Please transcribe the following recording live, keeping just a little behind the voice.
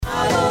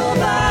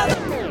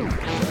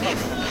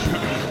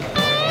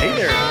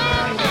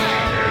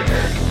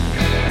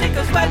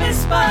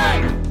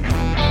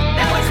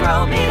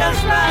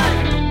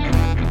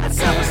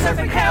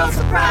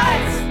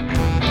price.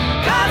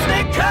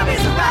 Cosmic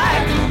Cubbies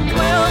arrived.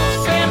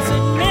 12 cents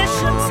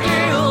admission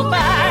still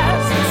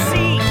buys the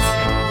seats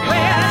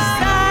where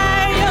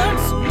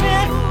science,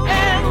 myth,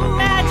 and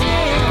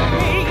magic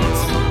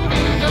meets.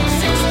 From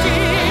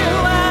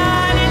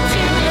 61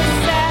 into the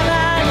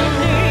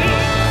 70,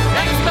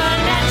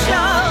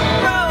 exponential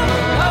growth,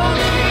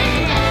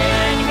 holy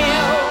and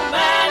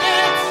humanity.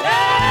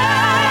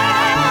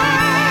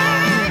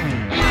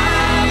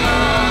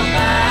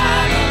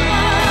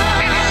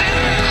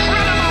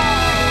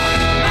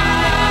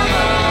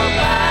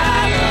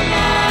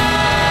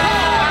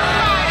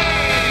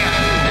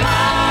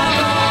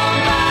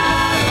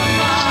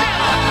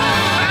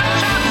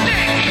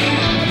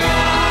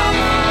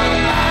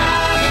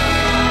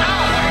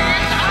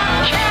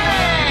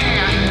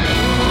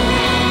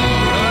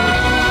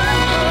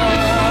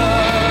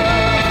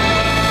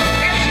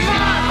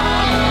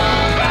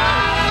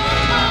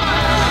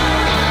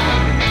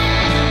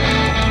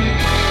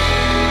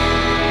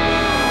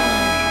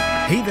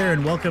 Hey there,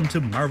 and welcome to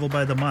Marvel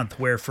by the Month,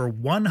 where for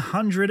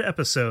 100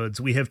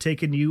 episodes, we have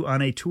taken you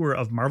on a tour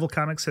of Marvel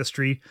Comics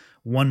history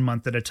 1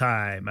 month at a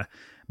time.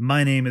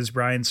 My name is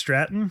Brian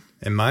Stratton.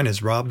 And mine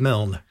is Rob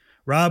Milne.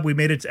 Rob, we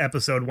made it to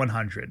episode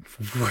 100.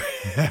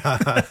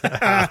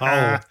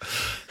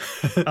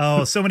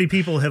 Oh, so many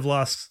people have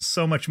lost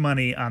so much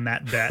money on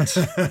that bet.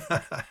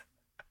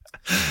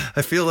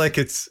 I feel like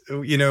it's,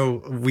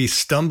 we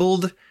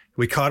stumbled,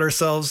 we caught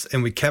ourselves,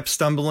 and we kept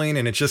stumbling,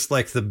 and it's just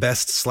like the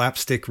best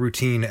slapstick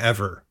routine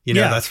ever.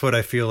 Yeah. That's what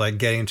I feel like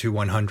getting to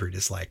 100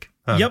 is like.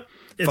 Yep.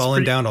 It's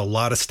falling down a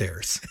lot of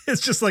stairs.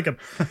 It's just like a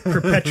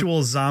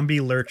perpetual zombie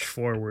lurch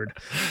forward.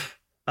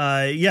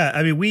 Yeah,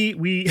 I mean, we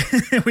we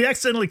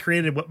accidentally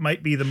created what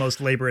might be the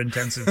most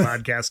labor-intensive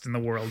podcast in the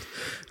world,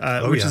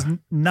 which is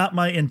not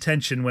my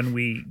intention when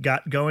we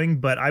got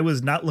going, but I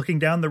was not looking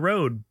down the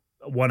road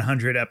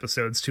 100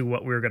 episodes to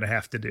what we were going to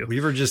have to do. We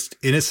were just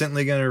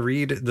innocently going to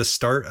read the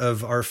start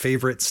of our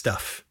favorite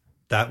stuff.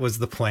 That was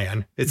the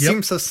plan. It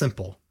seems so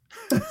simple.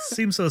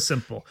 Seems so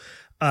simple.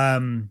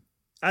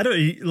 I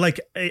don't like,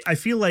 I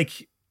feel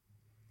like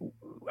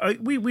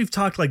we've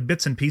talked like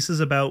bits and pieces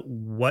about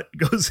what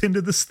goes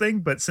into this thing,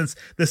 but since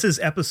this is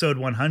episode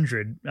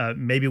 100,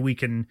 maybe we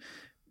can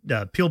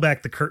peel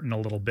back the curtain a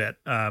little bit.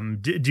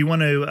 Do you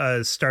want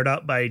to start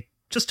out by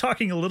just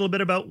talking a little bit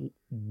about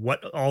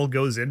what all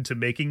goes into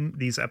making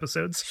these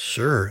episodes?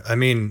 Sure. I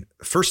mean,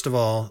 first of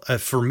all,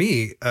 for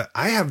me,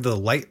 I have the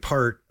light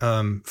part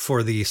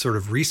for the sort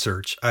of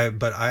research,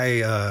 but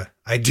I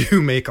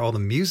do make all the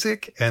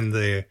music and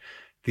the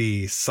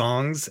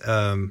songs,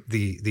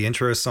 the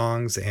intro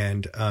songs,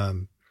 and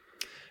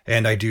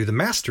I do the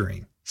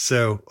mastering.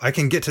 So I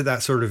can get to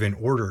that sort of in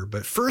order.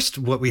 But first,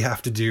 what we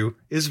have to do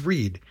is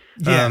read.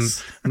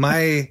 Yes.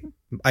 I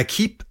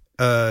keep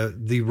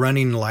the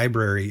running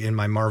library in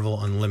my Marvel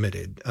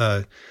Unlimited.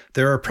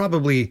 There are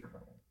probably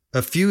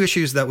a few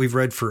issues that we've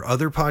read for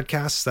other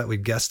podcasts that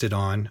we've guested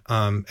on,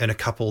 and a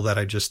couple that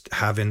I just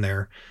have in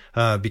there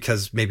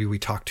because maybe we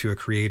talked to a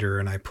creator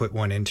and I put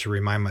one in to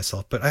remind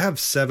myself. But I have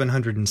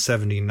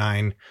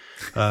 779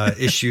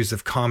 issues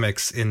of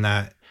comics in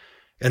that.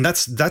 And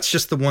that's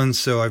just the ones.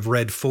 So I've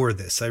read for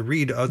this. I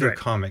read other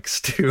comics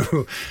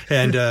too.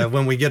 And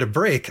when we get a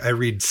break, I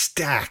read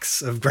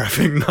stacks of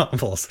graphic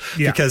novels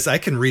because I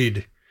can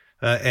read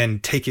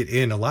and take it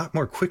in a lot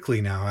more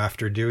quickly now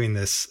after doing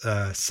this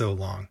so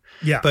long.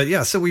 Yeah. But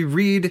yeah, so we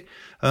read.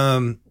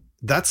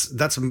 That's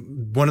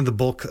one of the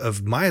bulk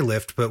of my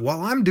lift. But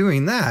while I'm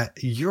doing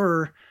that,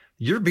 you're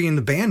being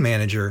the band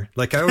manager.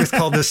 Like I always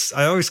call this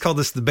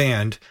the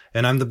band,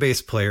 and I'm the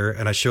bass player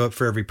and I show up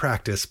for every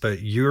practice, but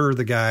you're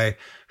the guy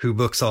who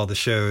books all the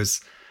shows,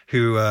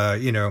 who,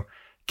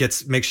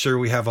 makes sure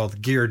we have all the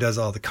gear, does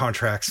all the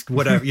contracts,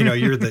 whatever,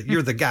 you're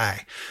the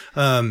guy.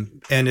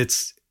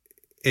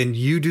 And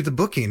you do the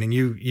booking, and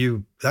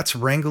you that's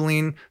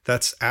wrangling,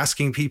 that's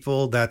asking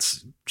people,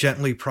 that's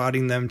gently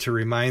prodding them to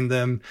remind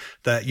them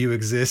that you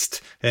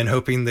exist and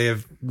hoping they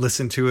have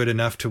listened to it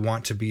enough to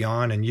want to be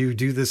on. And you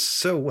do this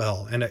so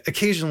well. And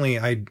occasionally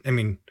I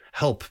mean,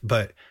 help,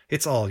 but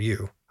it's all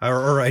you.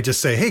 Or I just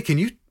say, hey, can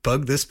you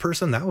bug this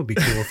person? That would be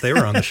cool if they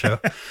were on the show.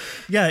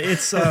 Yeah,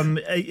 it's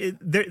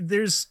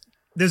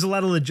there's a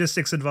lot of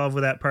logistics involved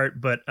with that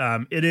part, but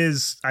it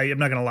is, I'm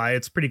not going to lie,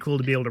 it's pretty cool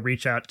to be able to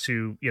reach out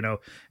to,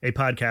 a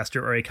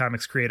podcaster or a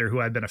comics creator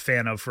who I've been a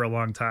fan of for a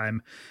long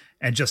time.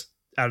 And just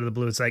out of the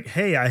blue, it's like,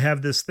 hey, I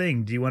have this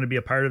thing. Do you want to be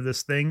a part of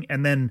this thing?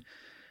 And then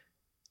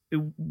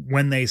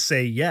when they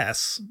say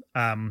yes,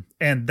 and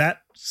that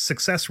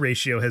success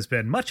ratio has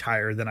been much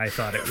higher than I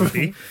thought it would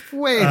be.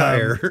 Way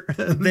higher.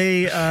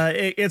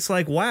 It's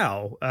like,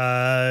 wow,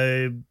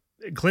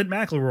 Clint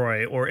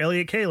McElroy or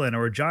Elliot Kalin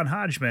or John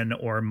Hodgman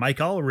or Mike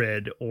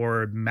Allred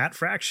or Matt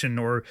Fraction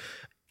or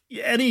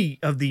any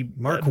of the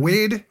Mark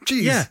Wade.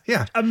 Jeez.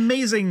 Yeah.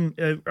 Amazing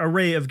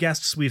array of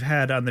guests we've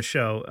had on the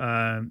show.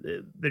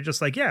 They're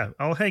just like, yeah,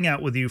 I'll hang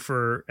out with you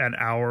for an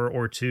hour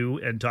or two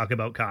and talk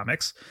about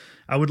comics.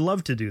 I would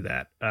love to do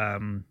that.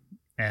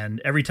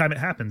 And every time it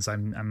happens,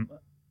 I'm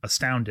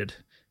astounded.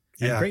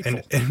 and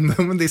grateful. And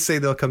when they say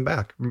they'll come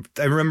back,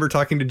 I remember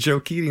talking to Joe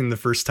Keating the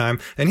first time,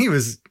 and he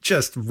was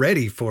just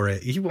ready for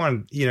it. He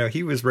wanted,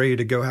 he was ready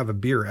to go have a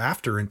beer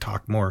after and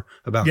talk more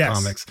about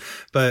comics.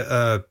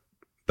 But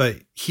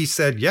he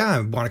said, yeah, I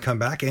want to come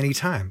back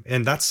anytime.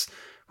 And that's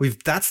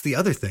the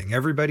other thing.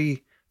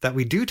 Everybody that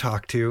we do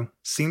talk to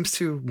seems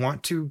to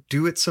want to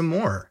do it some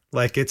more.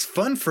 Like, it's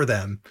fun for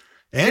them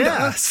and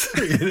us.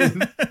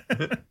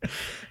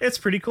 It's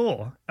pretty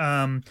cool.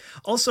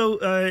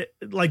 Also,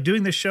 like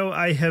doing this show,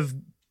 I have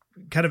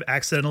kind of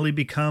accidentally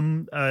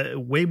become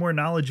way more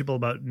knowledgeable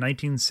about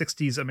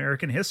 1960s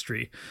American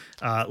history,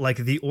 like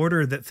the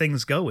order that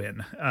things go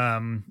in,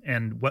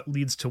 and what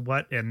leads to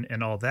what,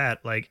 and all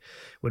that. Like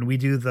when we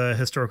do the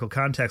historical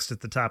context at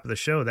the top of the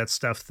show, that's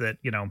stuff that,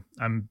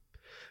 I'm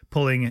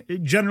pulling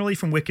generally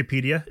from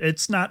Wikipedia.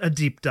 It's not a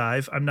deep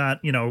dive. I'm not,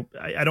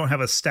 I don't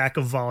have a stack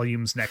of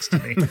volumes next to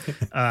me.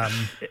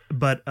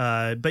 But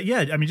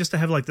yeah, I mean, just to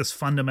have like this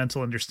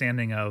fundamental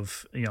understanding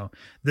of,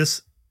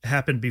 this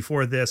happened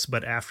before this,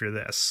 but after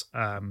this,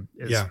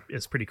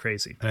 is pretty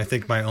crazy. And I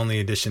think my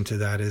only addition to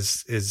that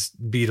is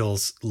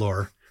Beatles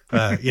lore.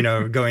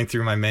 Going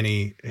through my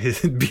many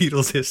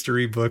Beatles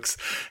history books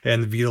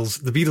and the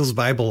Beatles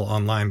Bible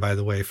online, by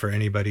the way, for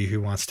anybody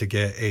who wants to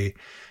get a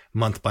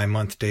month by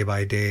month, day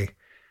by day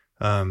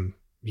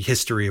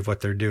history of what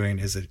they're doing,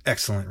 is an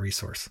excellent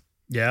resource.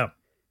 Yeah.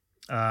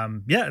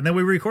 And then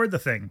we record the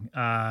thing.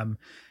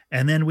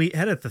 And then we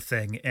edit the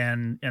thing,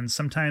 and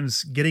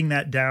sometimes getting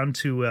that down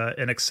to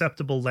an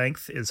acceptable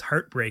length is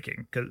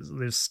heartbreaking because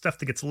there's stuff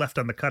that gets left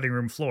on the cutting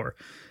room floor.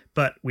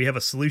 But we have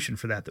a solution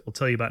for that we'll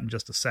tell you about in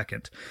just a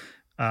second.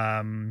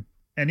 Then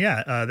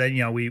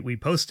we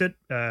post it,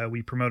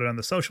 we promote it on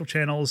the social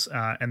channels,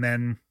 and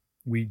then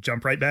we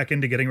jump right back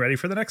into getting ready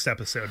for the next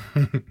episode.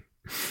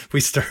 We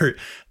start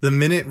the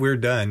minute we're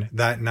done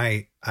that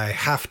night. I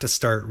have to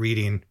start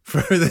reading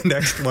for the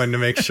next one to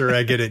make sure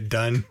I get it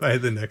done by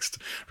the next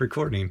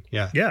recording.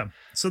 Yeah.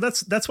 So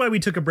that's why we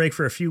took a break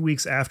for a few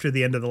weeks after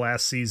the end of the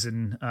last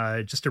season,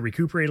 just to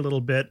recuperate a little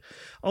bit.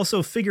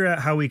 Also figure out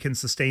how we can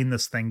sustain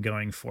this thing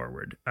going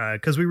forward,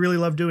 because we really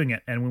love doing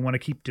it and we want to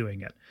keep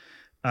doing it.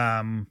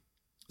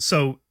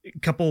 So a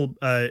couple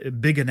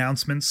big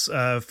announcements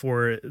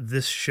for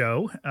this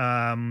show.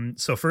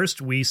 So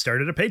first, we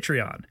started a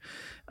Patreon.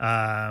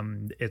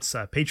 It's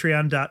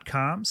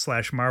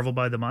patreon.com/Marvel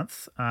by the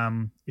month.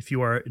 If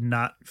you are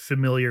not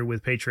familiar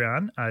with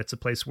Patreon, it's a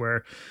place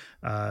where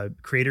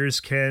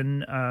creators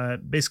can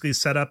basically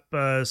set up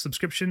a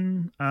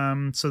subscription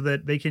so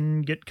that they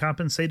can get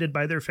compensated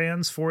by their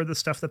fans for the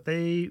stuff that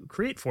they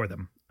create for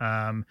them.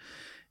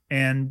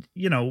 And,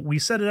 we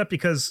set it up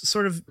because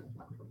sort of,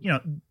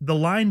 the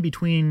line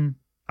between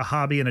a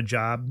hobby and a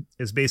job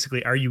is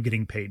basically, are you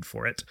getting paid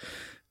for it?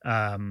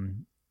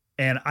 And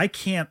I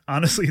can't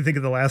honestly think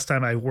of the last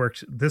time I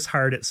worked this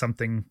hard at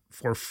something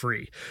for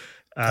free.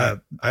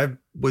 I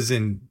was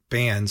in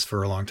bands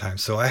for a long time,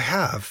 so I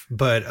have,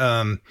 but,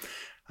 gone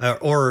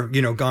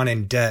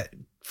in debt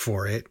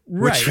for it,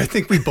 which I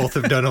think we both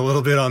have done a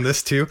little bit on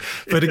this too.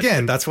 But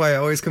again, that's why I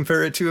always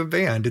compare it to a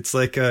band. It's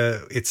like,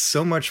 it's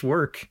so much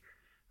work.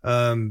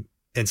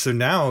 And so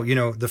now,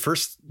 the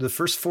first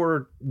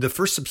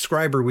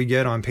subscriber we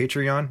get on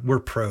Patreon, we're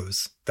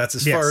pros. That's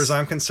as far as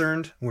I'm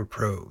concerned. We're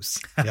pros.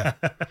 Yeah.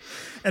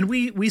 And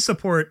we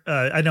support,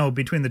 I know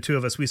between the two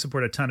of us, we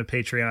support a ton of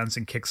Patreons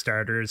and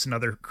Kickstarters and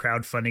other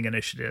crowdfunding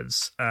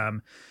initiatives.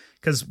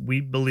 Because we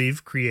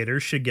believe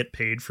creators should get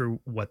paid for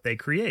what they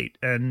create.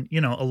 And,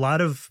 a lot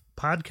of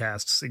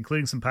podcasts,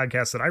 including some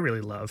podcasts that I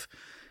really love,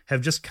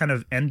 have just kind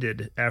of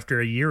ended after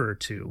a year or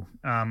two,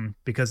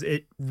 because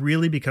it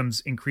really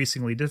becomes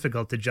increasingly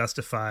difficult to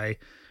justify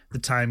the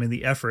time and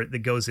the effort that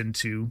goes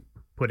into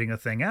putting a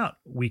thing out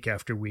week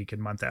after week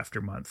and month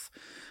after month.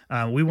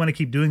 We want to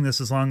keep doing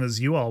this as long as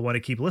you all want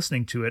to keep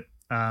listening to it.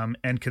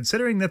 And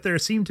considering that there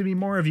seem to be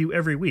more of you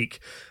every week,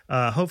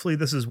 hopefully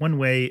this is one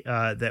way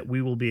that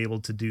we will be able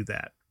to do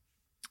that.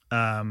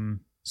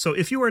 So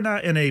if you are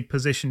not in a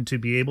position to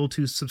be able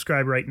to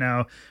subscribe right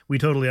now, we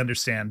totally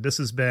understand. This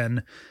has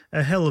been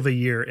a hell of a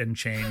year and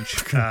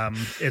change.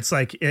 It's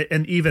like,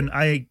 and even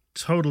I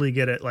totally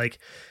get it. Like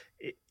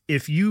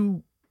if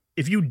you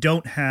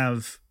don't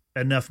have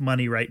enough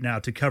money right now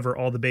to cover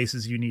all the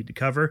bases you need to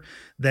cover,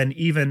 then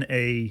even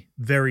a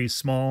very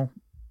small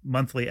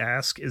monthly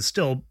ask is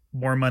still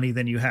more money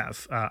than you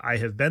have. I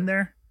have been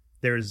there.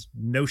 There's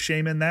no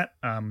shame in that.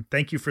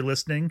 Thank you for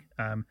listening.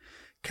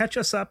 Catch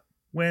us up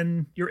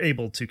when you're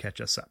able to catch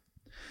us up.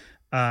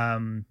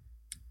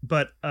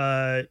 But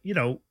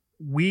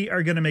we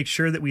are going to make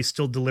sure that we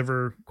still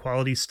deliver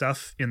quality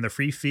stuff in the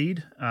free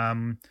feed.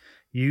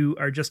 You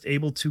are just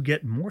able to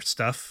get more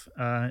stuff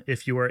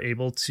if you are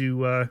able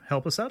to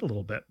help us out a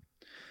little bit.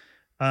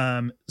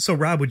 So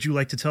Rob, would you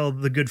like to tell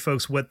the good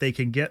folks what they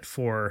can get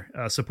for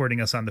supporting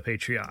us on the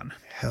Patreon?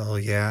 Hell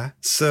yeah.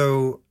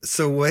 So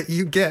what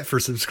you get for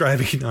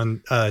subscribing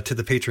on to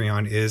the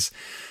Patreon is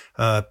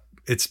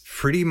it's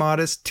pretty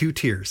modest, 2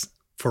 tiers.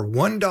 For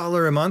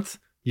 $1 a month,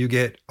 you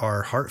get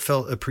our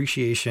heartfelt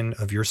appreciation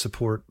of your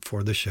support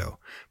for the show,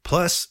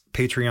 plus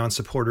Patreon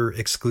supporter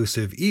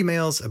exclusive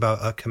emails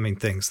about upcoming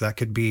things. That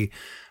could be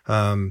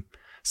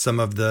some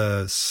of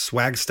the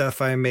swag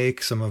stuff I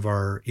make, some of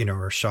our,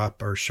 our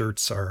shop, our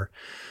shirts, our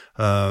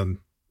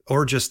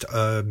or just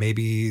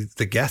maybe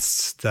the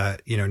guests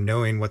that,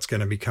 knowing what's going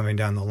to be coming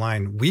down the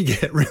line. We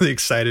get really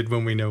excited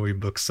when we know we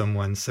booked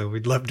someone. So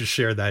we'd love to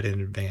share that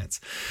in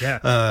advance. Yeah.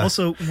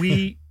 Also,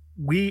 we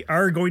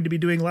are going to be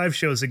doing live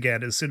shows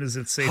again as soon as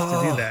it's safe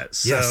to do that.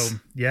 So yes.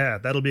 Yeah,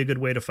 that'll be a good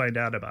way to find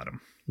out about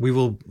them.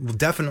 We'll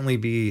definitely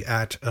be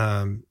at,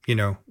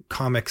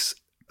 comics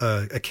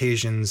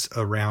occasions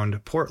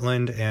around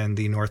Portland and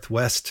the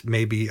Northwest,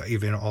 maybe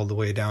even all the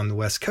way down the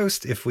West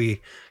Coast if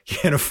we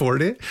can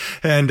afford it.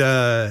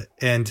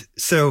 And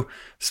so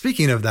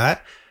speaking of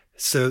that,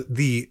 so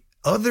the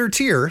other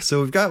tier,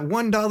 so we've got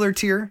 $1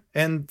 tier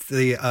and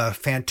the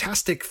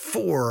fantastic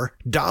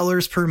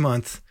 $4 per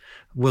month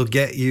will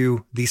get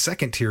you the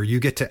second tier.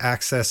 You get to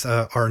access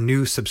our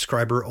new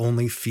subscriber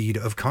only feed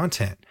of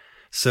content.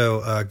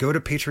 So go to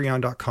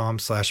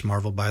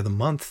patreon.com/Marvel by the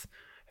month,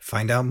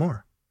 find out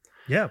more.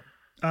 Yeah.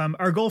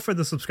 Our goal for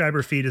the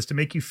subscriber feed is to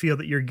make you feel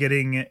that you're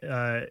getting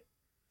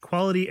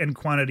quality and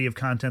quantity of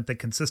content that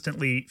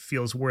consistently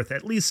feels worth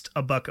at least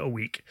 $1 a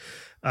week.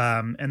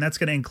 And that's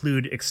going to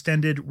include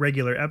extended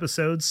regular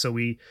episodes. So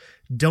we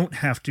don't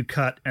have to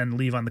cut and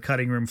leave on the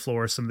cutting room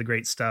floor some of the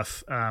great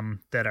stuff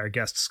that our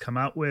guests come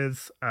out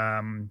with.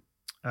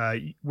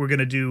 We're going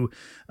to do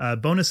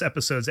bonus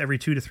episodes every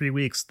 2 to 3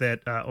 weeks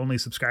that only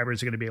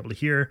subscribers are going to be able to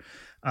hear.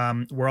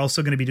 We're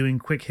also going to be doing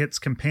quick hits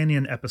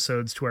companion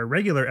episodes to our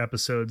regular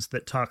episodes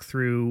that talk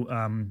through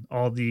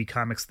all the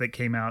comics that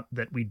came out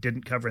that we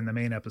didn't cover in the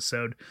main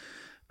episode.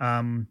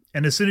 And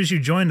as soon as you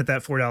join at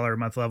that $4 a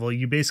month level,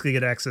 you basically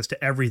get access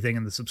to everything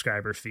in the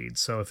subscriber feed.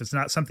 So if it's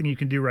not something you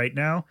can do right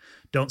now,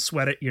 don't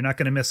sweat it. You're not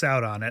going to miss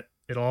out on it.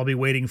 It'll all be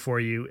waiting for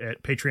you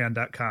at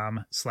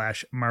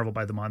patreon.com/Marvel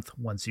by the month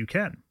once you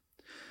can.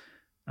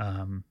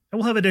 And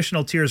we'll have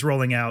additional tiers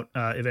rolling out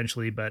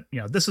eventually, but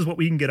this is what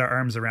we can get our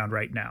arms around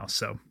right now.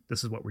 So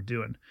this is what we're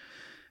doing.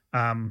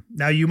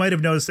 Now you might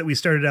have noticed that we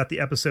started out the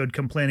episode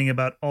complaining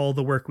about all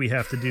the work we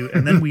have to do.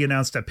 And then we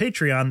announced a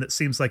Patreon that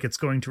seems like it's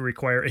going to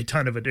require a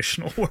ton of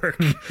additional work.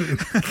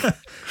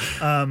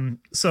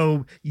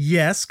 So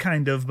yes,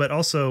 kind of, but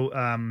also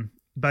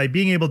by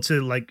being able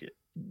to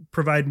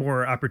provide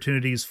more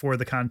opportunities for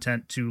the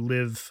content to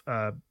live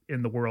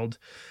in the world.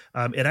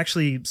 It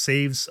actually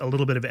saves a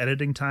little bit of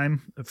editing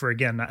time for,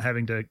 again, not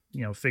having to,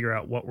 figure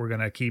out what we're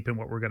going to keep and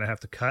what we're going to have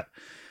to cut.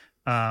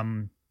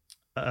 And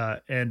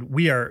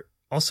we are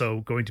also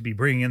going to be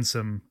bringing in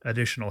some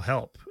additional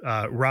help.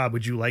 Rob,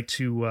 would you like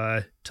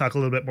to talk a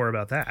little bit more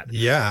about that?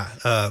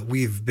 Yeah.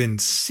 We've been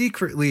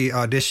secretly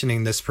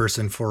auditioning this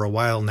person for a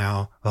while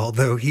now,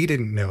 although he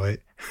didn't know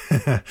it.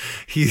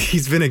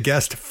 He's been a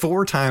guest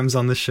 4 times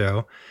on the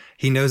show.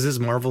 He knows his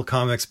Marvel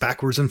comics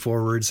backwards and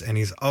forwards, and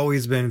he's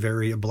always been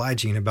very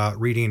obliging about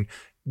reading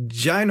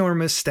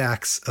ginormous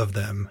stacks of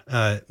them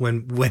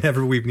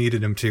whenever we've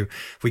needed him to.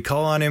 We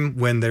call on him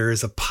when there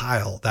is a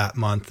pile that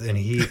month, and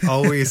he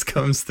always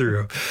comes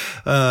through.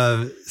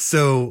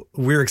 So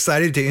we're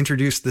excited to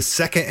introduce the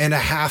second and a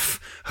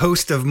half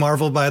host of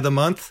Marvel by the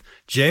Month,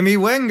 Jamie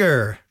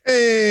Wenger.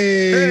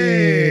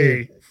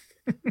 Hey!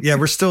 Yeah,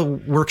 we're still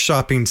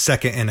workshopping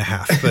second and a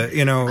half, but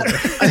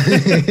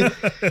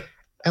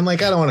And I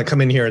don't want to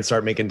come in here and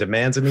start making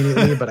demands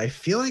immediately, but I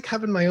feel like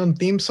having my own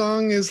theme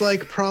song is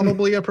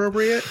probably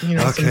appropriate.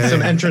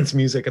 Some entrance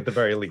music at the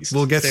very least.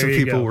 We'll get There some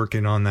you people go.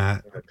 working on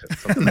that.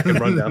 Something I can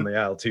run down the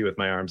aisle too with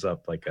my arms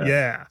up.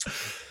 Yeah.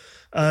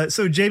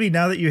 So Jamie,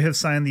 now that you have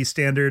signed the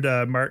standard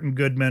Martin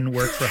Goodman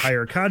work for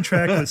hire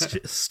contract, which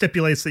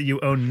stipulates that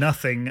you own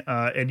nothing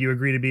and you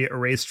agree to be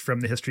erased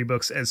from the history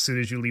books as soon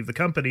as you leave the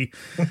company.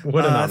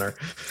 What an honor.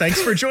 Thanks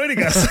for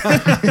joining us.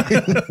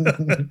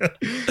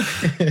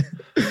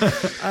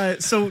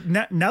 So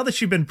now that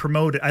you've been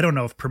promoted, I don't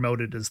know if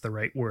promoted is the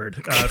right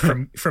word,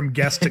 from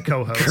guest to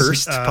co-host.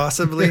 Cursed,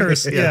 possibly.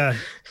 Cursed, yeah.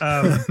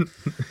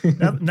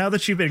 Now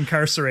that you've been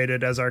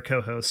incarcerated as our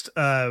co-host,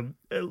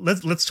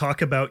 let's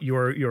talk about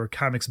your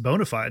comics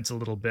bona fides a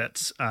little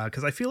bit,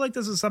 because I feel like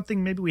this is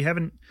something maybe we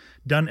haven't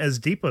done as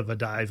deep of a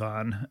dive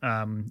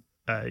on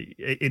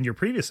in your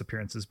previous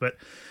appearances. But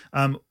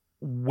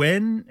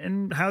when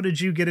and how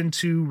did you get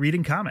into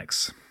reading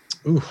comics?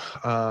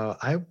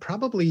 I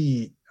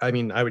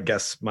would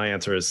guess my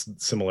answer is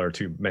similar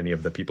to many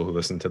of the people who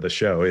listen to the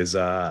show is,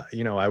 I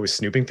was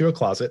snooping through a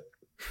closet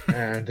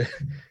and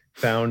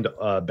found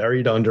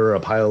buried under a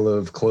pile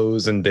of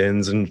clothes and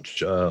bins and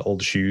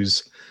old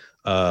shoes,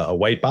 a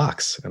white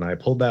box. And I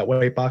pulled that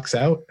white box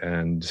out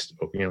and,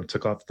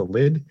 took off the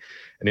lid,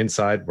 and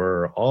inside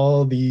were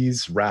all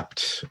these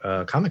wrapped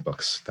comic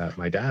books that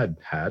my dad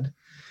had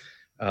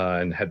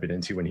and had been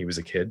into when he was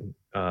a kid.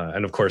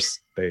 And of course,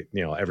 they,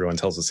 everyone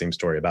tells the same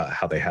story about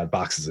how they had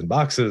boxes and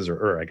boxes,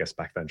 or I guess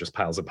back then just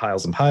piles and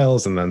piles and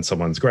piles. And then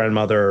someone's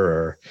grandmother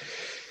or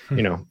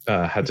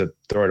had to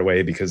throw it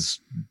away because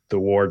the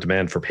war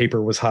demand for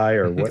paper was high,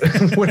 or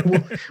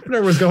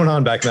whatever was going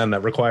on back then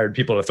that required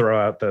people to throw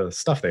out the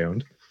stuff they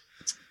owned.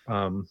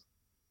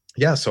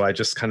 So I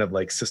just kind of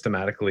like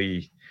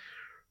systematically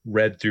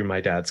read through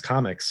my dad's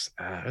comics.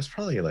 It was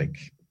probably like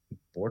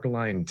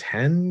borderline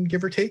 10,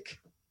 give or take.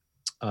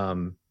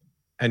 And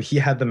he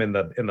had them in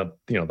the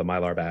the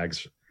Mylar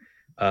bags,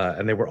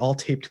 and they were all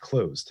taped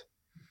closed.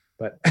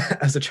 But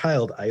as a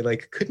child, I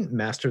like couldn't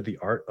master the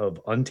art of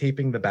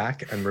untaping the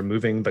back and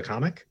removing the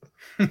comic.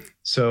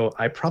 So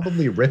I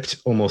probably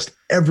ripped almost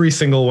every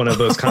single one of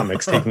those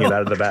comics, taking it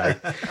out of the bag.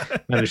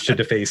 Managed to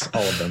deface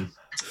all of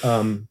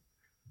them.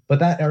 But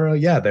that era,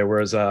 there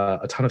was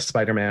a ton of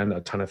Spider-Man,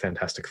 a ton of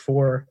Fantastic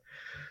Four.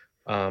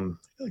 I feel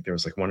like there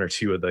was like one or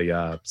two of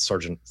the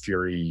Sergeant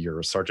Fury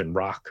or Sergeant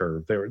Rock,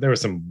 or there were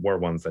some war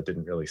ones that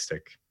didn't really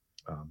stick.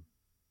 But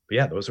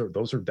yeah, those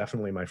are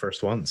definitely my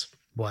first ones.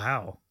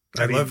 Wow.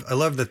 I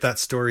love that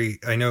story.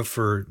 I know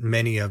for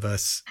many of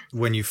us,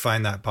 when you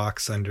find that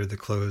box under the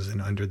clothes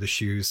and under the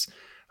shoes,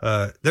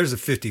 there's a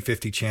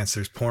 50-50 chance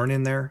there's porn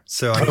in there.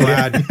 So I'm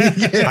glad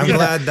I'm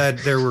glad that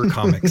there were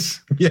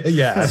comics. At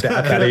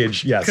that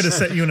age, yes. Could have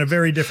set you in a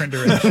very different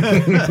direction.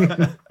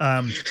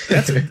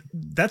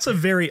 That's a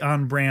very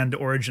on-brand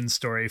origin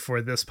story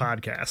for this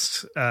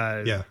podcast.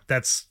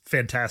 That's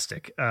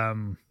fantastic.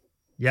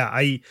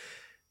 I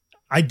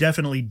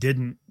definitely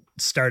didn't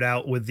start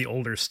out with the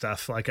older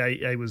stuff. Like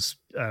I was,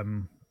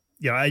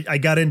 I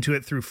got into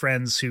it through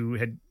friends who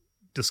had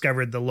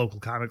discovered the local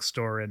comic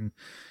store, and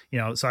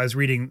so I was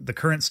reading the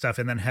current stuff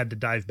and then had to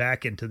dive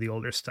back into the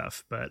older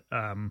stuff. But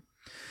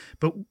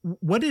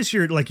what is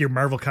your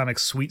Marvel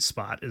Comics sweet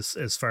spot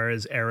as far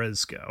as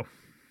eras go?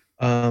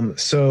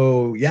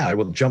 I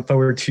will jump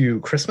forward to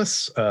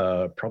Christmas,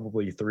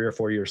 probably 3 or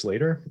 4 years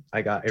later.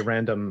 I got a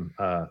random,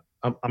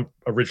 I'm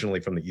originally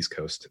from the East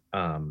Coast.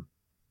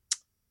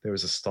 There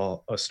was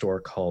a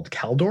store called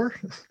Caldor.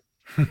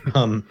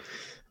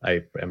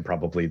 I am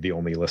probably the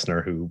only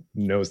listener who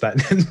knows that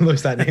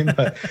name,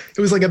 but it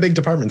was like a big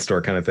department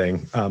store kind of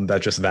thing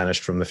that just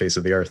vanished from the face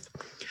of the earth.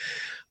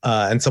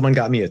 And someone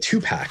got me a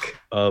 2-pack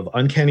of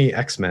Uncanny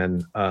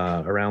X-Men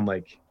around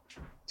like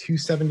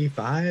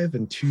 275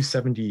 and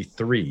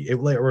 273. It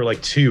were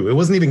like 2. It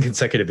wasn't even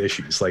consecutive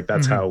issues. Like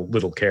that's how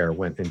little care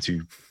went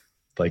into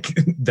like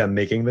them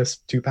making this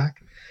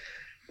 2-pack.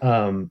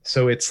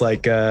 So it's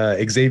like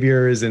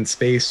Xavier is in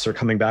space or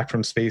coming back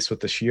from space with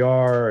the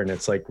Shi'ar, and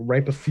it's like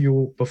right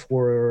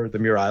before the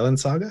Muir Island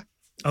saga.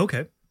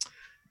 Okay.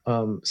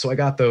 So I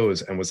got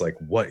those and was like,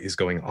 what is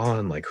going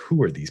on? Like,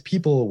 who are these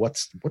people?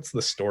 What's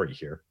the story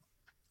here?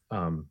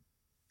 And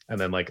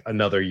then like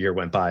another year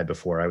went by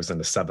before I was in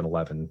a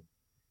 7-Eleven,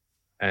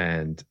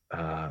 and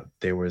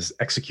there was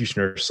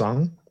Executioner's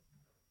Song,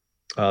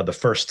 the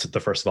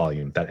first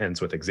volume that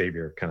ends with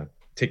Xavier kind of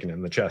taking it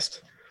in the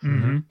chest.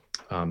 Mm-hmm.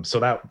 So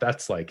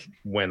that's like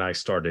when I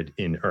started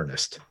in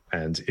earnest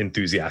and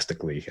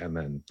enthusiastically, and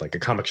then like a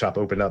comic shop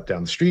opened up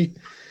down the street.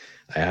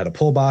 I had a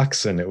pull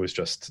box, and it was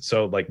just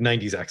so like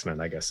 90s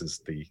X-Men, I guess, is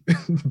the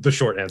the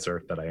short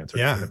answer that I answered.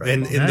 Yeah,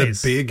 and in the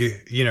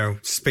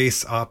big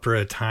space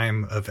opera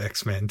time of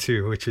X-Men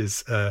too, which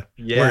is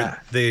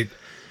where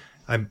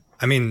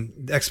I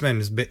mean,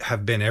 X-Men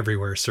have been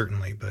everywhere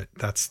certainly, but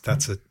that's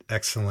an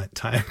excellent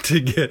time to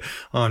get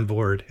on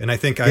board. And I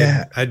think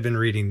I'd been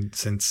reading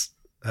since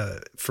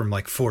from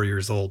like 4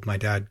 years old. My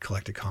dad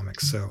collected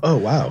comics, so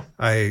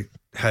I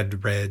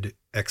had read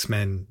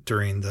X-Men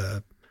during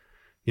the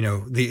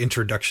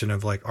introduction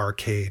of like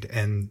Arcade,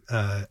 and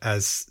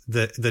as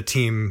the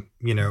team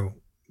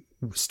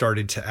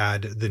started to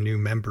add the new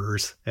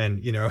members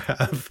and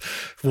have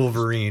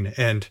Wolverine,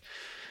 and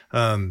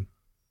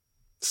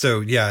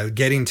so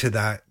getting to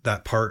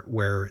that part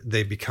where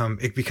it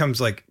becomes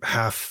like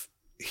half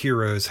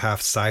heroes,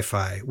 half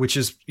sci-fi, which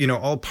is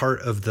all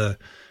part of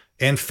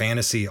and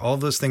fantasy. All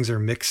those things are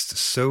mixed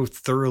so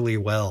thoroughly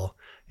well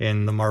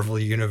in the Marvel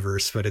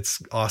universe, but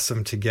it's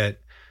awesome to get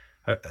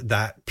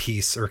that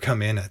piece or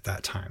come in at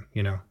that time,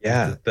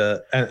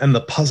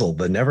 the puzzle,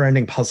 the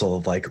never-ending puzzle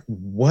of like,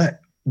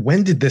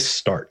 when did this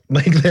start?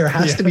 Like there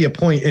has to be a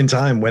point in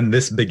time when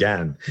this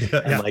began,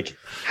 and like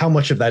how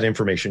much of that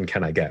information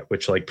can I get,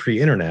 which like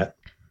pre-internet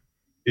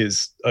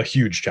is a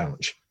huge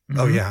challenge.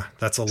 Oh yeah,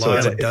 that's a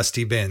lot of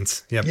dusty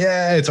bins. Yep.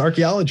 Yeah, it's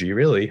archaeology,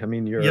 really. I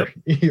mean,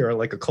 you're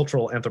like a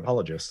cultural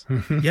anthropologist.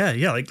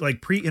 Yeah,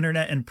 like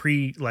pre-internet and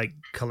like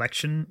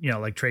collection,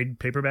 like trade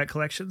paperback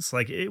collections.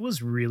 Like it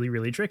was really,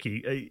 really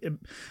tricky.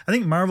 I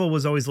think Marvel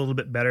was always a little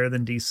bit better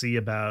than DC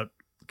about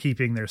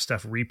keeping their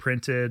stuff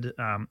reprinted.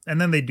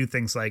 And then they do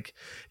things like,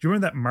 do you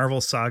remember that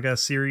Marvel Saga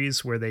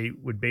series where they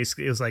would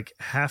basically, it was like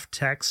half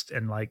text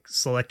and like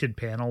selected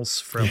panels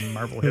from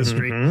Marvel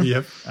history.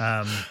 Yep.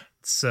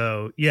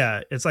 So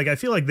yeah, it's like I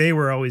feel like they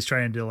were always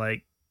trying to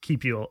like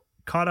keep you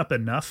caught up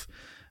enough,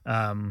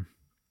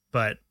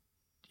 but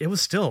it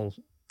was still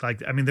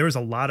like, I mean, there was a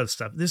lot of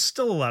stuff. There's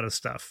still a lot of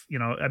stuff.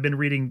 I've been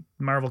reading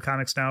Marvel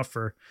comics now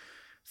for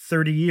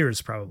 30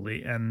 years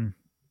probably, and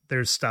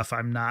there's stuff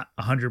I'm not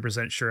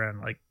 100% sure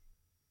on like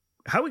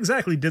how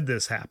exactly did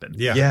this happen?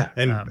 Yeah. Yeah.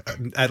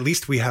 And at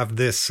least we have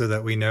this so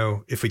that we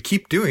know if we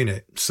keep doing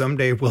it,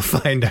 someday we'll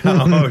find out.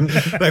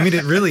 I mean,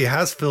 it really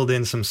has filled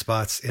in some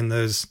spots in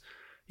those,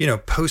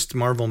 post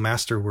Marvel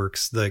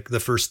Masterworks, like the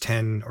first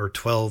 10 or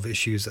 12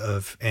 issues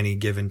of any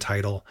given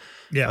title.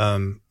 Yeah.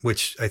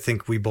 Which I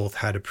think we both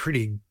had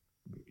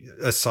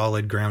a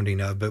solid grounding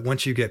of. But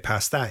once you get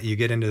past that, you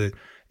get into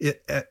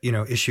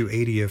issue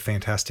 80 of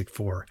Fantastic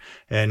Four.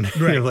 And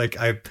you're like,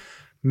 I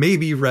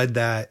maybe read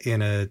that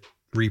in a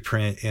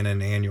reprint, in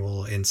an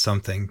annual, in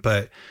something,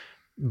 but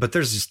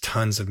there's just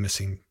tons of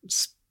missing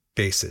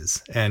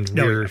spaces, and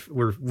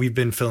we've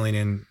been filling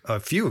in a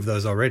few of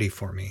those already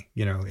for me,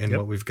 in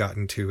what we've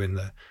gotten to in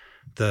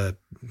the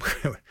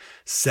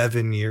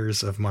 7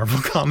 years of Marvel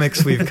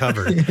comics we've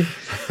covered.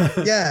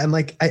 Yeah. And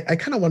like, I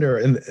kind of wonder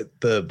in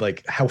the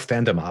like how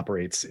fandom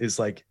operates is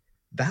like,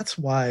 that's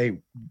why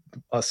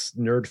us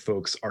nerd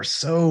folks are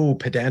so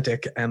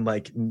pedantic and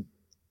like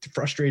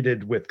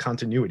frustrated with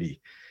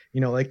continuity.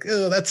 Like,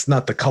 oh, that's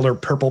not the color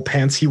purple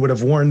pants he would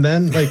have worn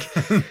then. Like,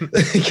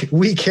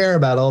 we care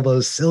about all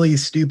those silly,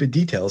 stupid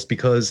details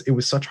because it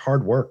was such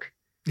hard work.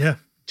 Yeah.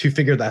 To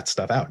figure that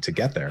stuff out, to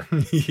get there.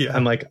 Yeah.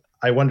 And like,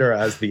 I wonder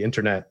as the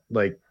internet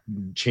like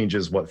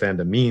changes what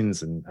fandom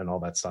means and all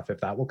that stuff,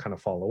 if that will kind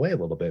of fall away a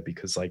little bit,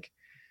 because like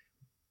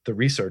the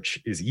research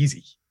is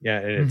easy. Yeah.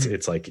 And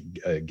it's like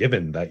a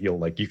given that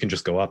you can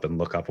just go up and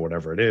look up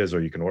whatever it is,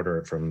 or you can order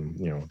it from,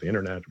 the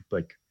internet.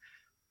 Like,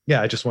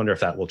 yeah, I just wonder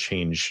if that will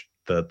change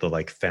the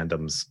like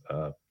fandom's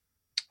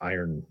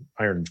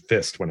iron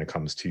fist when it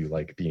comes to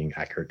like being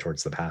accurate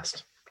towards the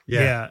past.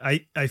 Yeah.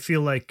 I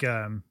feel like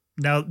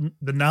now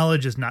the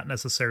knowledge is not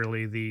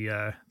necessarily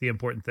the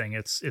important thing.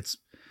 It's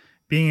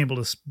being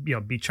able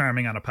to be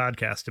charming on a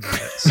podcast about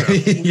it. So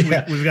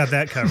we've got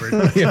that covered.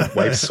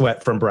 Wipe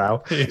sweat from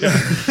brow.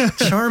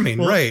 Charming,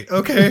 right?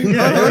 Okay.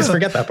 Yeah, I always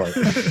forget that part.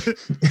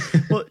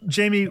 Well,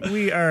 Jamie,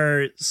 we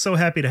are so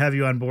happy to have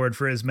you on board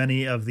for as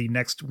many of the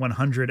next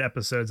 100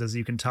 episodes as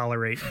you can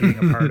tolerate being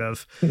a part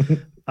of.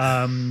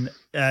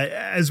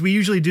 As we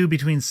usually do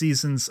between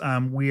seasons,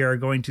 we are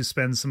going to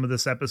spend some of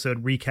this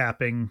episode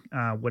recapping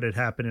what had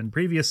happened in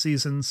previous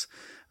seasons.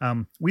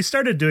 We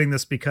started doing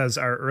this because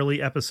our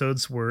early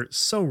episodes were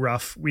so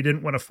rough. We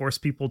didn't want to force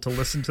people to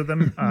listen to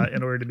them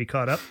in order to be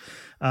caught up.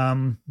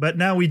 But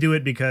now we do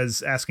it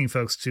because asking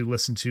folks to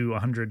listen to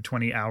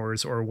 120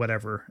 hours or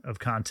whatever of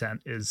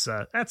content is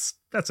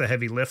that's a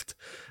heavy lift.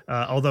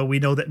 Although we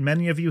know that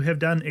many of you have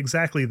done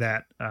exactly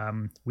that.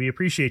 We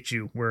appreciate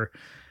you. We're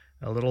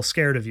a little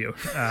scared of you,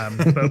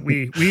 but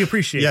we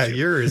appreciate you. Yeah,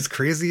 you're as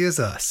crazy as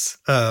us.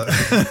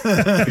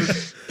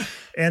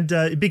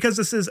 And because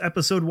this is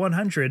episode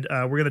 100,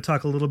 we're going to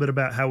talk a little bit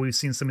about how we've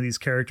seen some of these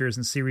characters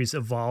and series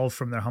evolve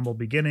from their humble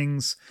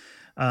beginnings.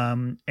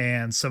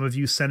 And some of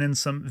you sent in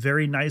some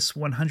very nice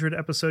 100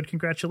 episode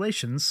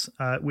congratulations,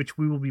 which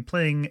we will be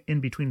playing in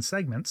between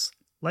segments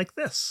like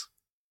this.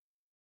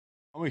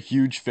 I'm a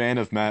huge fan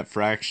of Matt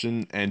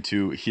Fraction, and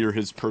to hear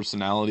his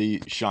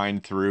personality shine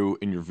through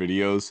in your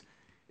videos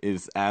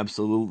is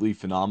absolutely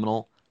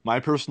phenomenal. My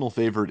personal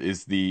favorite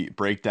is the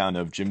breakdown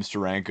of Jim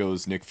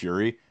Steranko's Nick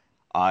Fury.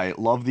 I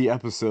love the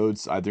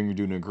episodes. I think you're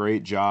doing a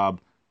great job.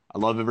 I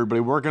love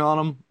everybody working on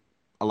them.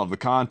 I love the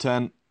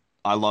content.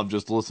 I love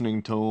just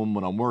listening to them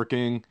when I'm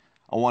working.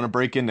 I want to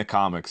break into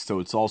comics, so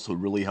it's also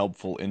really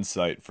helpful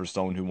insight for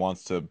someone who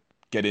wants to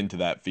get into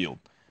that field.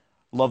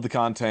 Love the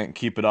content.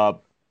 Keep it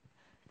up.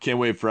 Can't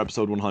wait for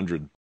episode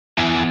 100.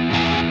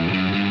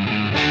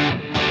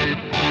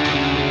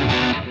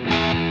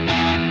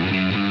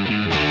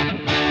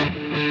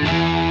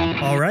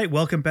 All right,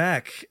 welcome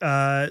back.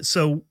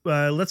 So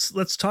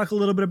let's talk a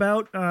little bit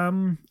about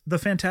the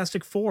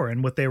Fantastic Four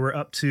and what they were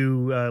up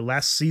to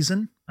last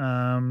season,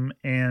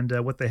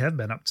 and what they have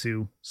been up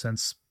to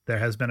since there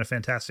has been a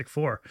Fantastic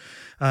Four.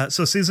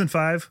 So season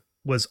 5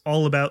 was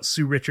all about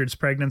Sue Richards'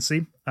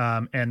 pregnancy,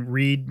 and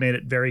Reed made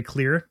it very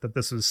clear that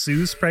this was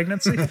Sue's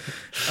pregnancy. In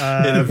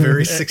a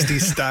very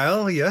 60s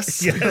style,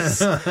 yes.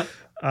 Yes.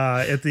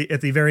 At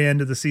the very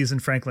end of the season,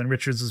 Franklin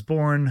Richards was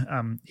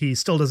born. He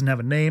still doesn't have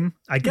a name.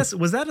 I guess,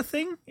 was that a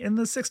thing in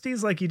the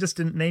 60s? Like, you just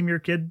didn't name your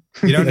kid?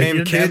 You don't Like, name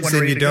you didn't have kids one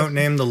and ready you to go? don't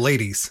name the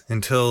ladies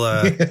until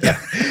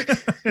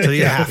until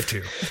you have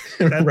to.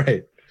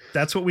 Right.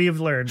 That's what we have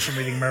learned from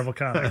reading Marvel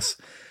Comics.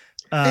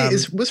 Hey,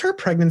 was her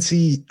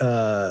pregnancy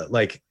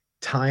like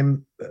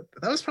time?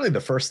 That was probably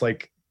the first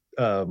like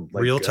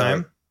Real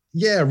time?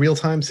 Real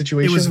time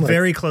situation. It was like,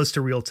 very close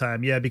to real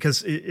time. Yeah,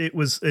 because it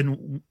was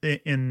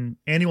in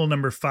annual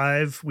number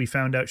 5, we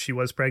found out she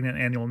was pregnant.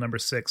 Annual number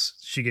 6,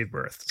 she gave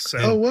birth. So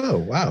oh, whoa.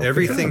 Wow.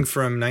 Everything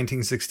from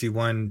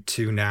 1961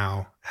 to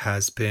now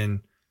has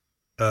been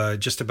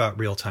just about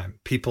real time.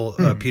 People,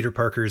 Peter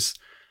Parker's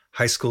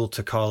high school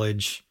to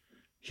college,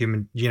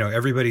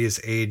 everybody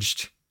is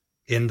aged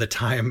in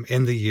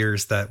the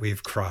years that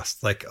we've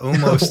crossed, like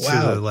almost to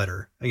the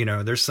letter.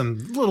 There's some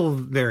little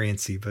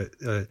variancy,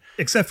 but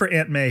except for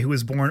Aunt May, who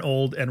was born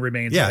old and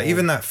remains old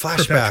even that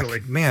perpetually.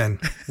 flashback, man,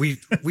 we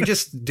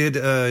just did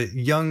a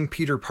young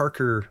Peter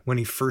Parker when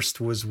he first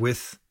was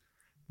with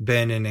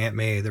Ben and Aunt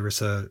May. There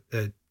was a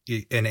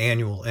an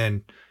annual,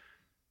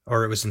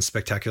 or it was in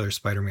Spectacular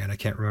Spider-Man. I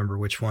can't remember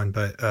which one,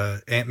 but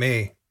Aunt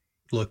May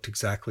looked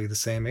exactly the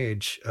same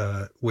age,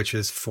 which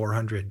is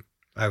 400,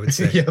 I would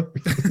say. Yep.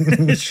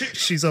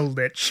 She's a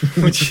lich.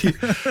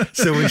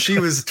 So when she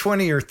was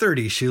 20 or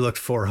 30, she looked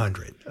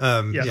 400.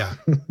 Yeah.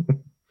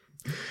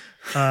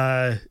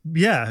 But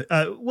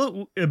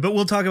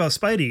we'll talk about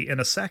Spidey in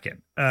a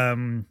second.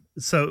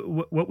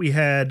 So what we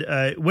had,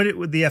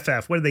 with the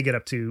FF, what did they get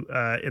up to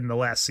in the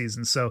last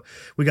season? So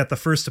we got the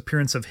first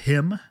appearance of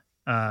him,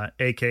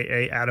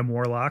 aka Adam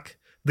Warlock,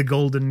 the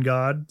Golden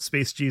God,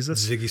 Space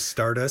Jesus, Ziggy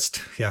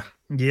Stardust. Yeah.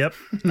 Yep.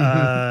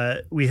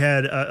 We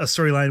had a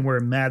storyline where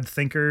Mad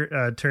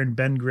Thinker turned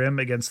Ben Grimm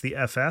against the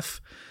FF.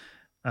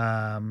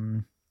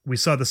 We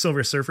saw the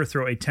Silver Surfer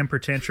throw a temper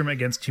tantrum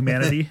against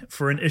humanity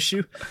for an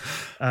issue,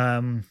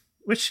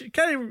 which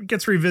kind of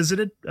gets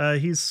revisited.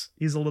 He's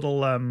a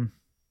little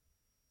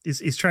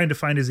he's trying to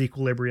find his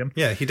equilibrium.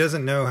 Yeah, he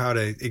doesn't know how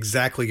to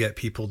exactly get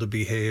people to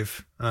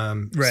behave.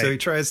 Right. So he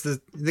tries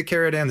the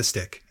carrot and the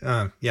stick.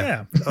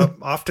 Yeah.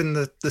 Often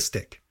the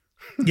stick.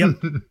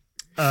 Yep.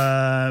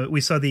 We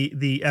saw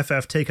the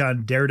FF take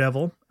on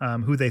Daredevil,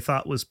 who they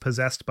thought was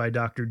possessed by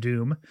Doctor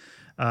Doom.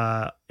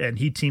 And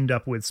he teamed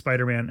up with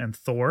Spider-Man and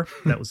Thor.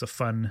 That was a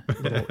fun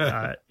little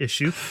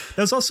issue.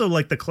 That was also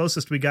like the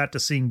closest we got to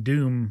seeing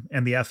Doom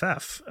and the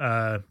FF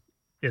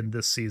in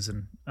this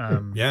season.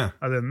 Yeah.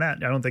 Other than that,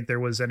 I don't think there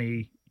was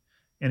any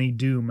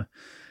Doom.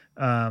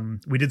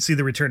 We did see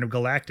the return of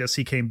Galactus.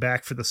 He came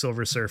back for the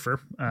Silver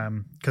Surfer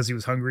because he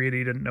was hungry and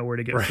he didn't know where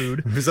to get food.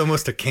 It was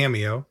almost a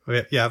cameo.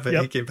 Yeah, but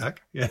Yep. he came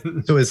back. Yeah.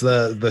 So is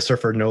the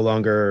Surfer no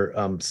longer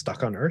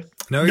stuck on Earth?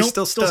 No, he's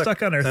Nope, still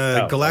stuck on Earth.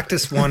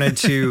 Galactus wanted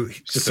to.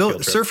 Just a field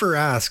trip. Surfer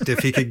asked if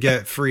he could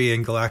get free,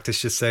 and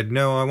Galactus just said,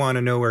 "No, I want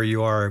to know where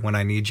you are when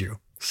I need you.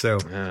 So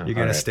you're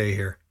gonna right. stay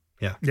here.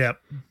 Yeah,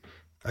 Yep.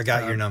 I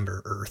got your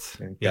number,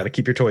 Earth. Got to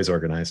keep your toys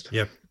organized.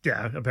 Yep.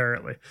 Yeah,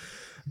 apparently.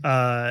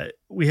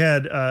 We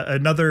had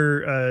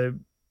another.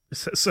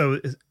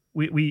 So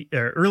we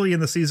early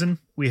in the season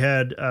we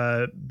had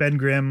Ben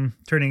Grimm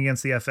turning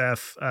against the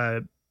FF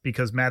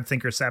because Mad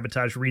Thinker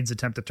sabotaged Reed's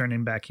attempt to turn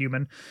him back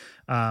human.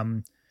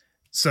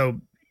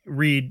 So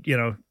Reed,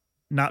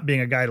 not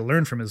being a guy to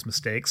learn from his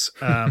mistakes,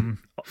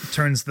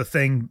 turns the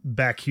thing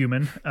back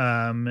human,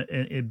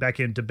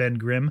 back into Ben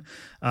Grimm.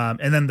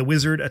 And then the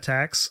wizard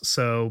attacks.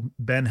 So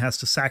Ben has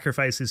to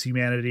sacrifice his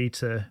humanity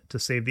to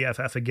save the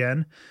FF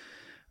again.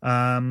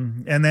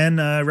 And then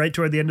right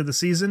toward the end of the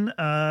season,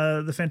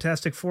 the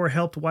Fantastic Four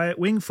helped Wyatt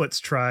Wingfoot's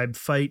tribe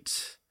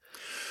fight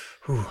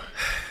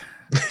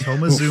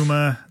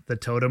Tomazuma, the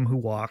totem who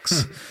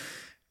walks.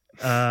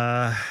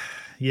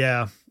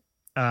 Yeah.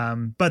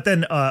 But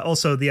then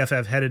also the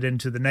FF headed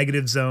into the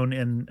negative zone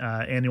in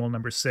annual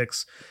number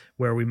 6,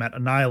 where we met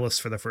Annihilus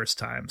for the first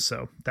time.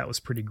 So that was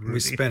pretty groovy. We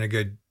spent a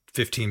good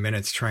 15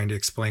 minutes trying to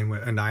explain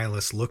what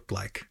Annihilus looked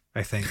like,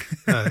 I think,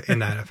 in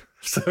that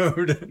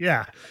episode.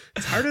 Yeah,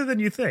 it's harder than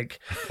you think.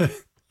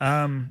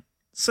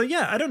 So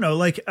yeah, I don't know.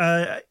 Like,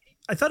 I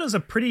thought it was a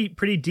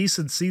pretty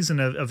decent season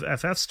of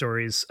FF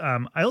stories.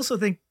 I also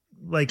think,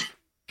 like,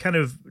 kind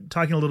of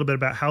talking a little bit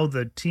about how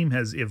the team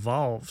has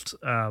evolved.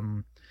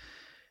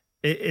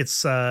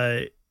 It's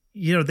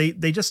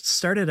they just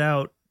started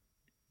out.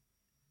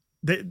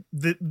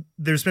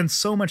 There's been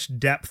so much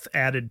depth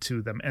added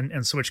to them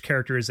and so much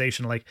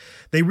characterization. Like,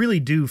 they really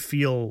do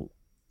feel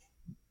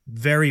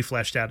very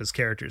fleshed out as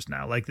characters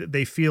now. Like,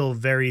 they feel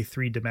very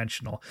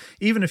 3-dimensional,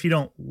 even if you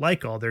don't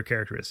like all their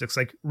characteristics.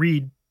 Like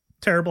Reed,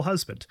 terrible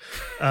husband.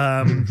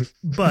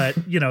 But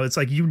it's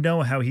like,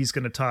 how he's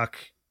going to talk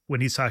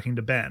when he's talking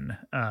to Ben.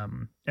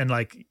 And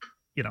like,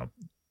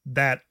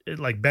 that,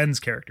 like, Ben's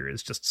character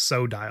is just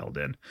so dialed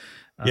in.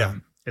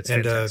 It's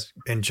fantastic.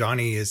 And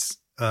Johnny is,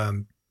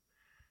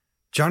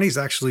 Johnny's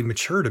actually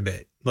matured a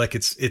bit. Like,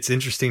 it's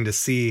interesting to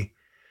see,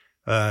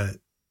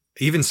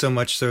 even so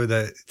much so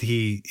that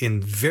he,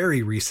 in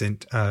very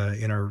recent,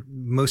 in our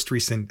most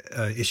recent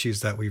issues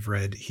that we've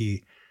read,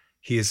 he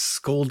is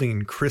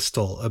scolding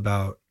Crystal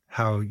about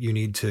how you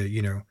need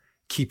to,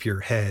 keep your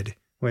head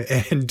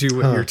and do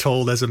what you're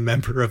told as a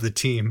member of the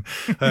team,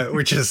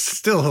 which is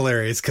still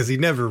hilarious because he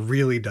never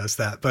really does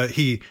that, but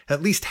he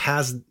at least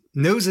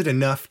knows it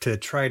enough to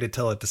try to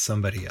tell it to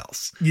somebody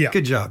else. Yeah.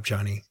 Good job,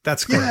 Johnny.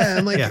 That's great. Yeah.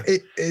 And like,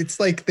 it's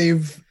like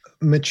they've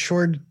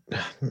matured's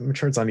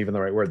not even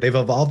the right word. They've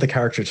evolved the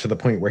character to the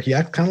point where he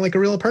acts kind of like a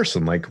real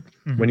person. Like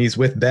when he's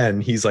with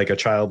Ben, he's like a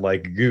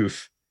childlike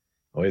goof,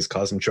 always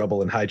causing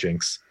trouble and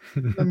hijinks.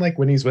 And like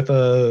when he's with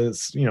a,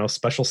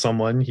 special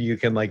someone, he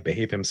can like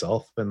behave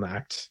himself and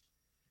act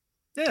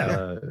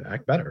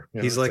better.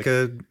 He's like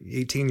a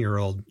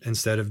 18-year-old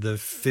instead of the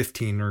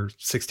 15 or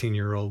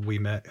 16-year-old we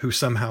met who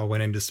somehow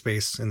went into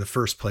space in the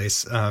first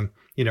place.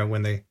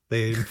 When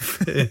they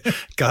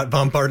got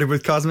bombarded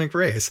with cosmic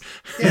rays.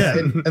 Yeah.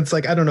 And it's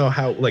like, I don't know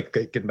how, like,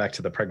 getting back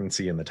to the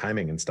pregnancy and the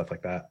timing and stuff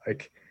like that.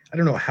 Like, I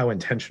don't know how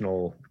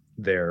intentional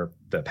the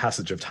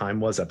passage of time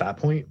was at that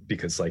point,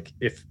 because like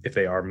if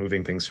they are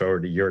moving things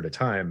forward a year at a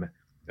time,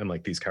 and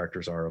like these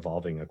characters are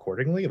evolving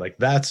accordingly. Like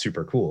that's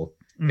super cool.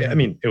 Mhm. I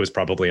mean, it was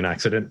probably an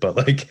accident, but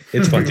like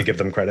it's fun to give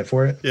them credit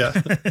for it. Yeah.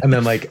 And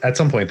then like at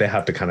some point they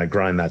have to kind of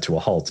grind that to a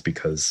halt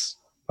because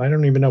I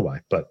don't even know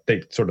why, but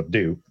they sort of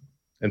do.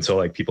 And so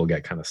like people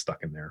get kind of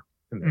stuck in their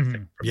Mhm.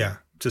 thing. Yeah.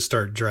 To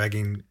start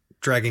dragging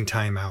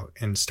time out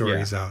and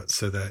stories out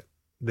so that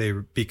they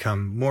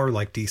become more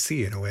like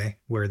DC in a way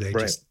where they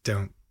Right. just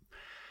don't,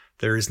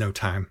 there is no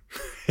time.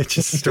 It's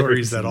just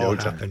stories that all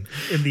time. happen.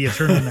 In the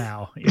eternal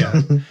now.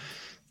 Yeah.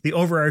 The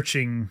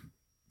overarching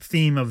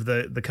theme of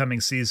the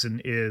coming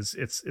season is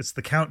it's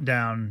the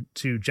countdown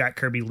to Jack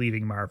Kirby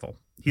leaving Marvel.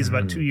 He's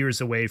about 2 years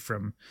away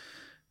from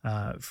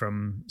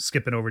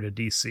skipping over to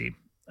DC.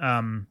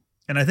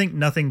 And I think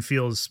nothing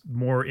feels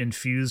more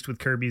infused with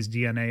Kirby's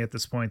DNA at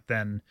this point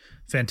than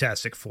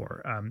Fantastic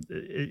Four.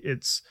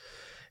 It's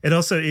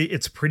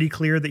pretty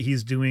clear that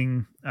he's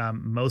doing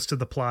most of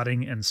the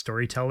plotting and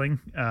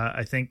storytelling.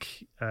 I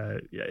think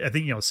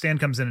Stan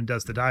comes in and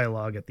does the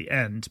dialogue at the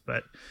end,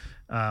 but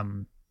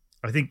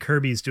I think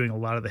Kirby's doing a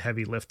lot of the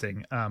heavy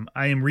lifting.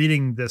 I am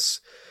reading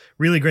this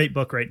really great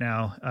book right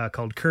now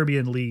called Kirby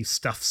and Lee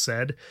Stuff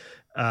Said,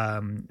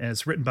 and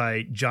it's written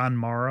by John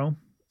Morrow.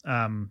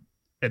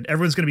 And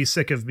everyone's going to be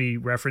sick of me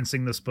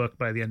referencing this book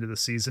by the end of the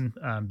season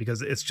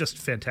because it's just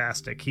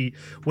fantastic.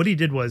 What he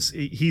did was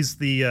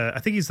he's I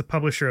think he's the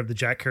publisher of the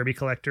Jack Kirby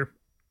Collector.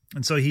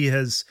 And so he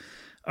has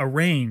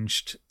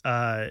arranged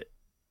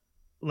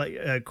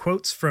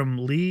quotes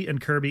from Lee and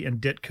Kirby and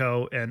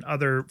Ditko and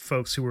other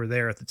folks who were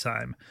there at the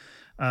time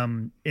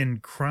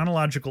in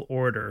chronological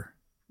order,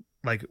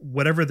 like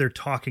whatever they're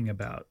talking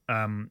about,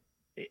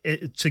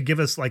 to give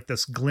us like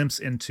this glimpse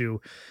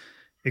into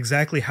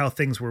exactly how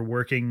things were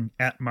working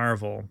at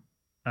Marvel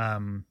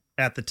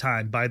at the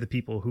time by the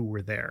people who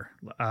were there.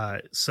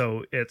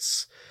 So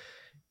it's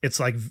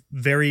like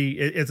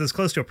it's as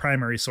close to a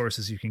primary source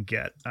as you can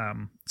get.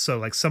 So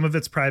like some of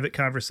it's private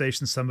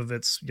conversations, some of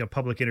it's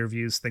public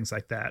interviews, things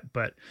like that.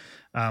 But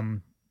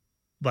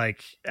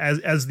like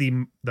as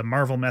the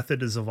Marvel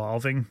method is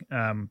evolving,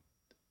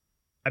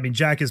 I mean,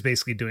 Jack is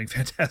basically doing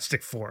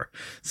Fantastic Four.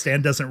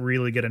 Stan doesn't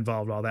really get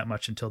involved all that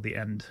much until the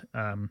end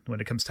when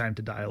it comes time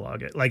to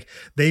dialogue it. Like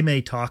they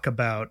may talk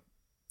about,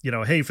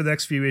 hey, for the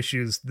next few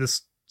issues,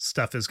 this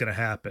stuff is going to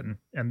happen.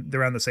 And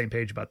they're on the same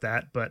page about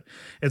that. But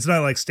it's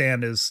not like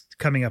Stan is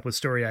coming up with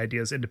story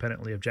ideas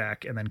independently of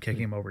Jack and then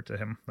kicking him over to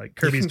him. Like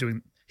Kirby's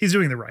doing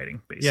the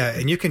writing, basically. Yeah.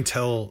 And you can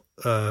tell,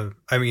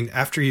 I mean,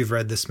 after you've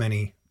read this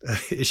many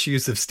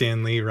issues of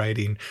Stan Lee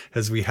writing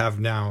as we have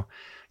now,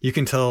 you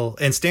can tell,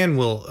 and Stan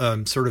will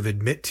sort of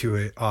admit to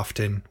it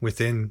often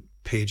within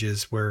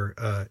pages where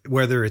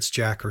whether it's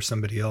Jack or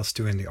somebody else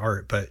doing the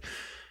art, but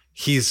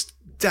he's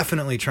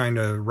definitely trying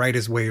to write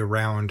his way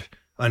around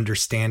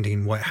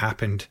understanding what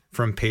happened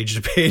from page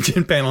to page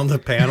and panel to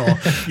panel.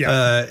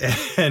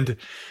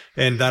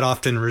 And that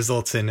often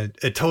results in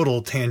a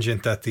total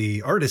tangent that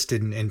the artist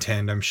didn't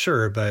intend, I'm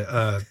sure,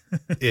 but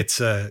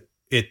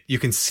you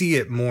can see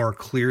it more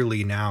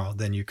clearly now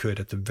than you could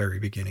at the very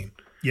beginning.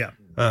 Yeah.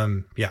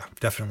 Yeah,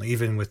 definitely.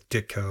 Even with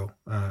Ditko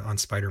on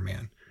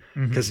Spider-Man,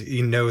 because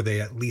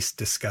they at least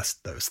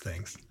discussed those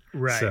things.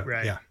 Right. So,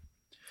 right. Yeah.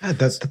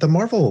 That the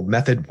Marvel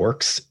method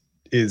works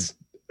is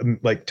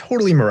like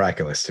totally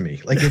miraculous to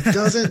me. Like it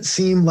doesn't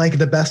seem like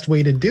the best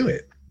way to do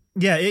it.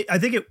 Yeah, I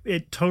think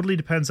it totally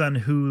depends on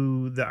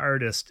who the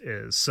artist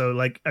is. So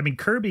like, I mean,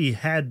 Kirby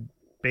had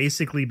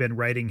basically been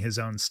writing his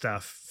own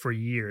stuff for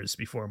years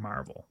before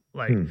Marvel.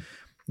 Like,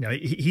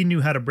 he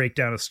knew how to break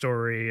down a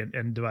story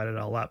and divide it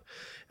all up.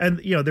 And,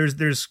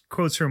 there's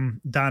quotes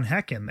from Don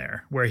Heck in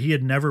there where he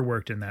had never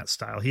worked in that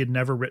style. He had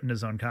never written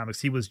his own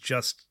comics. He was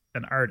just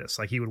an artist.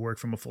 Like he would work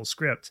from a full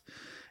script.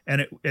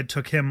 And it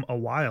took him a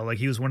while. Like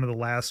he was one of the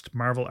last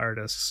Marvel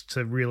artists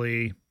to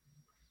really,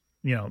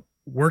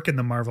 work in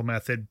the Marvel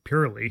method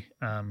purely.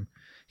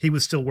 He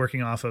was still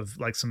working off of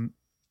like some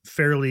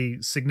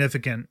fairly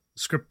significant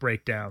script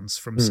breakdowns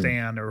from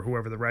Stan or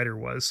whoever the writer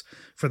was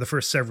for the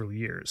first several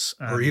years.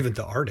 Or even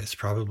the artist,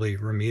 probably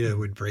Romita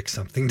would break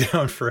something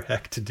down for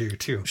Heck to do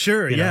too.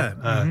 Sure.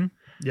 Yeah.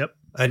 Yep.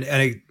 And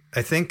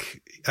I think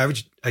I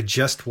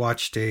just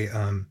watched a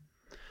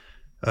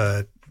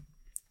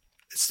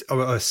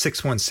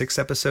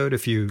 616 episode.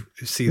 If you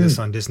see this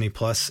on Disney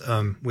Plus,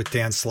 with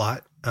Dan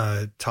Slott,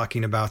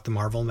 talking about the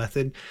Marvel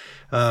method.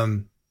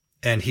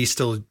 And he's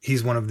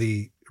one of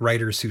the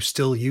writers who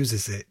still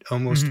uses it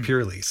almost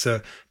purely.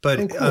 So,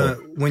 but cool.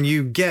 When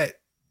you get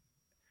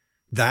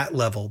that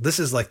level, this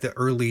is like the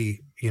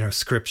early,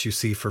 scripts you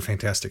see for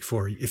Fantastic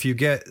Four. If you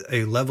get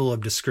a level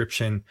of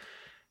description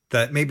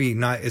that maybe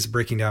not is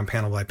breaking down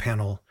panel by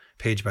panel,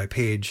 page by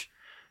page,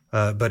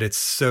 but it's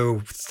so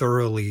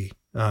thoroughly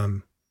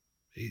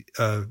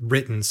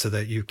written so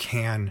that you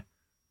can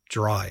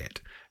draw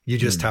it. You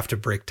just have to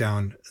break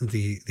down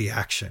the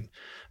action.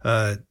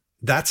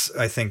 That's,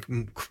 I think,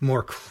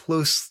 more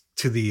close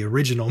to the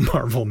original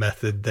Marvel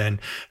method than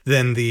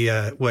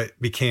the what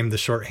became the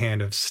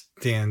shorthand of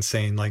Stan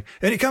saying like,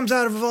 and he comes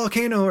out of a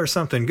volcano or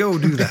something. Go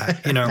do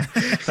that.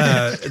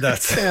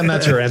 That's And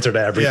that's your answer to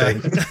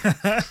everything.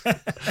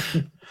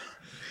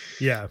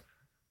 Yeah.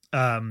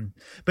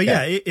 But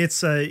yeah,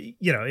 it's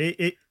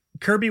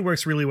Kirby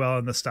works really well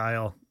in the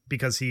style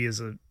because he is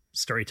a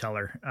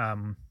storyteller.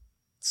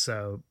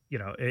 So,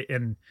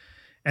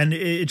 and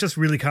it just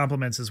really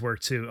complements his work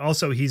too.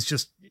 Also,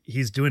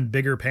 he's doing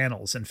bigger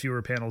panels and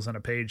fewer panels on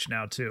a page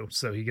now too.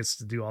 So he gets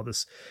to do all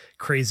this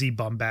crazy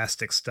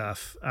bombastic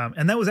stuff.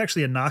 And that was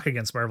actually a knock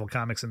against Marvel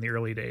Comics in the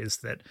early days,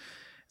 that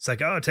it's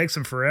like, oh, it takes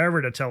him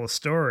forever to tell a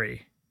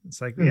story. It's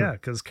like, yeah,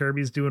 because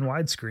Kirby's doing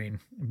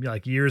widescreen,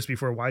 like years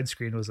before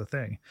widescreen was a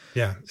thing.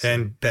 Yeah. So,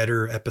 and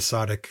better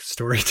episodic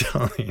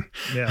storytelling.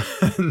 Yeah.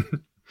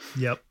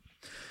 Yep.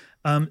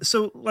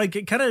 So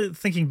like kind of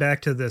thinking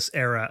back to this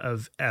era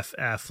of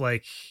FF,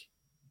 like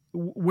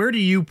where do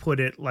you put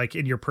it like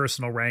in your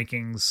personal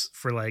rankings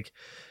for like,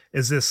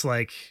 is this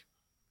like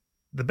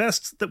the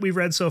best that we've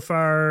read so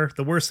far,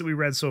 the worst that we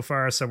read so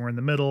far, somewhere in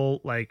the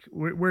middle? Like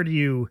where would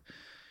you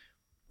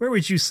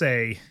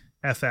say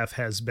FF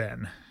has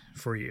been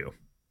for you?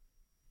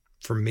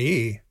 For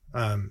me,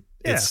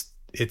 it's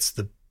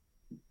the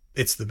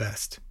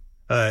best.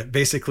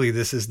 Basically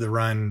this is the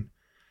run.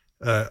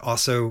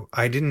 Also,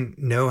 I didn't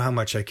know how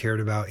much I cared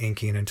about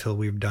inking until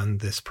we've done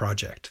this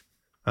project.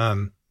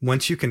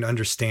 Once you can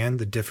understand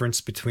the difference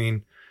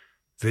between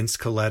Vince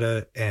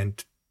Colletta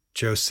and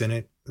Joe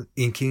Sinnott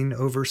inking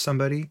over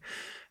somebody,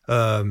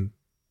 then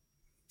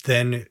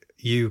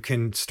you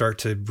can start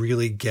to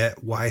really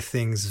get why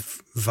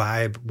things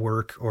vibe,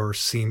 work, or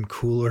seem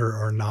cooler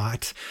or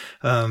not,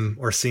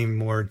 or seem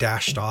more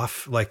dashed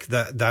off. Like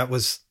that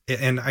was,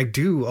 and I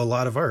do a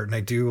lot of art, and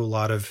I do a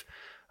lot of,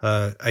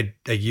 I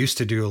used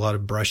to do a lot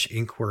of brush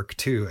ink work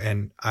too.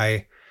 And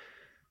I,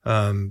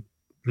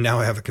 now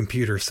I have a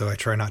computer, so I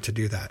try not to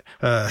do that.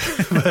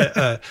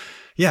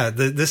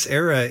 This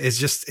era is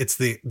just, it's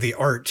the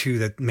art too,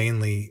 that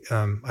mainly,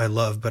 I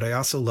love, but I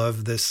also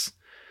love this,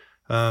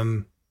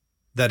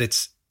 that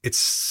it's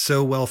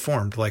so well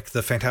formed. Like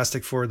the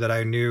Fantastic Four that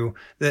I knew,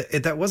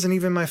 that wasn't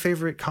even my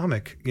favorite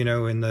comic,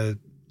 in the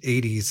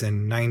 80s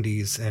and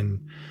 90s.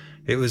 And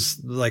it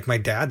was like my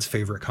dad's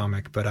favorite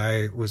comic, but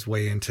I was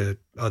way into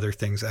other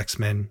things,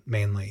 X-Men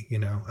mainly,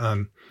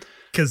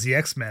 because the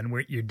X-Men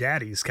weren't your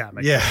daddy's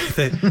comic. Yeah.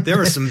 There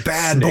were some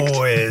bad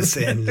boys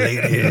and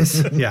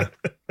ladies. Yeah.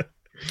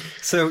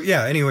 So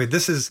yeah, anyway,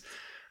 this is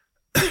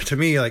to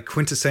me like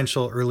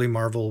quintessential early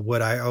Marvel.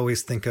 What I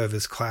always think of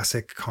as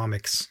classic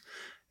comics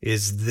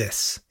is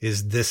this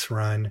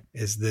run,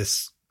 is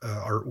this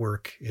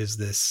artwork, is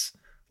this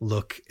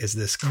look, is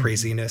this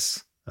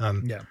craziness.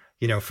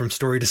 From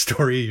story to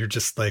story, you're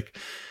just like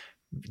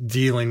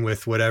dealing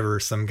with whatever,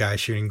 some guy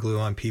shooting glue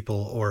on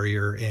people, or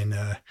you're in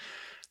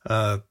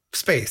a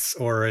space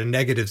or a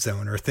negative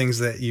zone, or things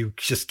that you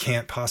just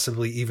can't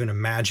possibly even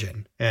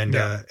imagine. And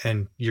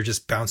you're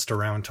just bounced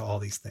around to all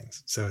these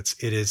things. So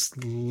it is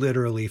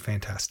literally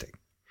fantastic.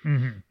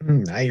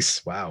 Mm-hmm.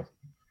 Nice. Wow.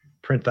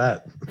 Print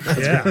that.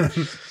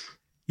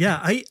 Yeah.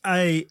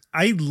 I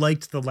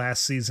liked the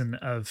last season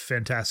of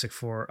Fantastic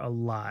Four a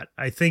lot.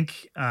 I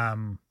think,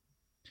 I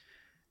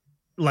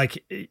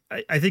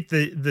think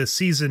the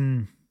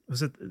season,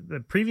 was it the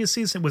previous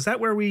season? Was that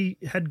where we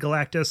had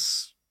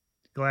Galactus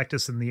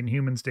and the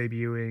Inhumans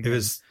debuting?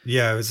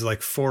 It was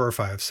like 4 or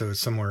 5. So it's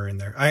somewhere in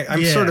there.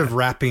 I'm sort of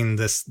wrapping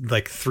this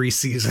like 3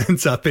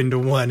 seasons up into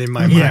one in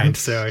my mind.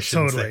 So I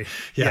should say,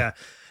 yeah.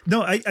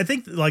 No, I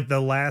think like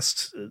the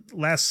last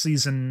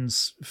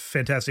season's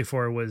Fantastic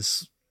Four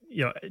was,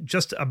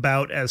 just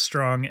about as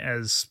strong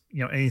as,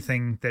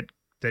 anything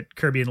that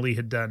Kirby and Lee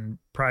had done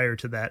prior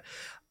to that.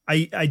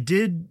 I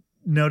did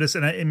notice,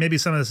 and maybe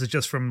some of this is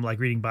just from like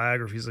reading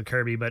biographies of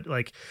Kirby, but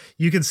like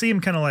you can see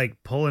him kind of like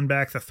pulling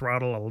back the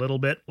throttle a little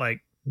bit, like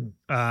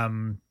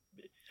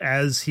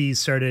as he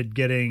started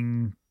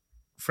getting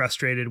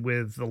frustrated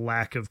with the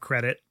lack of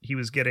credit he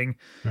was getting.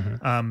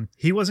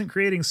 He wasn't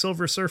creating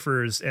Silver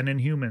Surfers and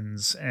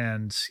Inhumans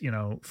and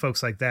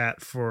folks like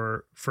that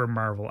for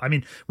Marvel. I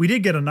mean, we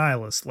did get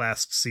Annihilus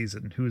last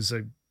season, who's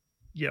an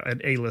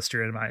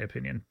A-lister in my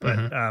opinion,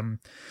 but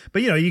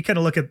you kind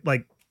of look at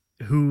like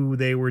who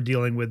they were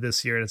dealing with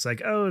this year, and it's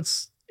like, oh,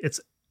 it's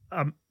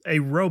a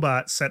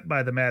robot sent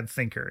by the Mad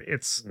Thinker.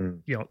 It's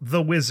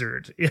the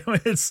Wizard.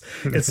 It's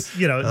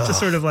just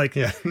sort of like,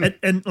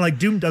 and like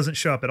Doom doesn't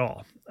show up at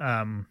all.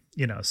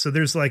 So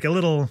there's like a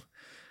little,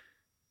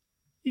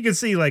 you can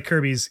see like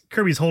Kirby's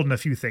holding a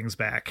few things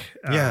back.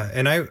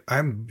 And I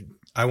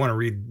want to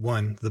read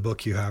the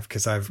book you have,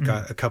 because I've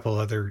got a couple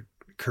other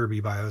Kirby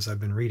bios I've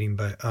been reading,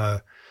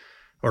 but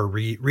or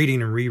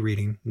reading and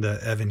rereading the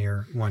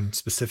Evanier one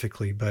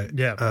specifically. But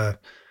I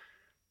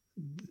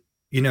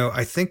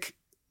think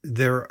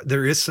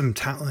there is some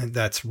talent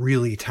that's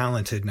really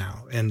talented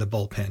now in the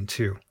bullpen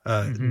too.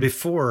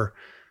 Before,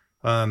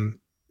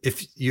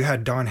 if you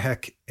had Don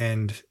Heck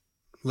and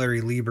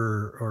Larry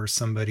Lieber or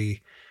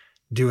somebody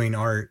doing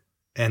art,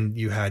 and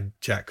you had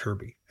Jack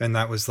Kirby, and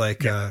that was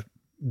like a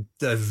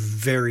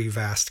very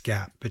vast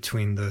gap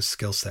between those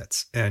skill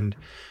sets. And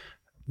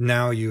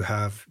now you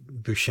have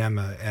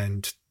Buscema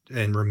and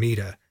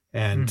Romita,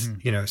 and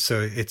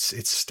so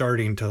it's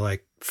starting to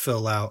like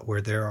fill out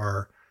where there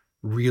are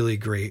really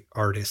great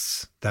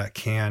artists that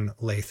can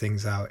lay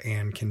things out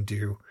and can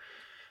do,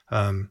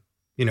 beyond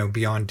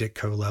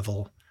Ditko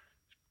level,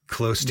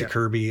 close to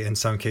Kirby, in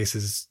some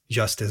cases,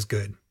 just as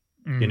good,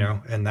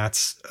 and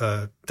that's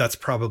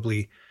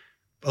probably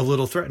a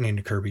little threatening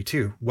to Kirby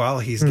too, while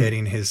he's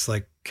getting his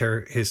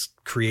his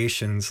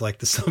creations like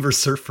the Silver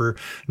Surfer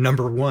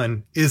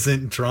 #1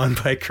 isn't drawn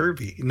by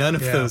Kirby. None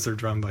of those are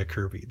drawn by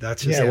Kirby.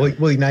 That's just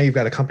well, now you've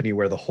got a company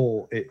where the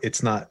whole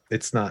it's not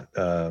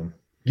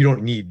you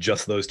don't need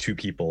just those two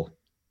people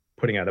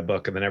putting out a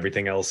book and then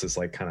everything else is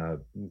like kind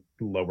of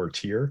lower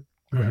tier.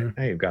 Right.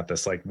 Now you've got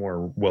this like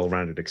more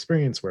well-rounded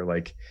experience where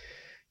like,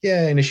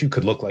 an issue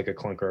could look like a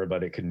clunker,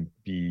 but it can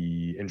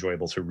be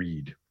enjoyable to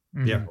read.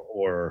 Yeah.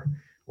 Or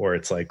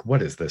it's like,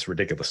 what is this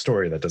ridiculous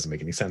story that doesn't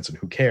make any sense and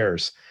who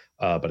cares?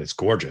 But it's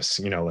gorgeous,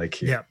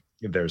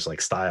 there's like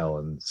style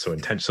and so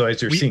intense. So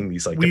as you're seeing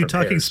these like, were you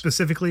talking pairs,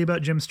 specifically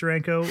about Jim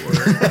Steranko? Or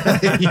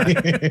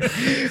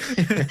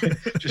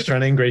just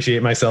trying to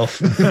ingratiate myself.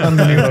 I'm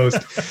the new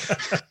host.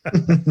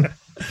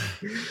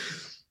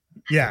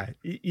 Yeah,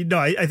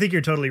 I think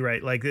you're totally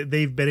right. Like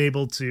they've been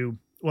able to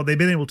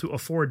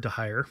afford to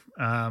hire,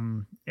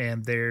 and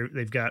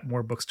they've got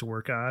more books to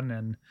work on,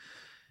 and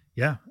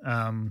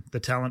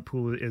the talent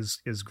pool is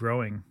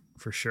growing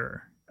for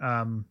sure.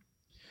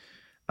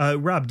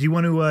 Rob, do you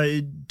want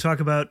to talk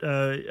about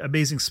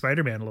Amazing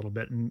Spider-Man a little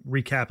bit and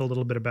recap a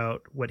little bit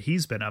about what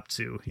he's been up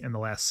to in the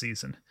last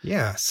season?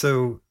 Yeah,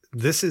 so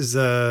this is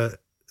the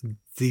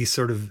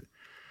sort of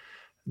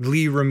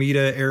Lee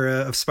Romita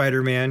era of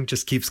Spider-Man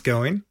just keeps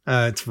going.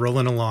 It's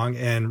rolling along,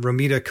 and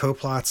Romita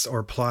co-plots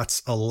or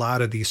plots a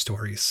lot of these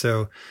stories.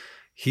 So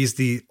he's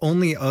the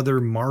only other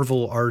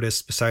Marvel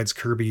artist besides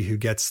Kirby who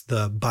gets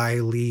the by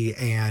Lee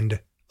and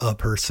a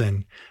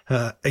person,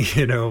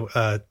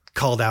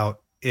 called out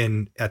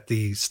at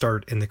the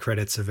start in the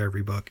credits of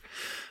every book,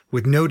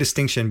 with no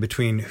distinction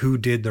between who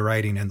did the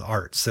writing and the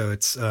art. So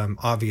it's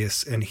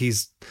obvious, and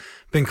he's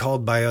been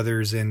called by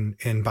others in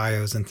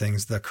bios and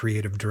things the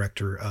creative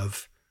director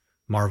of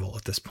Marvel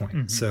at this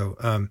point.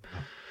 So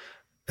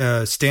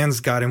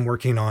Stan's got him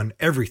working on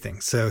everything.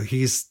 So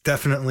he's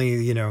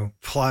definitely,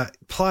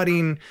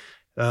 plotting,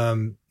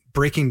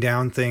 breaking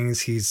down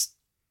things. He's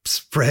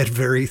spread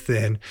very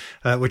thin,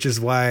 which is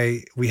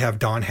why we have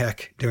Don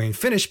Heck doing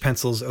finish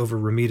pencils over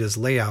Romita's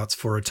layouts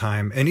for a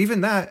time. And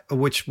even that,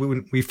 which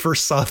when we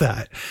first saw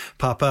that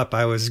pop up,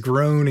 I was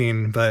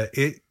groaning, but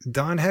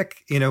Don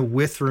Heck,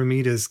 with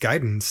Romita's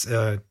guidance,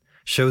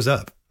 shows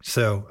up.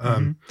 So,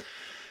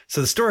 so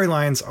the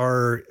storylines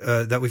are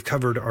that we've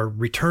covered are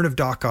Return of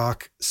Doc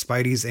Ock,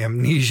 Spidey's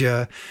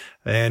amnesia,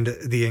 and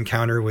the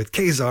encounter with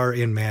Kazar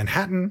in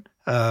Manhattan.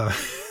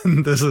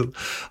 There's a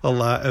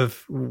lot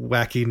of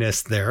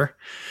wackiness there.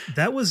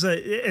 That was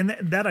and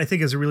that I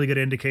think is a really good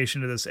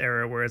indication of this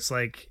era where it's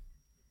like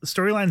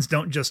storylines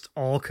don't just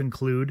all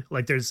conclude.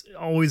 Like there's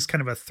always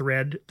kind of a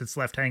thread that's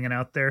left hanging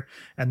out there,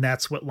 and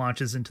that's what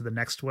launches into the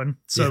next one.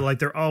 So like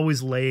they're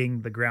always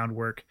laying the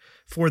groundwork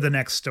for the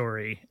next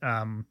story.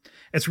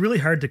 It's really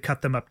hard to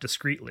cut them up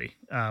discreetly.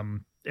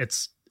 And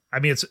this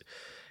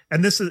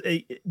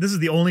is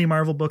the only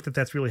Marvel book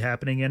that's really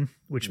happening in,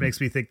 which makes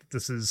me think that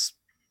this is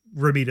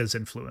Romita's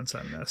influence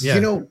on this.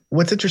 Yeah.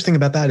 What's interesting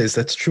about that is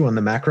that's true on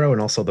the macro and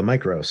also the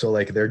micro. So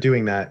like they're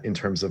doing that in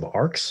terms of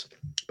arcs,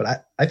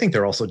 but I think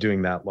they're also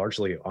doing that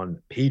largely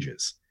on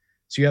pages.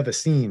 So you have a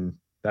scene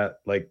that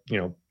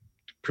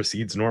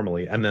proceeds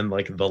normally, and then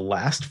like the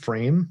last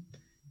frame,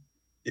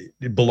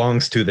 it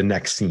belongs to the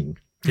next scene.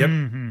 Yep.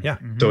 Yeah.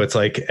 So it's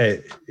like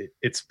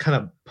it's kind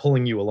of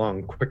pulling you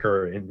along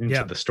quicker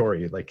into the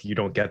story. Like you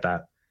don't get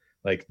that.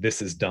 Like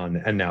this is done,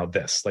 and now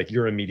this. Like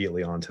you're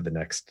immediately on to the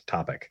next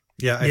topic.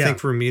 Yeah, I think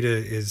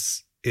Romita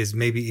is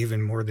maybe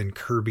even more than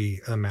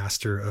Kirby a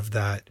master of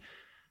that.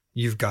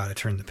 You've got to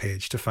turn the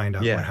page to find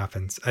out what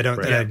happens.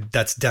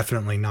 That's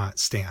definitely not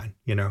Stan.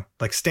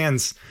 Like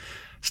Stan's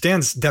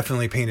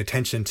definitely paying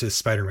attention to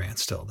Spider-Man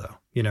still, though.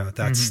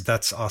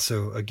 That's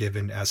also a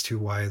given as to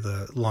why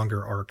the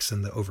longer arcs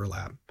and the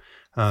overlap.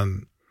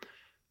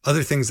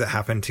 Other things that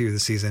happen too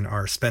this season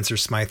are Spencer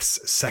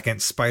Smythe's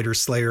second Spider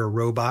Slayer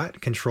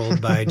robot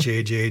controlled by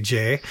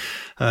JJJ.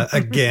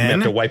 Again, you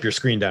have to wipe your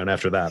screen down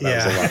after that.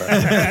 That was a lot of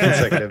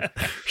consecutive.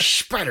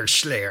 Spider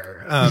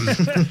Slayer.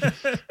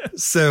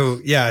 So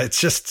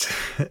it's just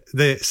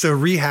so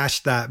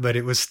rehashed that, but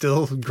it was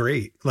still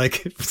great.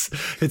 Like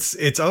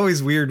it's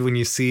always weird when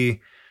you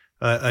see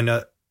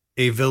a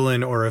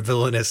villain or a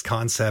villainous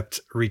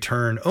concept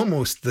return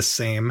almost the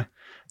same.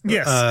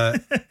 Yes.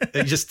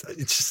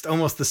 It's just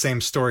almost the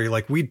same story.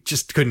 Like we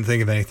just couldn't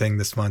think of anything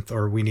this month,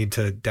 or we need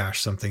to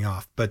dash something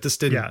off. But this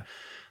didn't. Yeah.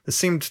 This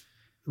seemed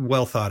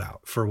well thought out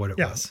for what it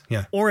was.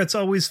 Yeah. Or it's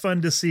always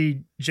fun to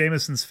see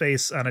Jameson's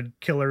face on a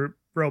killer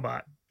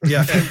robot.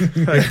 Yeah.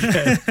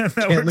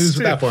 Can't lose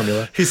with that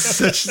formula.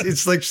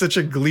 It's like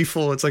a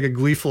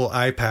gleeful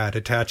iPad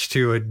attached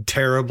to a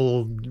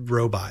terrible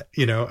robot.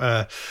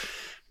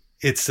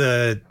 It's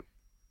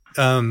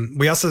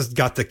we also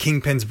got the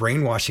Kingpin's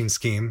brainwashing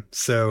scheme.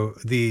 So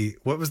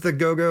what was the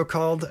go-go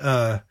called?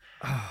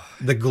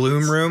 The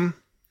Gloom Room.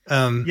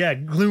 Yeah,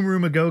 Gloom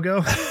Room a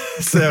Go-Go.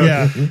 So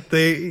Yeah.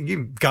 they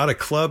got a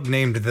club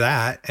named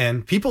that,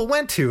 and people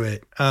went to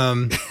it.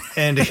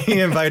 And he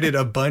invited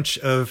a bunch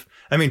of,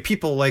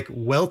 people like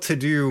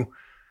well-to-do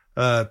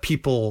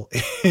people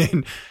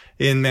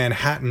in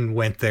Manhattan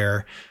went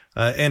there,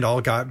 and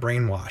all got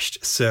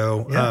brainwashed.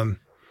 So, Yeah.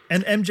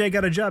 And MJ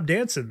got a job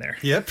dancing there.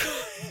 yep,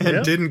 and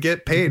Yep. didn't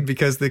get paid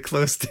because they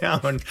closed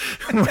down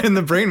when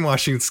the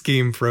brainwashing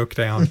scheme broke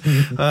down.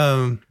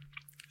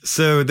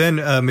 So then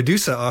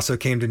Medusa also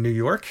came to New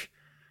York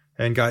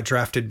and got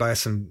drafted by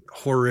some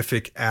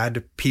horrific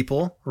ad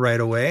people right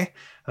away.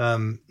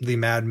 The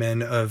Mad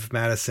Men of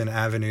Madison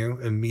Avenue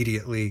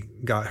immediately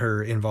got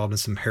her involved in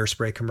some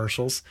hairspray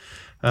commercials,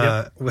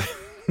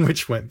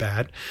 which went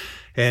bad,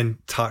 and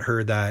taught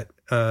her that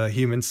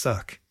humans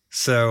suck.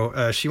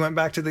 So she went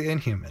back to the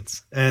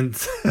Inhumans, and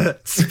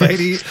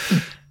Spidey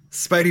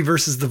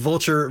versus the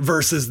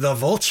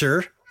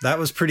Vulture. That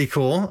was pretty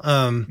cool.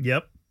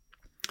 Yep.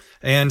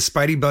 And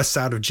Spidey busts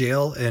out of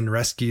jail and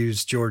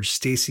rescues George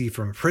Stacy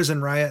from a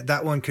prison riot.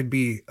 That one could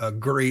be a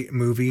great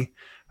movie,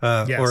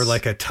 Yes. or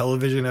like a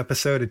television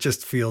episode. It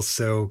just feels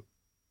so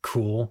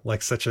cool,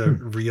 like such a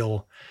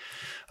real.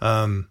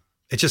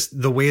 It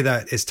just, the way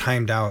that is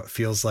timed out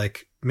feels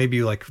like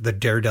maybe like the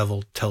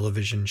Daredevil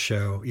television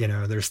show. You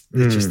know, there's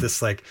just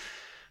this like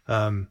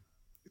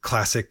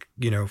classic,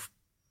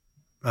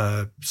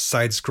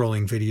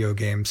 side-scrolling video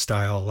game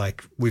style,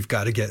 like we've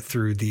got to get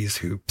through these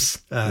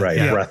hoops, Right.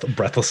 yeah.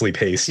 Breathlessly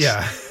paced.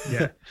 Yeah.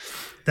 Yeah.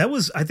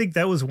 I think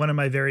that was one of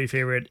my very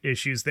favorite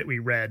issues that we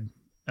read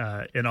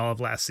in all of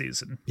last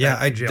season. Yeah,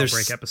 that there's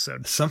Jailbreak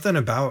episode. something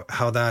about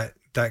how that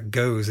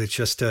goes. It's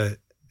just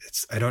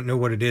I don't know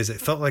what it is.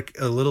 It felt like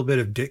a little bit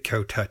of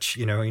Ditko touch,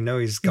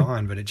 he's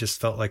gone, but it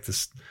just felt like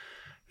this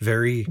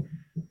very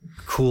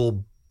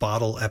cool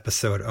bottle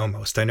episode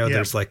almost. I know Yeah.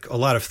 there's like a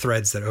lot of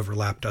threads that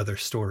overlapped other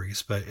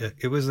stories, but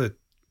it was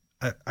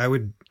I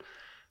would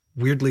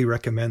weirdly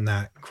recommend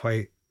that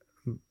quite,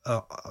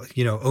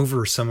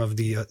 over some of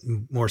the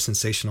more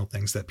sensational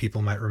things that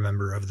people might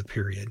remember of the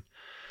period.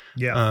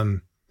 Yeah.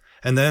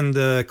 And then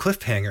the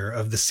cliffhanger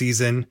of the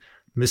season,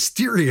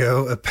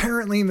 Mysterio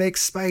apparently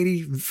makes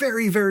Spidey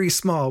very, very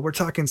small. We're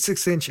talking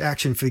 6-inch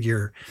action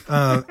figure,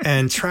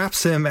 and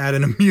traps him at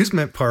an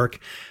amusement park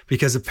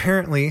because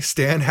apparently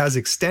Stan has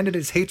extended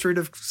his hatred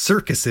of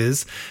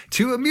circuses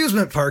to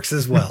amusement parks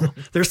as well.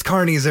 There's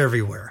carnies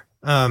everywhere.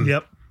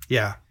 Yep.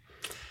 Yeah.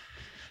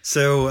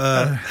 So,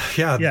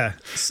 yeah. Yeah.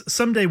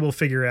 Someday we'll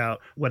figure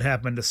out what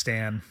happened to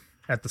Stan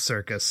at the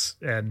circus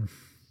and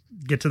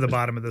get to the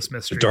bottom of this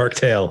mystery. Dark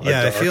tale.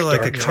 Yeah, I feel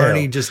like a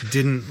carny tale. just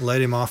didn't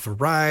let him off a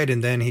ride,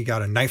 and then he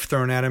got a knife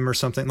thrown at him or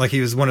something. Like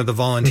he was one of the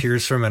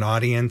volunteers from an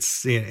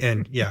audience,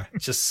 and yeah,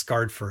 just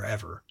scarred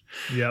forever.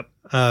 Yep.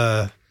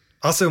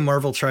 Also,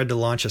 Marvel tried to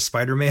launch a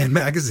Spider-Man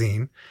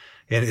magazine,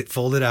 and it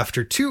folded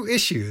after 2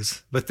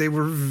 issues, but they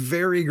were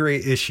very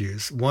great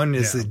issues. One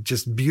is Yeah. a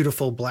just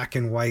beautiful black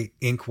and white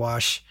ink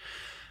wash.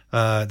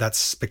 That's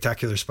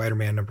Spectacular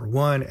Spider-Man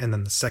 #1, and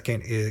then the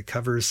second, it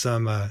covers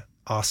some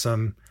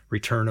awesome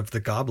Return of the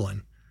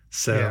Goblin.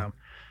 So,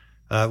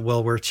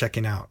 well worth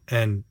checking out.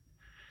 And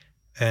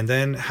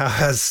then how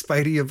has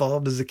Spidey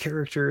evolved as a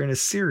character in a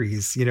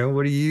series?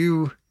 What do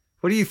you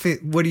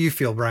think? What do you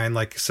feel, Brian?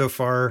 Like so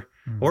far,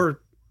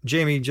 or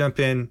Jamie, jump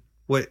in.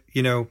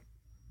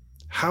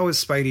 How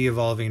is Spidey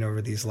evolving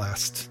over these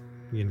last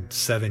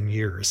 7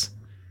 years?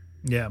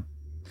 Yeah.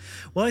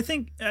 Well, I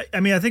think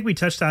we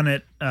touched on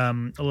it a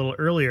little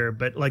earlier,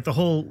 but like the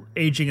whole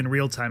aging in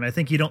real time, I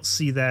think you don't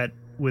see that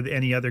with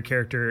any other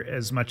character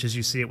as much as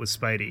you see it with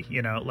Spidey.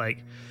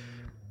 Like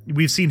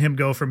we've seen him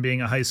go from being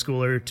a high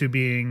schooler to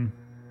being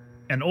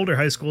an older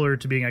high schooler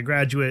to being a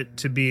graduate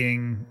to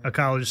being a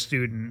college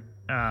student.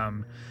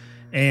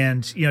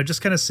 And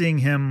just kind of seeing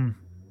him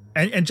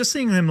and just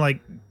seeing him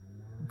like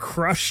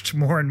crushed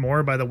more and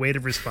more by the weight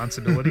of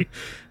responsibility.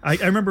 I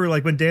remember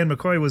like when Dan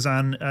McCoy was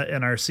on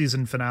in our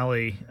season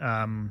finale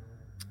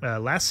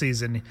last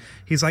season,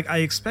 he's like, I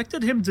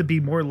expected him to be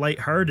more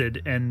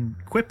lighthearted and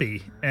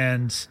quippy,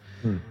 and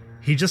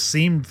he just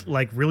seemed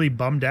like really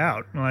bummed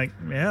out. I'm like,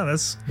 yeah,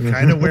 that's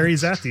kind of where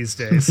he's at these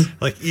days.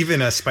 Like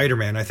even as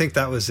Spider-Man, I think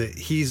that was it.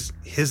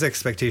 His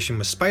expectation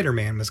was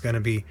Spider-Man was going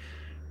to be,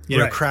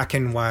 Right.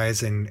 Kraken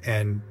wise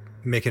and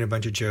making a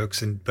bunch of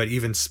jokes, but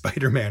even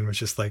Spider-Man was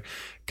just like,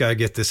 gotta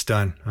get this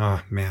done.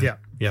 Oh man.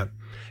 Yeah.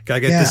 Gotta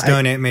get this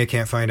done. Aunt May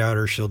can't find out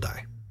or she'll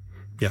die.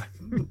 Yeah.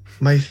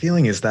 My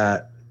feeling is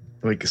that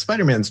like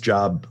Spider-Man's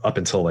job up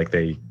until like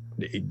they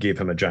gave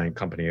him a giant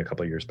company a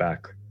couple of years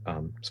back.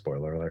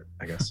 Spoiler alert,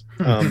 I guess.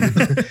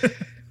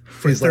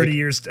 For is 30 like-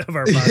 years of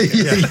our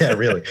podcast. yeah,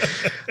 really.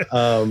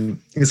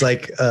 It's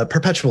like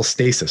perpetual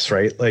stasis,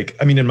 right? Like,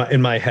 I mean,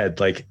 in my head,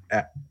 like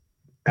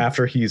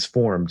after he's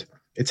formed,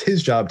 it's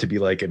his job to be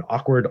like an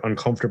awkward,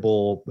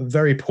 uncomfortable,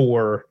 very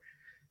poor,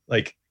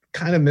 like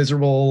kind of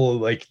miserable,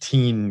 like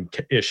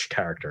teen-ish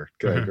character,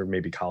 or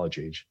maybe college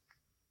age.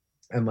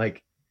 And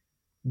like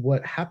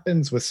what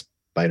happens with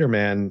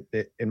Spider-Man,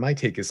 in my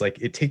take, is like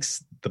it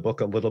takes the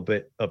book a little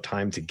bit of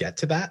time to get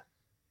to that.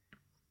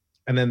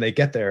 And then they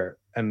get there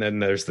and then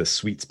there's the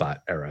sweet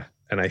spot era.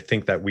 And I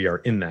think that we are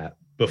in that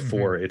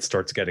before it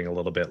starts getting a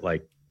little bit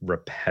like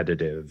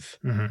repetitive.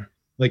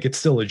 Like it's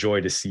still a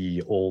joy to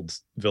see old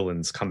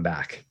villains come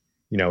back.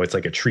 You know, it's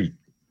like a treat.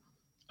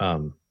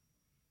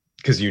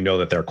 Because you know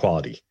that they're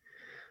quality.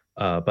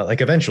 But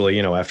like eventually,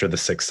 you know, after the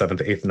 6th,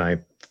 7th, 8th,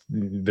 9th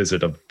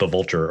visit of the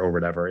Vulture or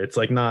whatever, it's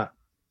not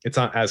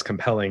as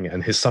compelling,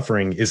 and his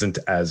suffering isn't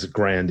as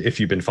grand if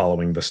you've been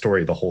following the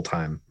story the whole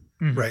time.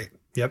 Right.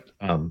 Yep.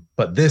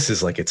 But this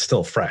is like, it's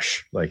still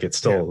fresh. Like it's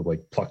still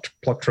like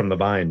plucked from the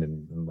vine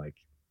and like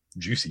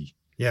juicy.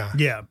 Yeah.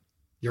 Yeah.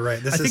 You're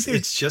right.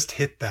 It's just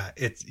hit that.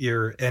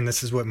 And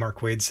this is what Mark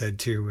Waid said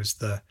too, was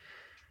the,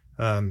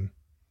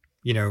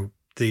 you know,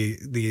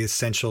 the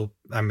essential,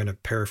 I'm going to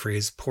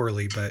paraphrase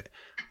poorly, but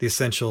the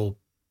essential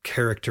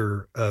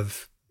character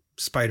of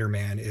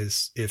Spider-Man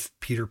is, if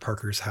Peter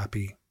Parker's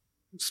happy,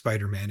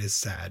 Spider-Man is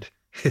sad.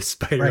 If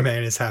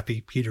Spider-Man is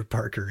happy, Peter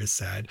Parker is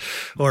sad.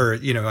 Or,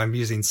 you know, I'm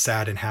using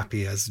sad and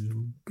happy as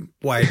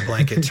wide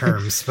blanket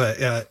terms,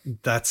 but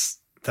that's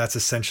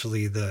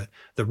essentially the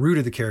root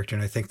of the character.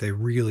 And I think they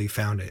really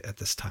found it at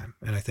this time.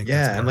 And I think,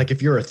 and like,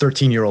 if you're a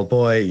 13-year-old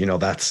boy, you know, or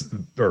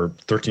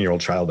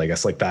 13-year-old child, I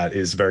guess, like that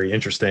is very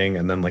interesting.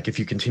 And then like, if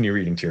you continue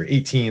reading to your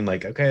 18,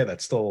 like, okay,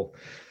 that's still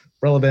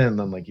relevant. And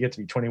then like, you get to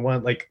be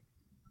 21, like,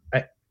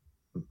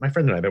 my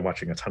friend and I have been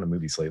watching a ton of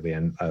movies lately,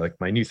 and like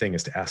my new thing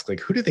is to ask, like,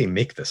 who do they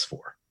make this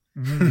for?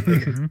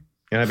 And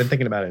I've been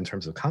thinking about it in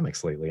terms of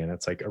comics lately, and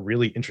it's like a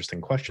really interesting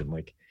question.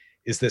 Like,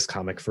 is this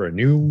comic for a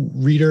new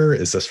reader?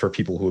 Is this for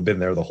people who have been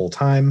there the whole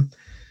time?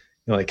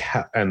 You know, like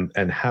how,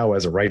 and how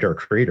as a writer or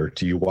creator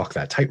do you walk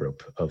that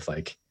tightrope of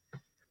like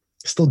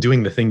still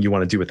doing the thing you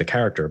want to do with the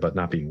character, but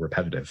not being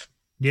repetitive?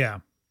 Yeah.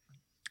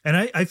 And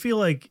I feel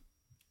like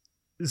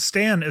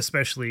Stan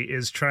especially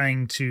is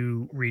trying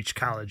to reach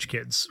college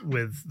kids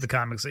with the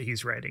comics that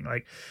he's writing.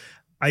 Like,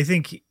 I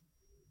think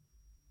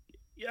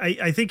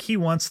he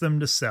wants them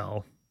to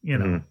sell, you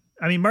know.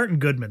 I mean, Martin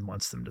Goodman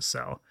wants them to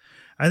sell.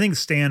 I think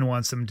Stan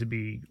wants them to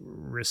be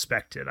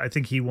respected. I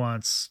think he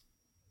wants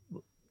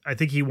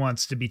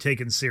to be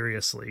taken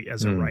seriously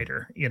as a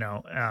writer, you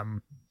know.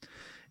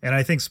 And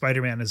I think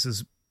Spider-Man is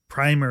his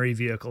primary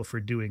vehicle for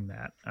doing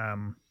that.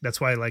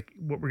 That's why, like,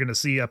 what we're going to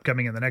see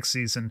upcoming in the next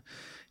season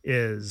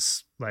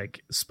is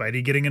like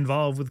Spidey getting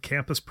involved with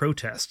campus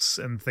protests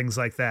and things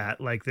like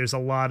that. Like, there's a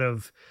lot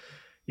of,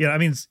 you know, I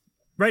mean,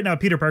 right now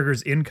Peter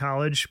Parker's in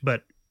college,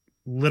 but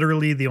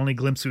literally the only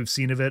glimpse we've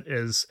seen of it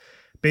is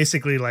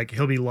basically like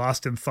he'll be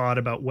lost in thought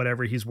about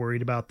whatever he's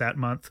worried about that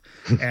month.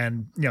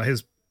 And, you know,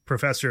 his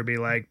professor would be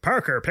like,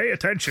 "Parker, pay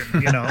attention."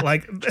 You know,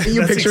 like, can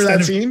you picture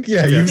that scene?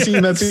 Yeah. You've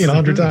seen that scene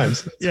 100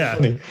 times. Yeah.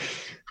 Funny.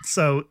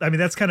 So, I mean,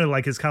 that's kind of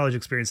like his college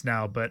experience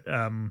now, but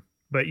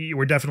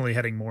we're definitely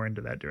heading more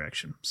into that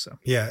direction. So,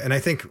 yeah. And I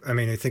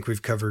think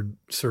we've covered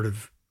sort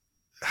of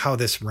how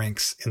this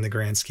ranks in the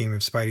grand scheme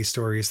of Spidey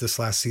stories. This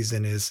last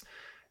season is,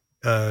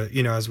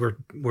 you know, as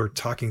we're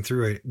talking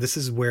through it, this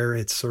is where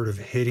it's sort of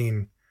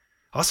hitting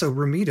also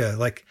Romita,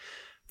 like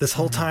this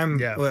whole time,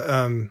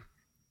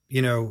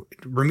 you know,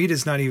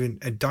 Romita's not even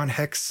Don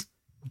Heck's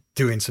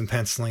doing some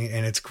penciling,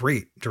 and it's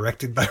great,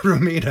 directed by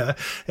Romita,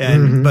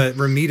 and but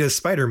Romita's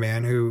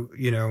Spider-Man, who,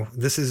 you know,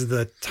 this is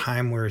the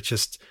time where it's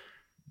just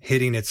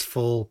hitting its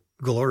full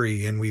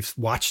glory, and we've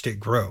watched it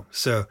grow.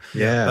 So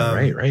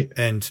right.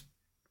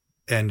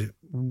 And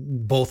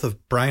both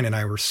of Brian and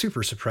I were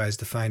super surprised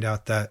to find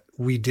out that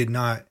we did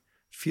not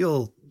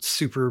feel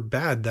super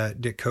bad that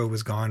Ditko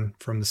was gone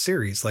from the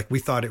series. Like, we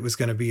thought it was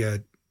going to be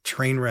a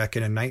train wreck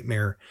and a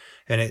nightmare,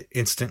 and it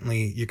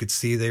instantly, you could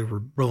see they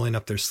were rolling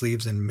up their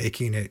sleeves and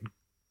making it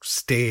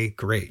stay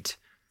great.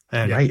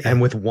 And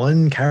and with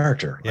one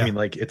character. I mean,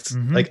 like, it's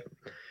like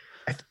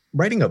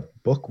writing a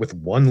book with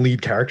one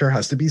lead character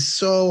has to be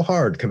so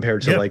hard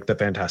compared to like the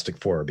Fantastic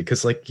Four,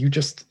 because like you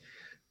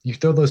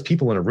throw those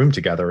people in a room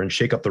together and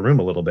shake up the room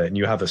a little bit and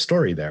you have a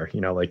story there, you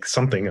know, like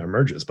something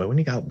emerges. But when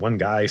you got one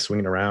guy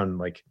swinging around,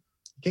 like,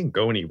 he can't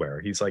go anywhere.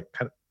 He's like,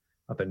 kind of,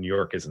 not that New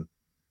York isn't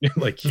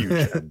like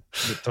huge and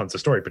tons of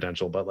story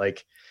potential, but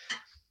like,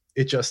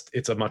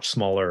 it's a much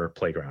smaller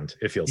playground,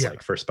 it feels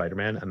like, for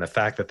Spider-Man. And the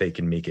fact that they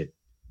can make it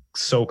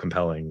so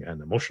compelling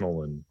and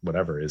emotional and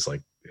whatever is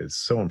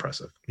so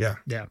impressive.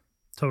 Yeah,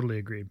 totally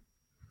agreed.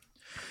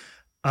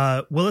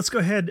 Well, let's go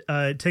ahead,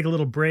 take a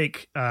little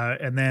break,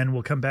 and then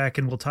we'll come back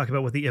and we'll talk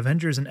about what the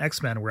Avengers and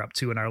X-Men were up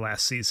to in our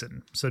last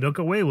season. So don't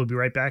go away. We'll be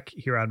right back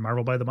here on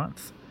Marvel by the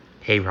Month.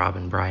 Hey, Rob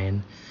and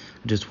Brian.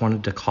 I just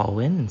wanted to call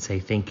in and say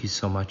thank you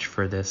so much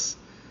for this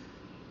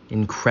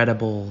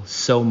incredible,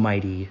 so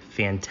mighty,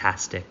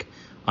 fantastic,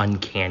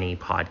 uncanny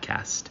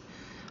podcast.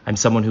 I'm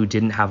someone who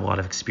didn't have a lot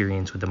of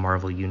experience with the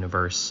Marvel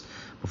Universe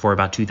before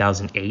about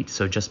 2008,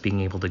 so just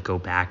being able to go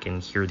back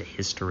and hear the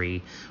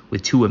history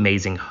with two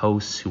amazing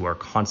hosts who are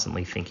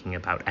constantly thinking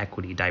about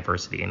equity,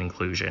 diversity, and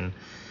inclusion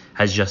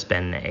has just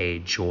been a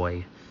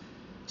joy.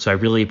 So I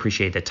really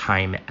appreciate the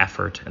time,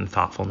 effort, and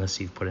thoughtfulness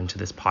you've put into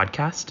this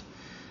podcast.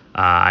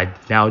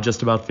 I've now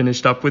just about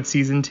finished up with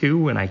season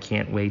 2, and I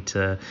can't wait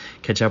to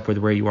catch up with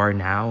where you are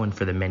now and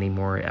for the many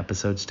more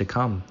episodes to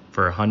come.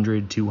 For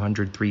 100,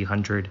 200,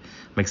 300,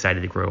 I'm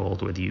excited to grow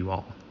old with you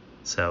all.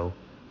 So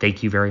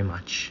thank you very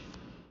much.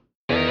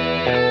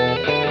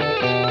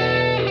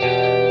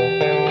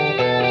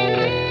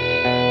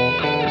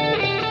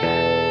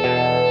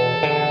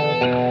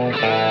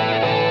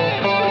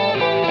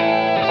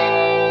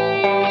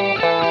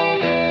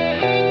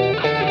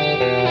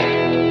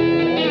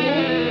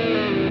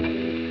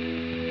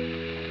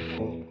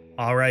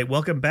 All right,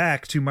 welcome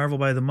back to Marvel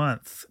by the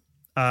Month.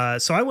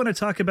 So I want to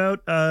talk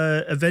about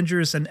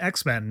Avengers and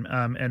X-Men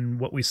and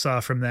what we saw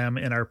from them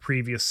in our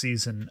previous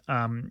season.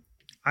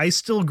 I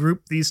still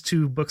group these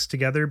two books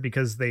together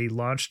because they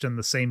launched in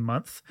the same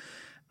month.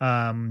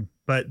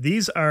 But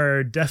these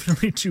are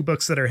definitely two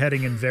books that are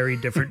heading in very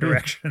different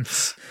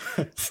directions.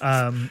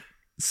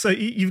 So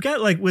you've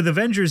got, like, with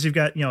Avengers, you've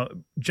got,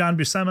 John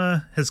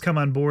Buscema has come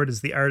on board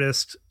as the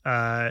artist,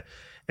 and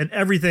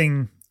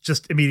everything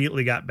just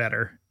immediately got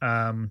better.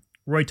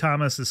 Roy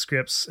Thomas's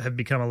scripts have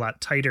become a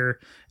lot tighter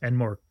and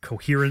more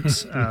coherent.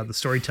 The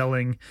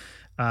storytelling,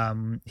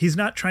 he's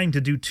not trying to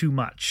do too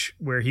much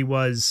where he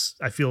was,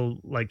 I feel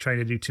like, trying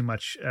to do too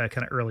much kind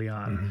of early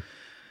on.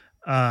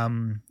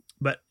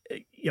 But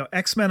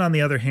X-Men, on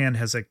the other hand,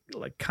 has a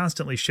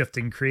constantly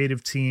shifting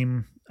creative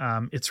team.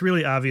 It's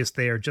really obvious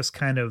they are just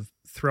kind of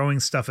throwing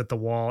stuff at the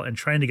wall and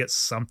trying to get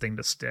something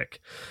to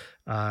stick.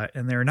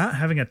 And they're not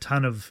having a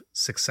ton of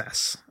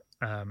success.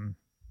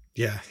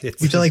 Yeah, you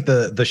feel like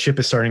the ship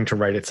is starting to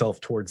right itself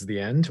towards the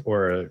end,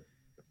 or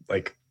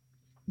like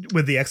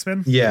with the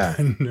X-Men? Yeah,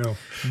 no.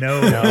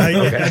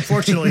 Okay.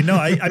 Unfortunately, no.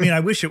 I mean, I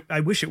wish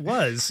it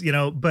was,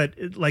 but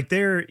like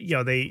they're,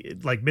 they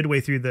like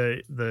midway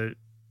through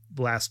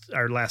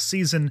our last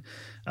season,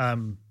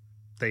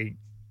 they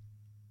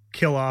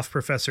kill off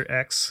Professor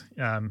X,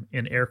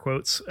 in air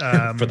quotes,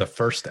 for the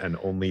first and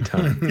only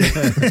time.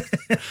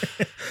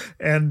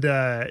 And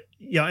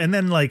and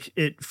then like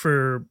it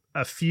for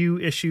a few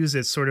issues,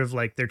 it's sort of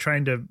like they're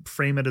trying to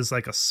frame it as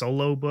like a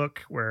solo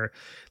book where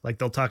like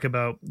they'll talk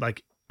about,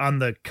 like, on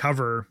the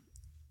cover,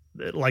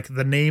 like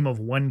the name of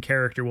one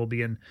character will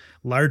be in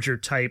larger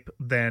type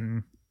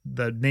than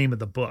the name of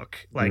the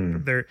book. Like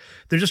they're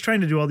just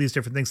trying to do all these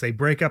different things. They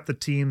break up the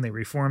team, they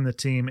reform the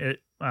team.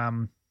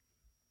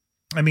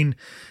 I mean,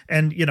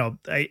 and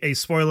a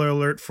spoiler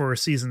alert for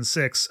season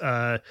 6,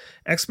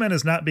 X-Men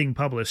is not being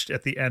published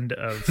at the end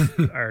of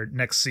our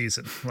next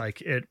season.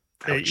 Like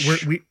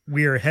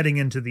we are heading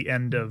into the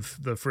end of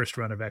the first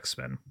run of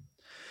X-Men.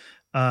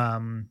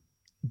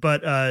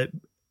 But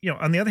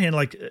on the other hand,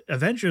 like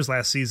Avengers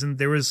last season,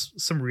 there was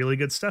some really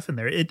good stuff in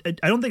there.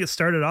 I don't think it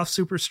started off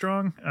super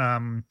strong.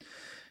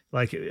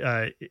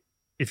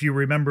 If you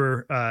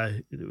remember,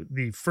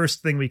 the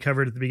first thing we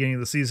covered at the beginning of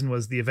the season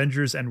was the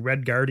Avengers and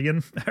Red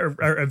Guardian, or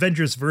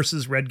Avengers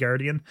versus Red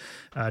Guardian,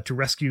 to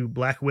rescue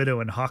Black Widow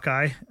and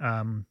Hawkeye,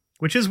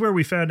 which is where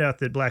we found out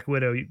that Black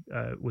Widow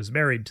was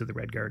married to the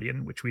Red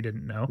Guardian, which we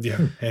didn't know.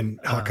 Yeah, and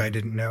Hawkeye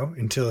didn't know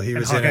until he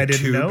was in Hawkeye a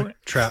tube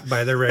trapped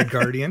by the Red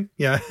Guardian.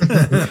 Yeah.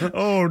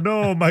 Oh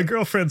no, my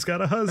girlfriend's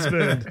got a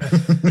husband.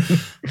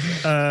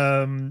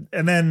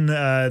 And then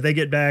they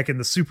get back and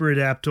the super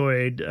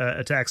adaptoid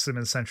attacks them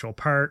in Central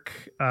Park.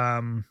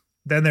 Then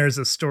there's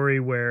a story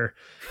where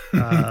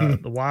the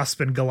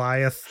Wasp and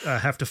Goliath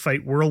have to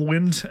fight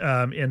Whirlwind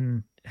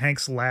in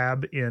Hank's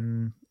lab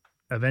in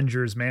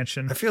Avengers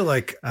Mansion. I feel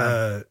like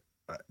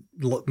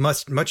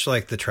much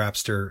like the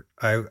Trapster,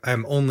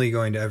 I'm only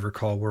going to ever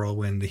call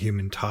Whirlwind the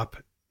Human Top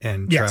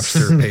and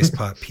Trapster Paste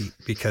Pot Pete,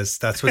 because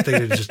that's what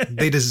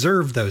they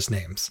deserve those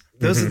names.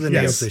 Those are the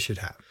names they should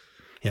have.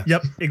 Yeah.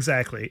 Yep,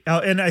 exactly.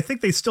 And I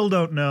think they still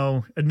don't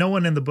know. No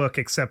one in the book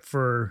except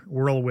for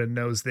Whirlwind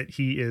knows that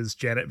he is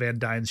Janet Van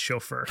Dyne's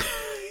chauffeur.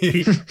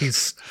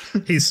 He's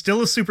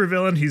still a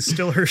supervillain. He's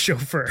still her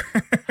chauffeur.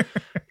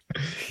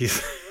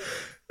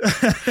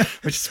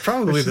 Which is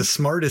probably the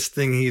smartest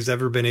thing he's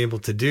ever been able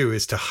to do,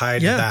 is to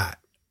hide that.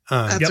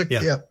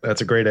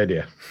 That's a great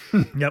idea.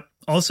 Yep.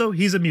 Also,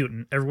 he's a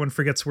mutant. Everyone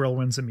forgets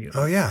Whirlwind's a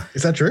mutant. Oh yeah.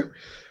 Is that true?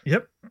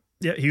 Yep.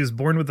 Yeah, he was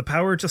born with the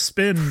power to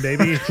spin,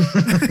 baby.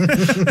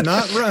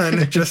 Not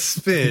run, just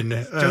spin.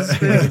 Just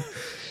spin.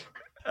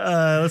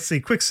 Let's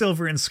see.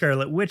 Quicksilver and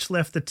Scarlet Witch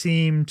left the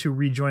team to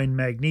rejoin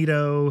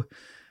Magneto.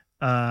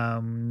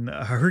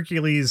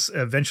 Hercules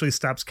eventually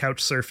stops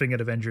couch surfing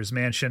at Avengers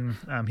Mansion.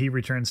 He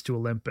returns to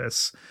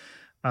Olympus.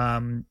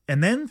 And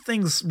then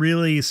things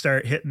really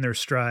start hitting their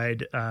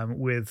stride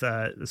with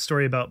the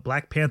story about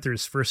Black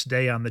Panther's first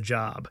day on the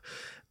job,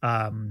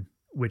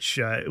 which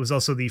it was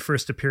also the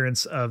first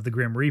appearance of the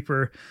Grim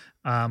Reaper.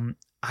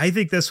 I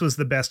think this was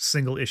the best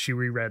single issue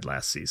we read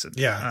last season.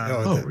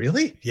 Yeah.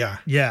 Really? Yeah.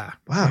 Yeah.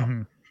 Wow.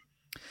 Mm-hmm.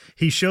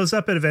 He shows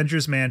up at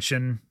Avengers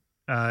Mansion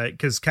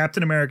because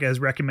Captain America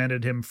has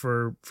recommended him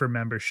for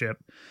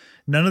membership.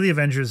 None of the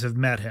Avengers have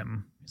met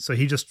him. So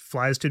he just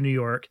flies to New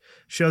York,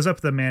 shows up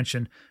at the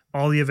mansion.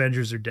 All the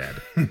Avengers are dead.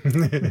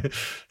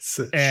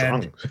 So-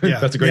 And Yeah.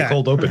 That's a great Yeah.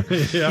 cold open.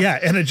 yeah.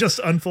 And it just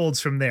unfolds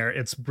from there.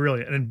 It's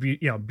brilliant.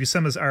 And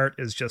Buscema's art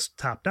is just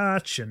top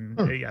notch, and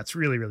yeah, it's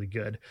really, really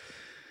good.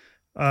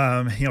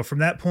 From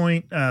that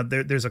point,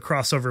 there's a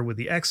crossover with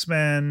the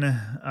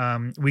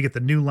X-Men. We get the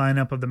new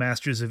lineup of the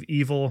Masters of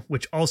Evil,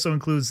 which also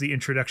includes the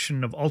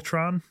introduction of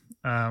Ultron.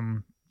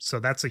 So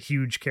that's a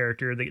huge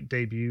character that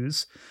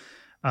debuts.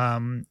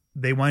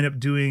 They wind up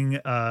doing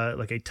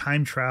like a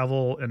time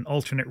travel and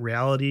alternate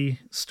reality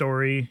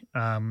story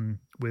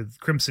with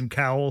Crimson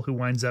Cowl, who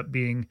winds up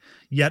being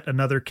yet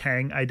another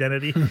Kang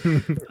identity.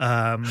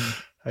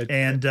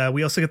 And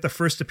we also get the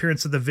first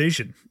appearance of the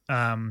Vision.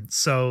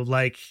 So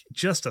like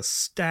just a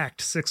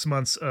stacked 6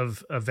 months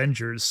of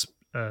Avengers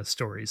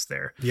stories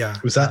there. Yeah.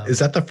 Is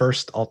that the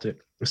first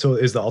so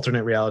is the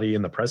alternate reality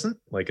in the present?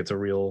 Like it's a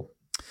real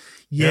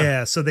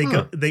Yeah. So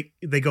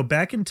they go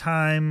back in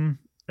time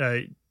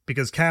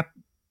because Cap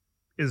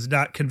is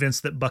not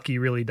convinced that Bucky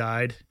really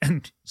died,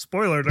 and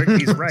spoiler alert,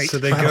 he's right. So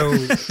they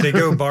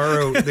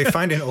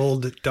find an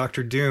old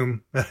Doctor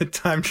Doom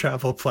time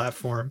travel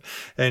platform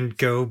and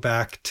go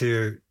back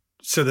to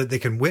so that they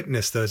can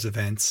witness those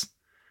events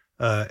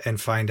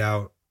and find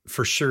out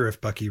for sure if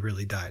Bucky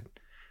really died.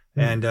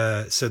 And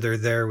so they're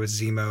there with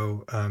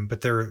Zemo,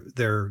 but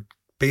they're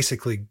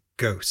basically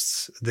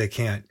ghosts. They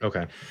can't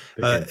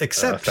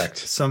except affect.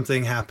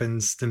 something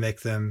happens to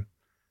make them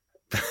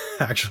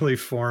actually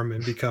form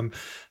and become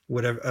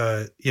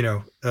whatever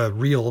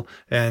real,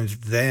 and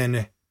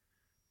then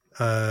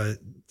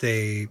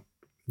they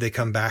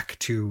come back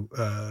to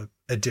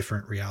a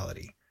different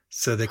reality.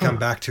 So they come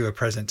back to a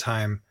present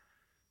time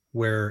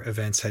where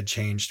events had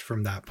changed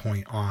from that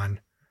point on.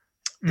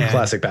 And,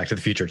 classic Back to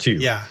the Future too.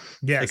 yeah,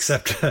 Yes.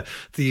 except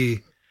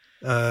the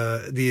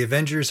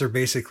Avengers are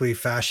basically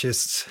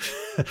fascists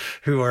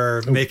who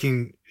are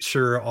making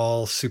sure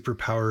all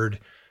superpowered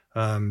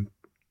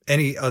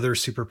any other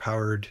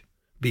superpowered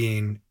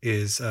being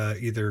is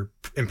either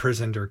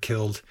imprisoned or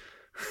killed.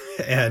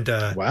 And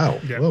Wow.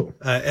 Yeah. Whoa.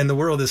 and the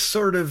world is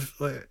sort of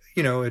a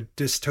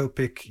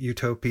dystopic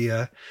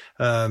utopia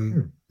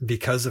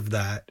because of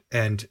that,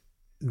 and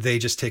they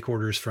just take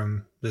orders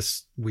from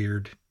this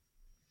weird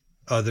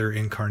other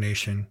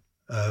incarnation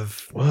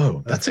of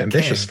Whoa. That's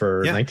ambitious Kang.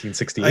 for Yeah.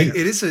 1968.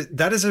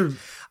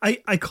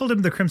 I called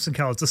him the Crimson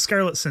Cowl. It's a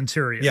Scarlet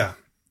Centurion. Yeah.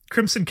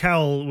 Crimson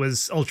Cowl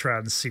was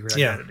Ultron's secret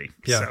Yeah. identity.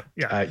 Yeah. So,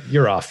 yeah.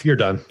 You're off. You're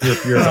done.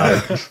 You're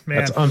done. Man.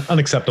 That's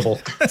unacceptable.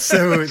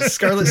 So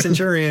Scarlet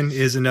Centurion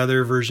is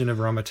another version of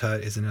Rama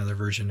Tut, is another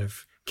version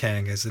of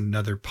Kang, is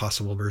another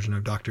possible version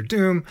of Doctor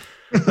Doom.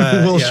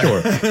 Well, yeah.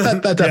 sure.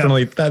 That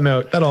definitely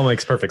that all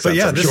makes perfect sense. But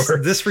yeah, I'm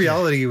sure. this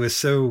reality was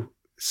so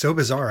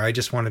bizarre. I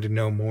just wanted to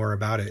know more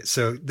about it.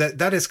 So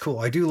that is cool.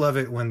 I do love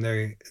it when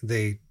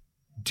they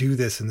do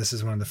this, and this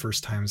is one of the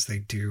first times they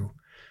do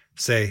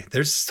say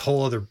there's this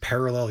whole other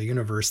parallel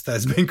universe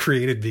that's been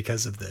created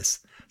because of this.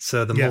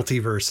 So the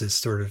multiverse is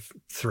sort of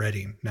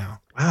threading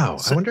now. Wow.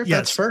 So, I wonder if yes.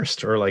 that's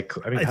first or like,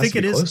 I mean, I it has think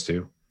to be it is. close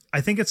to. I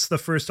think it's the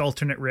first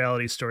alternate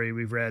reality story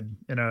we've read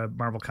in a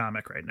Marvel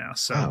comic right now.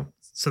 So, Wow.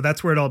 so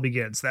that's where it all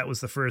begins. That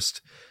was the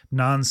first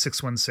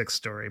non-616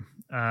 story.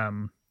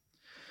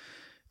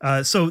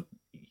 So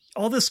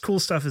all this cool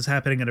stuff is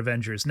happening in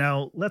Avengers.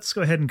 Now let's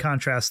go ahead and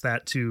contrast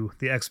that to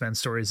the X-Men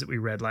stories that we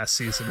read last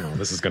season. Oh,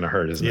 this is going to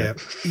hurt, isn't Yeah.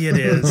 it? It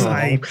is. Oh.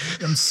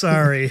 I'm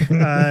sorry.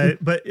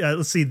 But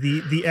let's see.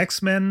 The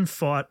X-Men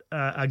fought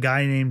a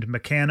guy named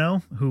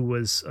Meccano, who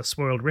was a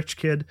spoiled rich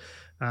kid.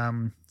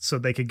 So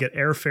they could get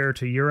airfare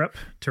to Europe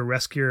to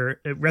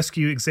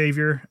rescue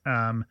Xavier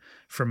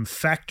from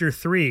Factor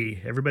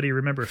 3. Everybody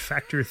remember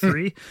Factor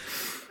 3?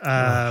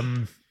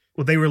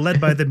 Well, they were led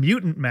by the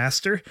Mutant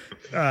Master.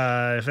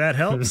 If that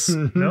helps.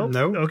 Nope.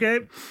 Nope.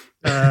 Okay.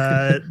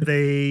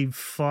 They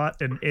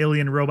fought an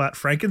alien robot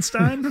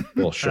Frankenstein.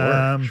 Well,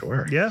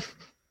 sure. Yeah.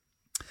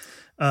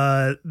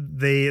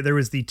 There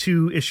was the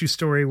 2-issue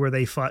story where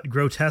they fought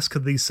Grotesque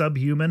the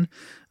Subhuman,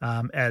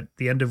 at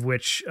the end of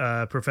which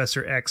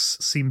Professor X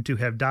seemed to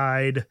have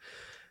died.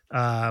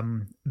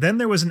 Then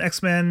there was an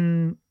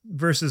X-Men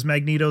versus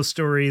Magneto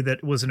story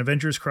that was an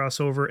Avengers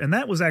crossover, and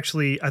that was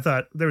actually, I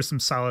thought there was some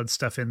solid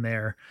stuff in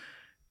there.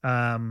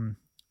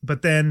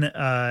 But then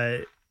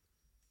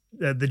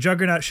the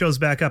Juggernaut shows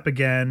back up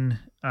again,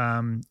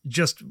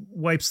 just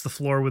wipes the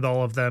floor with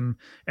all of them,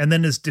 and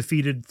then is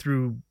defeated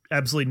through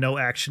absolutely no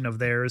action of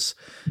theirs.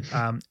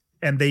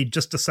 And they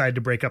just decide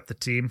to break up the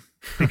team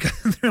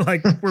because they're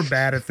like, we're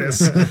bad at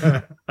this.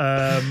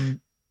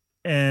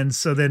 And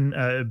so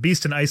then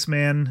Beast and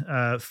Iceman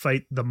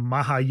fight the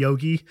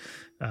Mahayogi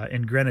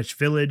in Greenwich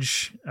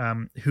Village,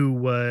 who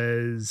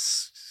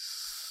was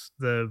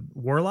the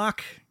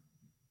Warlock.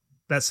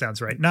 That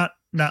sounds right. Not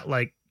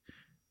like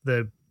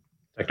the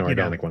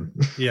Techno-organic one.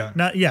 Yeah.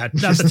 not the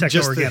Just the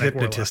techno-organic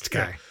hypnotist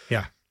Warlock. guy.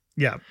 Yeah.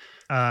 Yeah.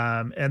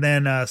 And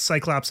then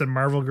Cyclops and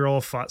Marvel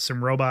Girl fought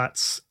some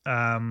robots.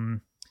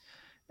 And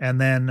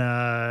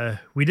then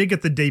we did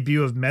get the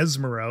debut of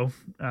Mesmero.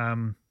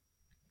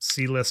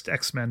 C-list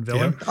X-Men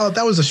villain. Yeah. Oh,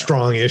 that was a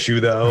strong issue,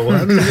 though.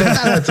 I mean, that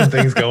had some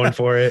things going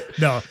for it.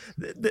 No,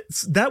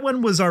 that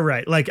one was all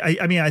right. Like,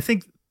 I mean, I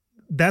think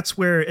that's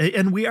where,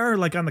 and we are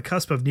like on the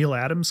cusp of Neil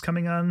Adams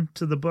coming on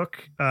to the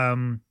book.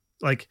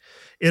 Like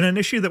in an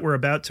issue that we're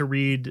about to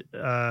read,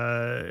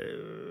 I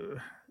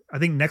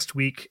think next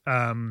week,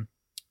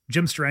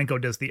 Jim Steranko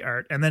does the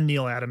art and then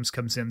Neil Adams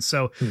comes in.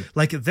 So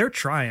like they're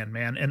trying,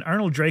 man. And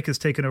Arnold Drake has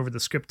taken over the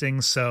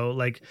scripting. So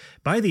like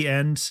by the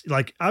end,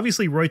 like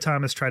obviously Roy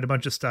Thomas tried a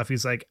bunch of stuff.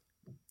 He's like,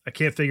 I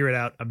can't figure it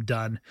out. I'm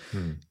done.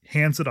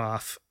 Hands it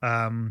off.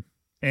 And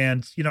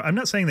you know, I'm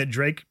not saying that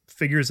Drake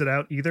figures it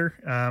out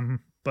either.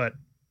 But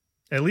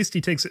at least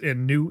he takes it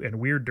in new and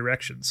weird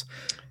directions.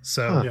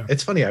 So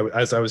It's funny.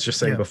 As I was just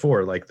saying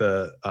before, like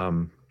the,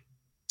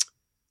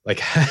 like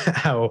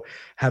how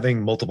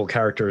having multiple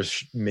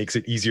characters makes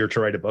it easier to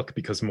write a book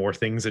because more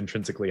things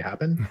intrinsically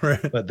happen.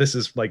 Right. But this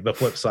is like the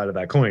flip side of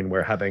that coin,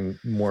 where having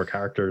more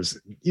characters,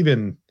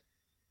 even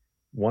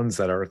ones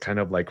that are kind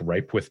of like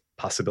ripe with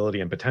possibility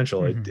and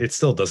potential, it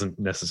still doesn't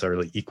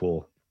necessarily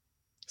equal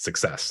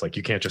success. Like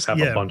you can't just have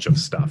a bunch of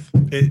stuff.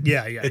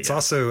 It's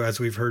also, as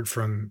we've heard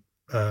from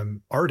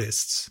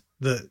artists,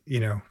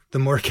 the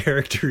more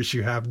characters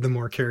you have, the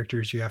more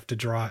characters you have to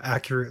draw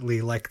accurately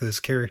like those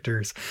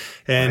characters.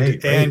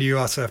 And and you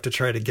also have to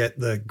try to get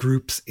the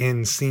groups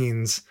in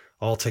scenes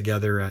all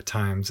together at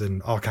times,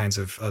 and all kinds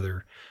of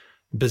other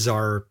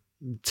bizarre,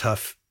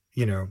 tough,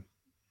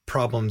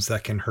 problems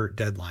that can hurt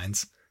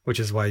deadlines, which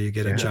is why you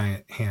get a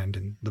giant hand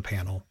in the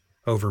panel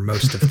over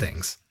most of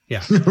things.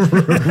 Yeah.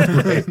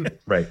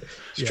 Right.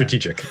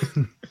 Strategic.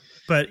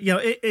 But,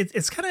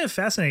 it's kind of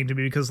fascinating to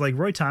me because like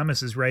Roy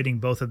Thomas is writing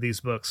both of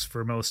these books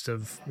for most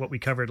of what we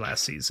covered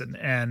last season.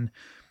 And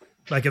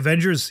like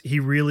Avengers, he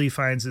really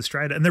finds his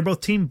stride, and they're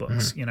both team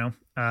books,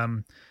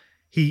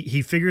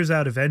 he figures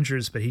out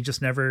Avengers, but he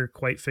just never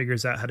quite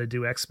figures out how to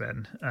do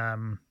X-Men.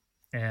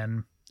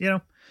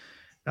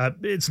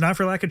 It's not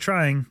for lack of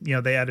trying.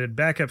 They added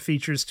backup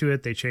features to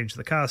it. They changed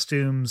the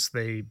costumes.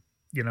 They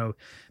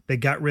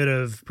got rid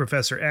of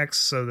Professor X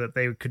so that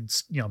they could,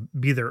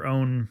 be their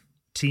own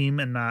team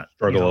and not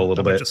struggle a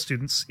little bunch bit of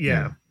students.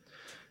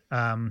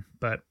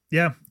 But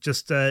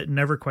just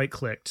never quite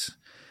clicked.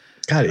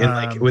 God, and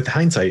like with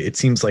hindsight, it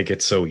seems like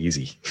it's so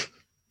easy.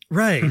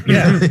 Right.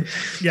 Yeah.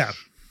 Yeah.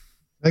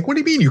 Like, what do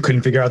you mean you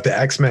couldn't figure out the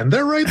X-Men?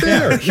 They're right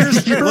there. You're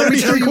Let me already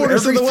tell you 3/4 of the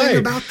everything way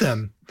about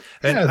them.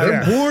 Yeah,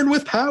 they're born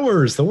with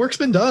powers. The work's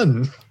been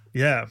done.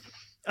 Yeah.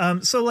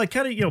 So like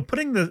kind of,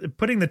 putting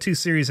the two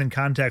series in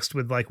context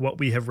with like what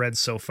we have read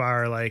so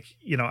far, like,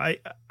 I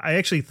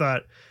actually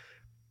thought,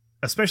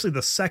 especially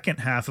the second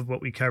half of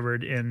what we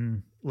covered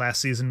in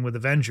last season with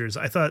Avengers,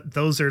 I thought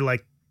those are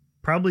like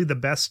probably the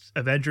best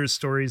Avengers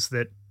stories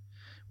that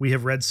we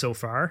have read so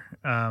far.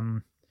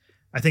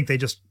 I think they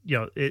just,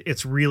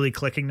 it's really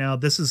clicking now.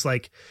 This is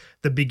like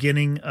the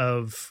beginning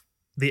of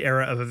the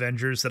era of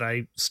Avengers that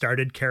I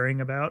started caring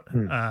about.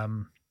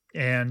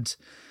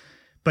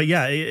 But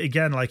yeah,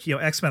 again, like,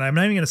 X-Men, I'm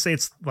not even going to say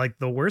it's like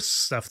the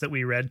worst stuff that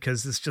we read,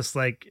 because it's just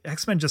like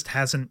X-Men just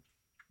hasn't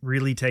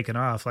really taken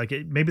off. Like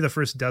maybe the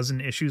first dozen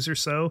issues or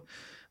so,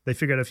 they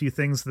figured out a few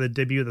things. The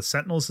debut of the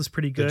Sentinels is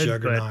pretty good. The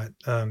Juggernaut,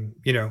 a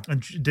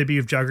debut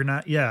of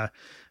Juggernaut. Yeah.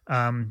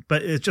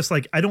 But it's just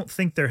like, I don't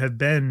think there have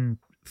been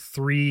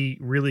three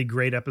really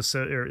great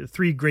episodes or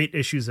three great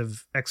issues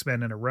of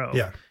X-Men in a row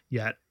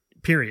yet,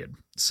 period.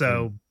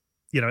 So,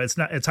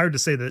 it's hard to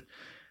say that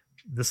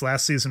this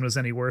last season was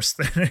any worse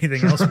than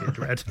anything else we had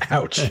read.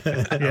 Ouch.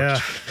 Yeah.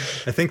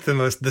 I think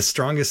the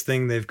strongest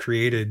thing they've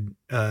created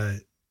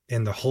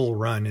in the whole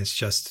run is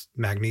just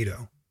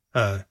Magneto.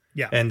 And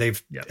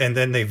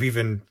then they've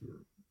even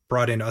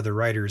brought in other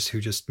writers who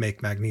just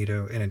make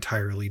Magneto an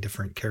entirely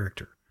different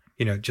character.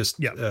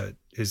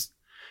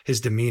 His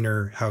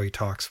demeanor, how he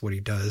talks, what he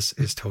does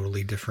is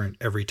totally different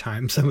every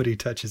time somebody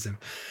touches him.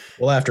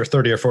 Well, after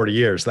 30 or 40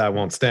 years, that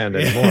won't stand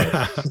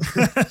anymore.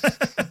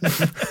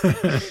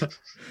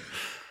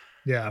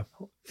 Yeah.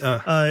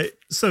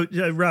 So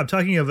Rob,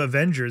 talking of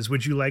Avengers,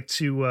 would you like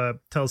to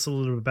tell us a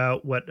little bit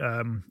about what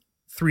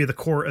three of the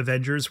core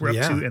Avengers were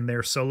up to in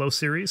their solo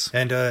series?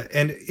 And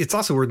it's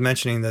also worth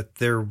mentioning that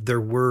there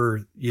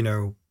were,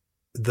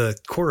 the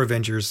core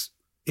Avengers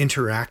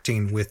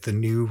interacting with the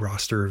new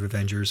roster of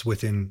Avengers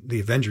within the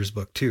Avengers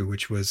book too,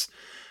 which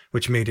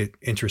made it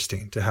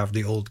interesting to have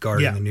the old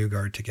guard and the new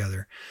guard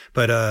together.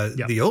 But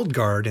the old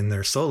guard in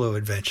their solo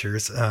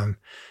adventures,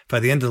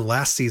 by the end of the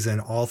last season,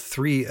 all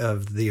three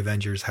of the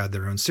Avengers had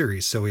their own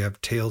series. So we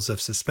have Tales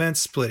of Suspense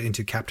split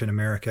into Captain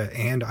America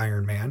and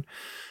Iron Man.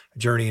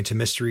 Journey into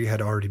Mystery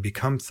had already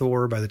become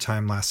Thor by the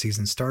time last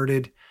season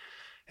started.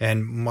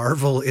 And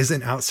Marvel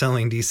isn't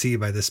outselling DC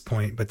by this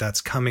point, but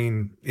that's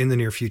coming in the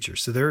near future.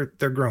 So they're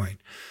growing.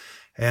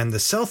 And the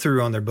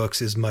sell-through on their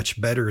books is much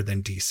better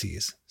than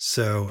DC's.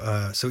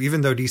 So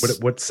even though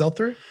DC... What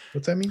sell-through?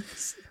 What's that mean?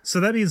 So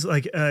that means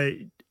like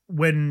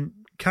when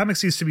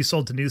comics used to be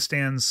sold to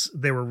newsstands,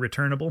 they were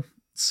returnable.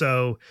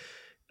 So,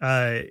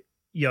 a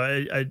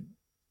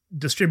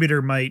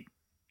distributor might,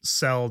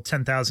 sell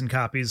 10,000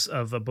 copies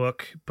of a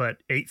book, but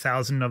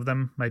 8,000 of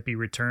them might be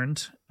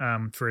returned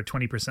for a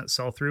 20%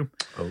 sell through.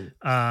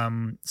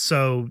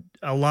 So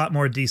a lot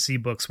more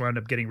DC books wound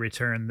up getting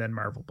returned than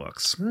Marvel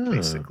books,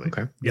 basically.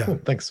 Okay. Yeah.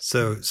 Cool. Thanks.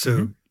 So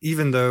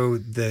even though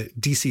the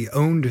DC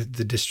owned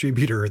the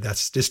distributor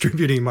that's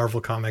distributing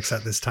Marvel comics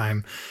at this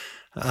time,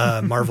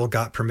 Marvel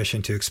got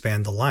permission to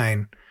expand the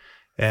line,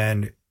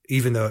 and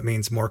even though it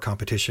means more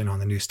competition on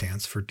the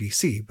newsstands for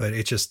DC, but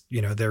it just,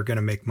 they're going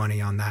to make money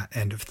on that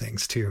end of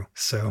things too.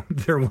 So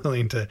they're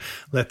willing to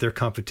let their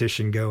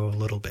competition go a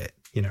little bit,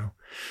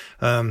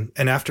 and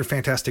after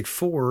Fantastic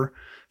Four,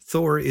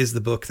 Thor is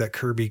the book that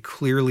Kirby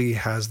clearly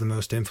has the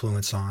most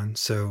influence on.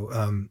 So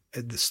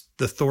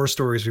the Thor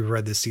stories we've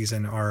read this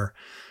season are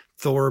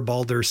Thor,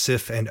 Balder,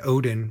 Sif, and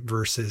Odin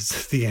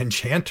versus the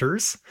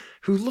Enchanters,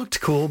 who looked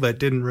cool but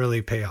didn't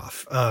really pay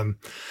off.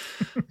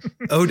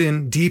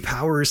 Odin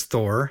depowers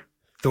Thor.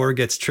 Thor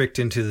gets tricked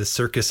into the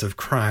circus of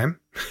crime.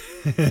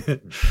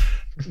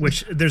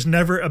 Which there's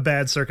never a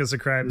bad circus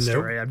of crime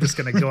story. I'm just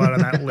going to go out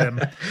on that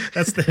limb.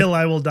 That's the hill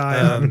I will die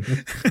on.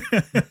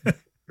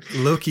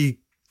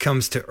 Loki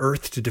comes to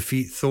Earth to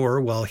defeat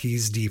Thor while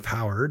he's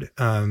depowered.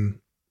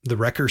 The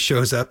Wrecker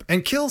shows up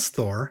and kills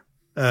Thor.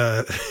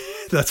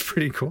 That's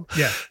pretty cool.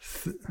 Yeah.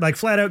 Like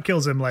flat out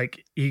kills him.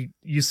 Like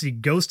you see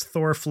Ghost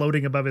Thor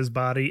floating above his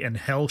body, and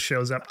Hell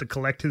shows up to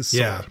collect his soul.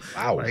 Yeah.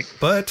 Wow.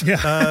 But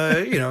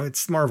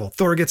it's Marvel.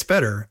 Thor gets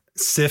better.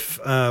 Sif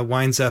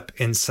winds up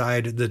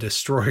inside the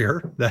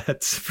Destroyer.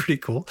 That's pretty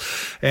cool.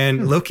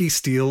 And Loki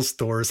steals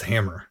Thor's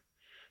hammer.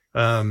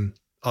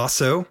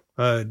 Also,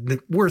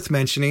 worth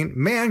mentioning,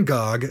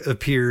 Mangog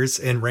appears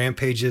and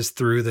rampages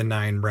through the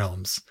 9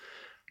 realms.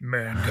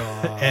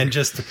 Mangog. And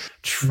just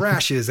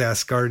trashes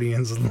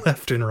Asgardians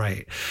left and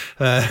right.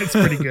 It's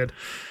pretty good.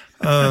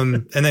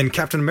 And then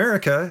Captain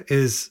America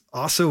is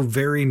also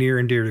very near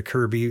and dear to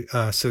Kirby.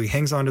 So he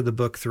hangs on to the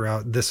book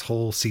throughout this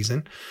whole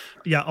season.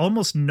 Yeah,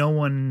 almost no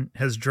one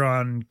has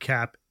drawn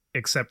Cap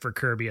except for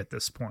Kirby at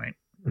this point.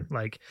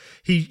 Like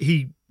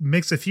he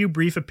makes a few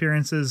brief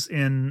appearances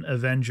in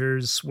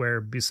Avengers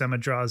where Buscema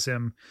draws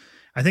him.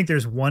 I think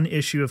there's one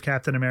issue of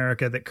Captain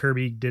America that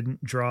Kirby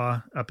didn't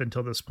draw up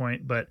until this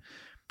point, but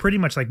pretty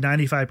much like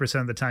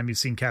 95% of the time you've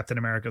seen Captain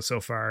America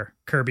so far,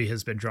 Kirby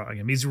has been drawing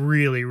him. He's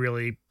really,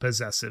 really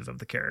possessive of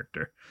the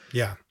character.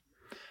 Yeah.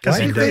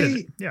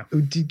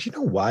 Did you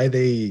know why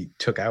they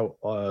took out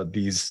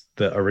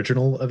the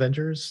original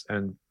Avengers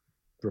and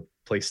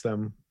replaced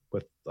them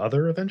with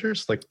other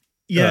Avengers?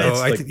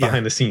 It's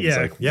behind the scenes.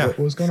 What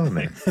was going on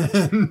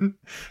there?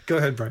 Go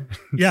ahead, Brian.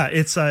 Yeah,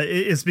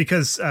 it's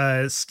because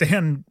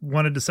Stan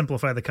wanted to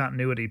simplify the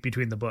continuity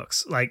between the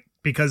books. Like,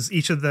 because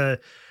each of the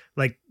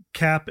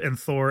Cap and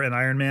Thor and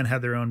Iron Man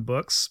had their own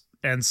books,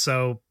 and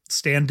so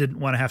Stan didn't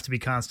want to have to be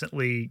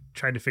constantly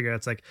trying to figure out,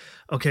 it's like,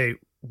 okay,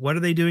 what are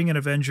they doing in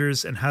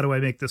Avengers and how do I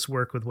make this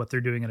work with what they're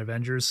doing in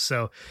Avengers?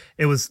 So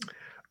it was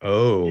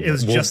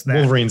just that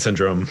Wolverine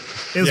syndrome.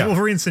 It was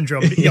Wolverine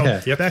syndrome.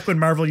 Back when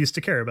Marvel used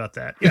to care about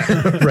that.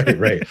 Yeah.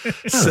 right.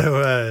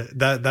 So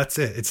that's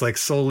it. It's like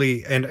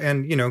solely,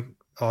 and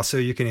also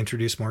you can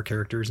introduce more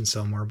characters and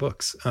sell more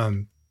books.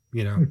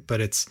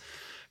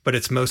 But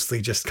it's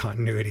mostly just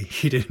continuity.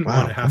 He didn't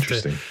want to have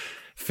to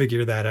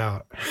figure that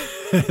out.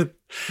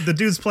 The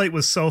dude's plate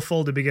was so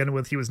full to begin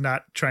with, he was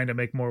not trying to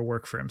make more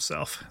work for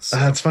himself. So,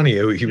 that's funny.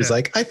 He was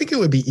like, I think it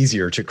would be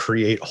easier to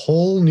create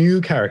whole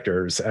new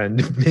characters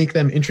and make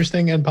them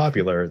interesting and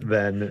popular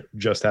than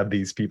just have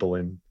these people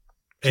in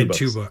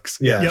two books.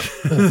 Yeah. Yep.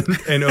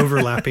 And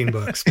overlapping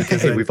books.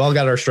 Because we've all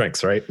got our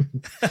strengths, right?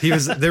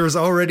 There was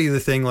already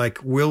the thing like,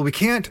 well, we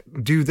can't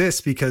do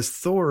this because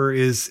Thor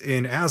is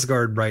in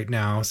Asgard right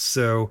now.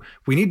 So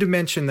we need to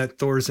mention that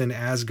Thor's in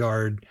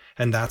Asgard.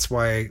 And that's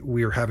why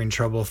we're having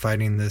trouble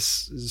fighting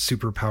this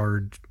super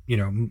powered,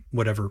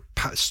 whatever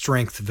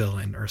strength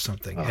villain or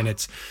something. Oh.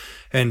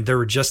 And there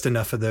were just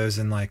enough of those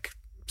in like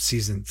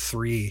season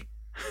 3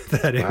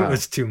 that it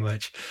was too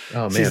much.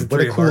 Oh man,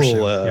 what a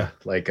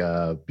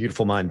cool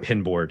Beautiful Mind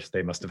pinboard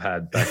they must have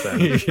had back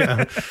then.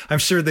 Yeah, I'm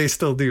sure they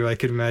still do. I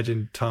could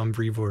imagine Tom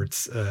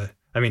Brevoort's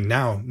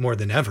now more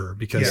than ever,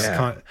 because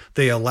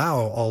they allow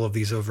all of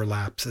these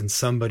overlaps and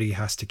somebody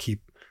has to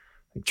keep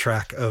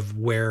track of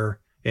where,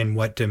 in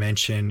what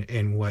dimension,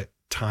 in what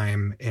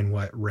time, in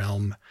what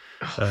realm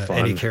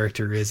any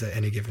character is at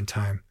any given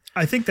time.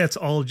 I think that's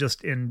all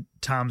just in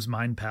Tom's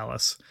mind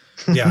palace.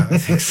 Yeah, I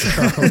think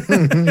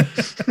so.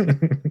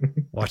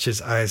 Watch his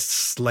eyes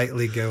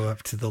slightly go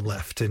up to the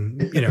left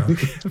and,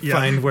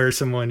 find where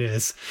someone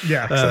is.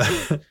 Yeah.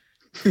 So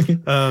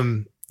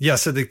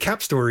the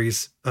Cap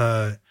stories,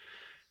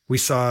 we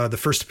saw the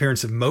first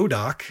appearance of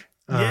MODOK.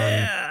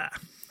 Yeah,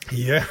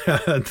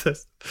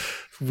 the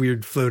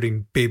weird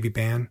floating baby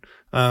band.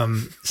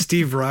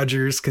 Steve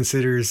Rogers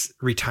considers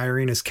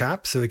retiring as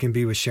Cap so he can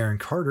be with Sharon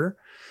Carter.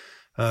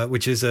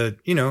 Which is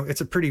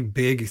it's a pretty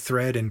big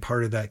thread and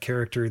part of that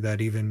character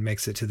that even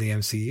makes it to the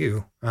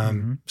MCU,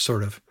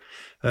 sort of.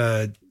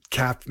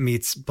 Cap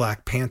meets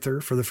Black Panther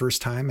for the first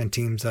time and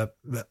teams up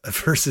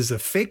versus a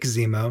fake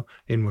Zemo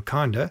in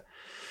Wakanda.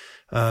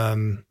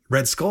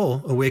 Red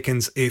Skull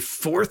awakens a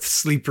fourth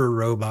sleeper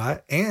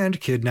robot and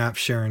kidnaps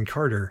Sharon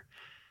Carter.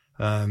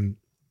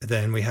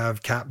 Then we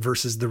have Cap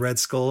versus the Red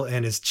Skull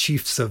and his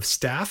chiefs of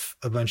staff,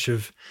 a bunch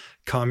of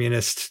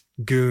communist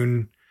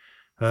goon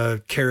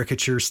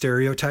caricature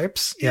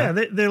stereotypes. Yeah,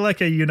 they're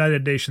like a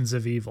United Nations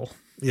of evil.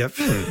 Yep.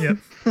 Yep.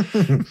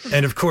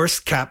 And of course,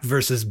 Cap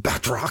versus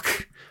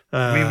Batroc.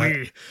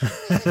 Oui.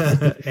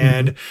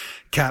 And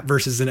Cap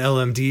versus an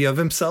LMD of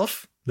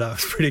himself. That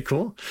was pretty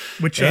cool.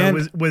 Which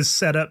was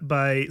set up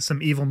by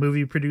some evil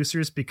movie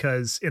producers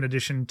because in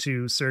addition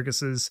to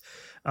circuses,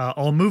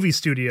 all movie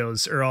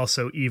studios are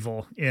also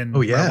evil in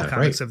Marvel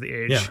Comics of the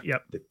age. Yeah.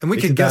 Yep. And we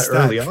could guess that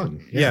early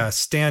on. Yeah.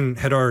 Stan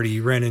had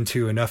already ran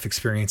into enough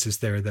experiences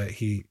there that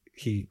he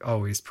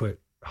always put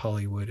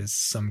Hollywood as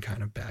some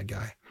kind of bad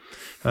guy.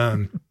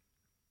 And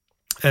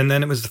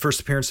then it was the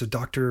first appearance of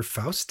Dr.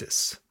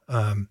 Faustus.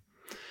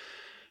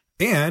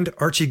 And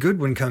Archie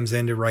Goodwin comes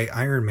in to write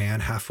Iron Man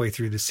halfway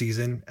through the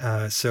season.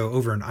 So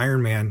over in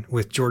Iron Man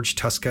with George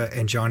Tuska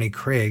and Johnny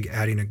Craig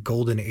adding a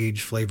golden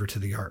age flavor to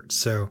the art.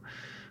 So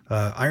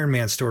Iron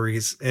Man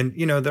stories, and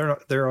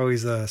they're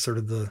always sort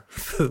of the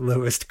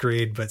lowest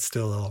grade, but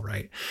still all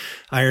right.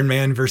 Iron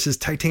Man versus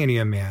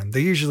Titanium Man.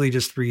 They usually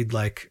just read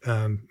like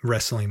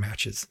wrestling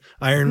matches.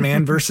 Iron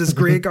Man versus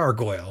Grey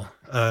Gargoyle.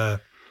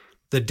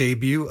 The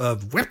debut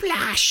of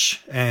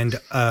Whiplash and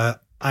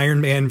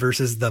Iron Man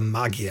versus the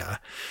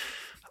Magia.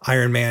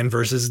 Iron Man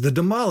versus the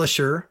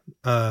Demolisher,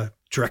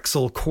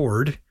 Drexel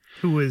Cord.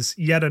 Who was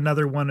yet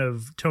another one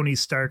of Tony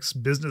Stark's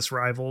business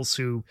rivals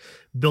who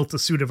built a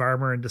suit of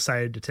armor and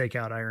decided to take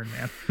out Iron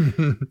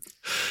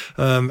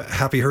Man.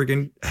 Happy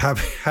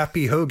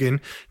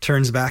Hogan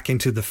turns back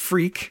into the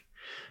Freak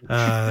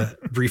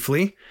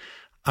briefly.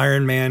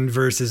 Iron Man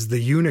versus the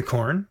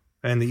Unicorn,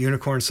 and the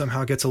Unicorn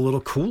somehow gets a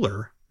little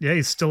cooler. Yeah,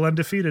 he's still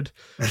undefeated.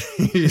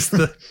 He's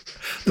the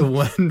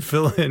one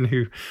villain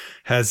who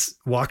has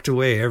walked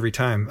away every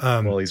time.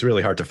 Well, he's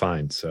really hard to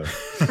find. So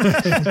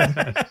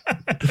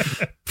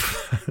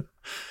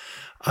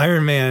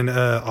Iron Man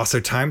also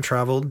time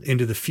traveled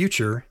into the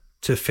future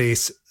to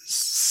face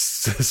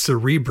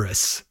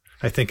Cerebrus,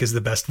 I think is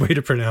the best way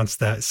to pronounce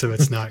that, so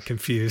it's not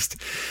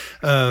confused.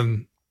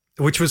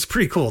 Which was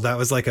pretty cool. That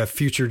was like a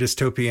future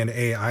dystopian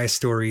AI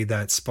story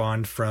that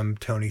spawned from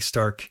Tony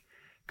Stark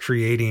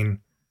creating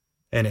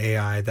an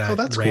AI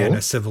that ran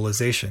a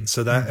civilization.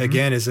 So that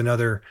again is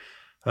another,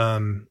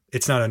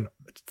 it's not a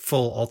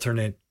full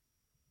alternate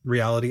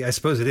reality. I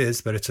suppose it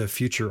is, but it's a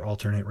future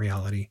alternate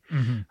reality.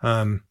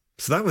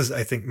 So that was,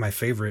 I think, my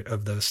favorite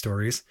of those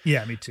stories.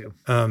 Yeah, me too.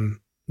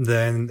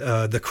 Then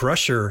the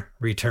Crusher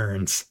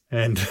returns,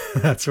 and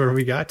that's where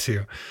we got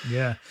to.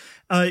 Yeah.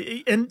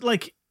 And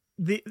like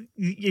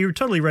you're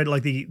totally right.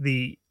 Like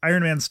the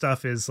Iron Man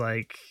stuff is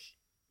like,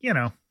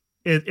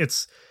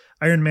 it's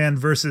Iron Man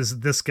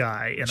versus this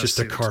guy in just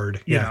a suit, a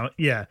card.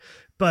 Yeah.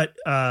 But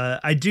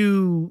I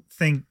do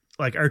think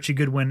like Archie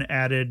Goodwin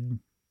added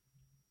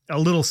a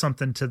little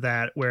something to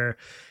that where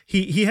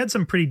he had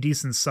some pretty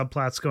decent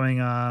subplots going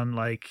on.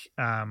 Like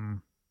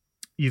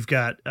you've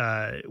got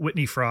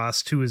Whitney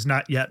Frost, who is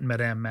not yet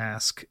Madame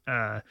Mask,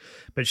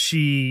 but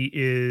she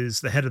is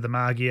the head of the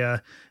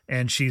Magia,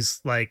 and she's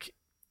like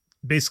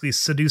basically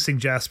seducing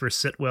Jasper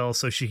Sitwell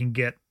so she can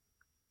get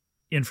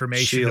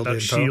information about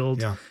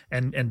S.H.I.E.L.D.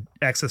 and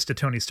access to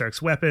Tony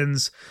Stark's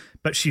weapons,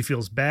 but she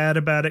feels bad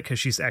about it because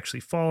she's actually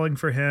falling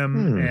for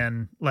him.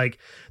 And like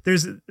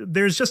there's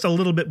just a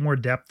little bit more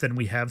depth than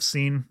we have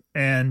seen,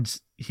 and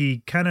he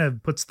kind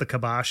of puts the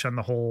kibosh on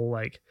the whole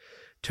like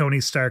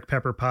Tony Stark,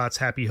 Pepper Potts,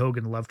 Happy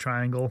Hogan love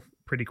triangle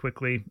pretty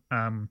quickly,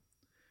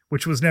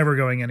 which was never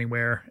going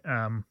anywhere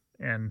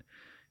and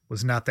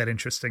was not that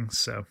interesting.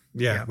 So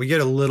yeah, we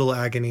get a little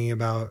agony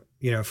about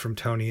from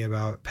Tony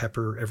about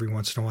Pepper every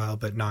once in a while,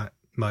 but not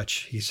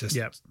much. He's just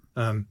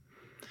and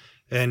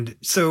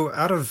so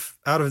out of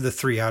the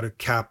three, out of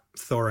Cap,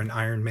 Thor, and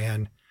Iron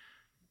Man,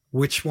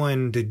 which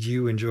one did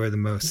you enjoy the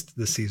most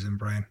this season,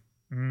 Brian?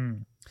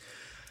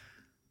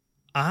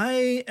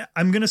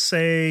 I'm gonna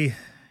say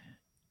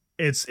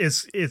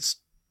it's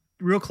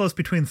real close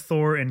between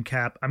Thor and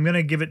Cap. I'm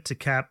gonna give it to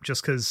Cap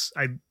just because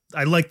I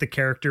like the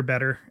character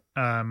better.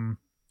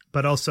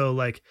 But also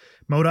like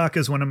MODOK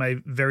is one of my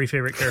very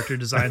favorite character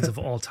designs of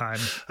all time.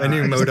 I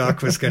knew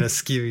MODOK was going to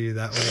skew you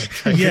that way.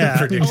 I couldn't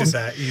predict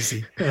that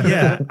easy.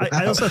 Yeah.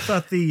 I also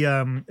thought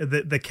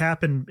the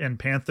Cap and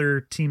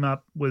Panther team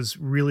up was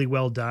really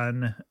well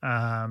done.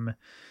 I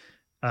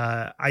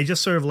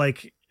just sort of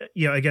like,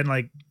 again,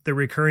 like the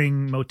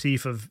recurring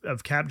motif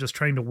of Cap just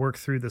trying to work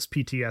through this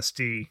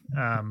PTSD.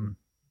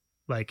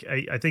 Like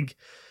I think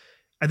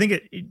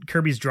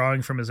Kirby's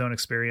drawing from his own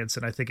experience,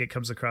 and I think it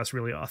comes across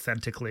really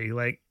authentically.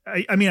 Like,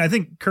 I mean, I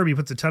think Kirby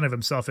puts a ton of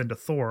himself into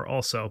Thor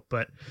also,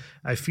 but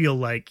I feel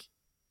like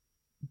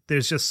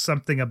there's just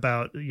something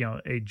about,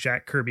 a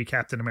Jack Kirby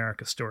Captain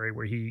America story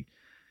where he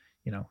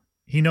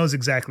knows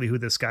exactly who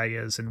this guy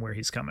is and where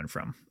he's coming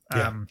from.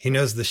 Yeah, he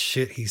knows the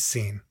shit he's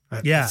seen.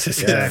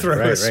 Just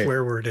throw a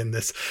swear word in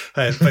this,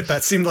 but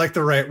that seemed like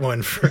the right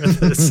one for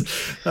this.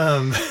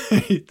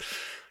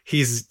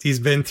 He's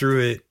been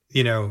through it.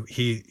 you know,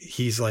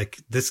 he's like,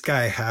 this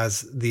guy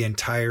has the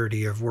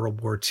entirety of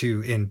World War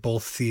II in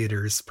both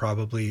theaters,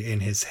 probably in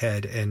his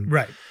head, and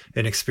Right.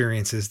 and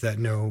experiences that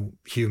no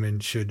human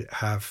should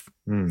have.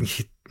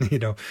 Mm. You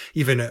know,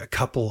 even a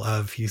couple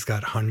of, he's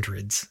got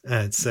hundreds.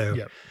 And so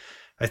Yep.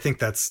 I think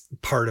that's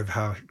part of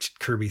how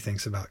Kirby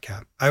thinks about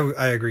Cap.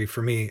 I agree.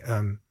 For me,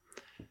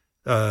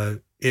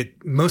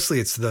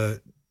 it's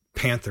the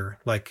Panther,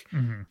 like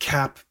Mhm.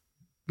 Cap,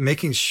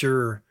 making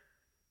sure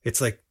it's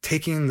like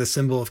taking the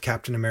symbol of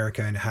Captain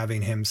America and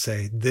having him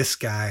say, this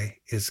guy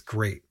is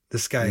great.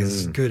 This guy is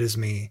as good as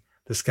me.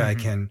 This guy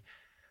can,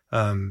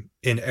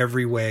 in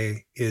every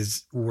way,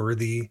 is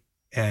worthy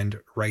and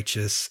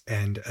righteous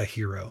and a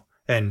hero.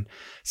 And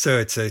so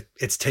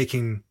it's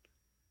taking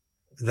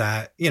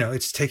that, you know,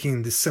 it's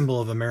taking the symbol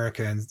of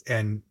America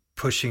and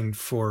pushing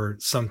for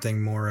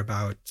something more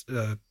about,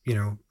 you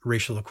know,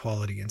 racial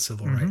equality and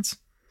civil rights.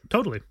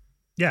 Totally.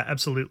 Yeah,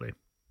 absolutely.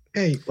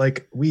 Hey,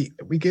 like we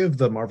give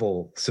the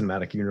Marvel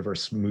Cinematic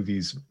Universe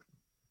movies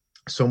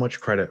so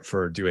much credit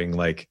for doing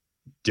like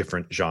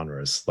different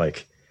genres,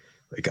 like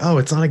oh,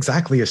 it's not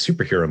exactly a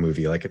superhero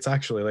movie, like it's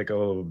actually like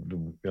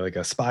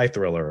a spy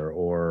thriller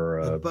or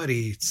A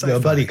buddy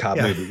cop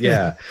movie.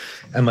 Yeah.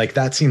 And like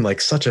that seemed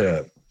like such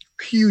a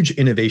huge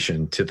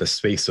innovation to the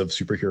space of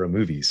superhero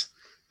movies.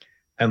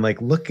 And like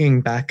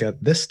looking back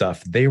at this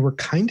stuff, they were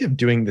kind of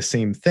doing the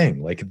same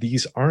thing. Like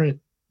these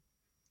aren't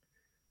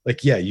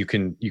like, yeah, you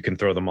can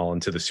throw them all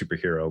into the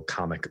superhero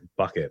comic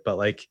bucket, but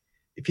like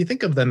if you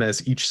think of them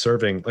as each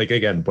serving, like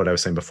again, what I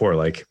was saying before,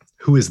 like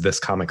who is this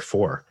comic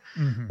for?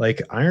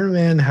 Like Iron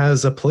Man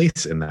has a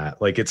place in that.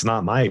 Like it's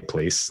not my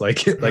place.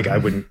 Like like I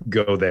wouldn't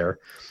go there,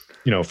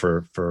 you know,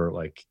 for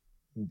like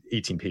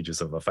 18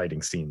 pages of a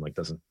fighting scene. Like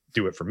doesn't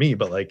do it for me.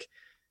 But like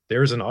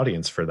there's an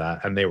audience for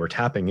that, and they were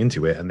tapping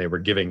into it, and they were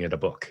giving it a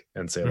book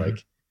and say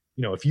like,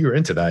 you know, if you're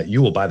into that,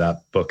 you will buy that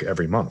book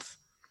every month.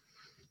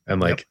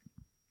 And like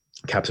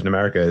Captain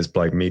America is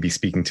like maybe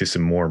speaking to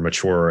some more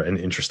mature and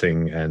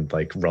interesting and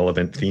like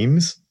relevant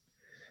themes.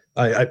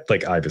 I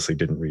like obviously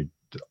didn't read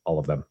all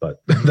of them,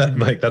 but that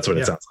like that's what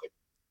it sounds like.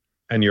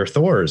 And your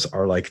Thors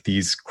are like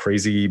these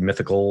crazy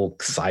mythical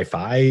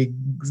sci-fi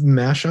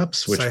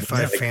mashups, which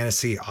sci-fi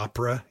fantasy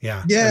opera.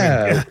 Yeah.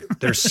 Yeah. I mean,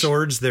 there's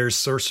swords, there's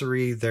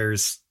sorcery,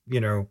 there's, you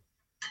know,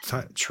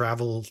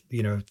 travel,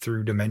 you know,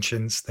 through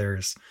dimensions,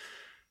 there's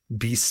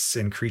beasts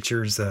and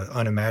creatures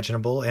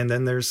unimaginable, and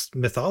then there's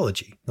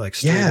mythology, like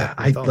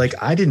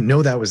I didn't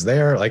know that was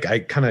there. Like I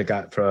kind of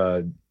got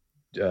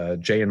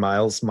Jay and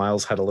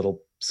Miles had a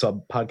little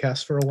sub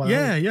podcast for a while.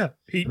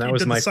 He that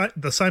was did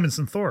the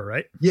Simonson Thor,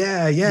 right?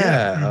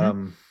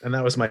 And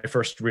that was my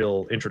first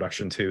real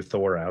introduction to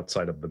Thor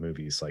outside of the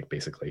movies, like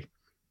basically.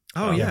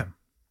 And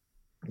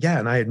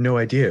I had no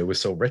idea it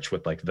was so rich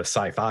with like the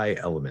sci-fi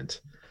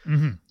element.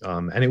 And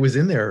it was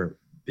in there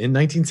in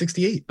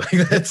 1968.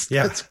 Like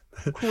that's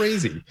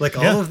crazy. Like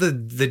all of the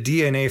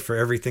DNA for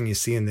everything you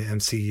see in the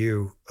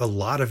MCU, a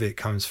lot of it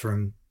comes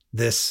from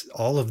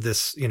all of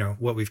this, you know,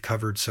 what we've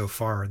covered so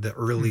far, the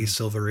early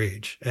Silver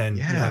Age.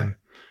 And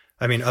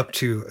I mean, up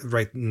to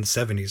right in the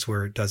 70s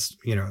where it does,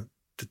 you know,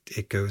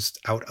 it goes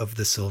out of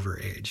the Silver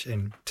Age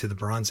and to the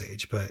Bronze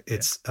Age, but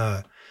it's,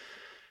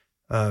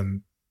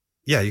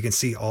 you can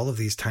see all of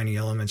these tiny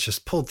elements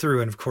just pulled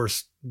through. And of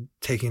course,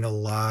 taking a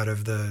lot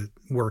of the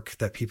work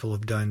that people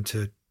have done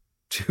to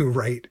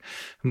write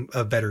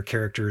better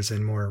characters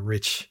and more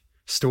rich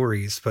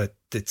stories, but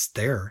it's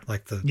there.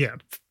 Like the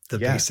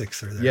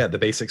basics are there. Yeah, the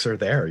basics are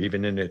there,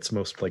 even in its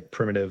most like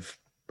primitive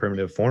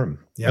form.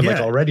 And like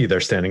already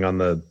they're standing on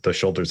the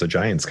shoulders of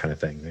giants kind of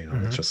thing. You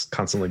know, it's just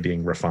constantly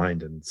being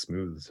refined and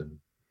smoothed, and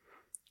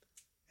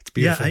it's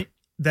beautiful. Yeah,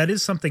 that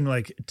is something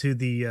like to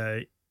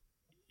the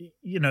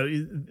you know,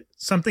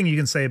 something you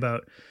can say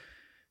about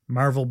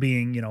Marvel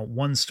being, you know,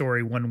 one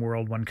story, one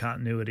world, one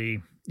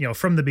continuity, you know,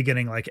 from the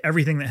beginning. Like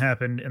everything that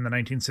happened in the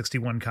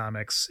 1961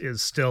 comics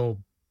is still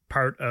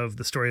part of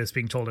the story that's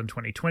being told in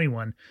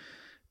 2021.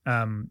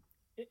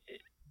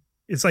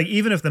 It's like,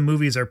 even if the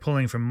movies are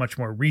pulling from much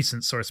more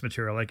recent source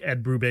material, like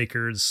Ed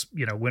Brubaker's,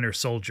 you know, Winter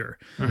Soldier,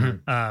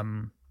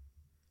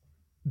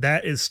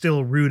 that is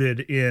still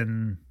rooted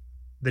in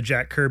the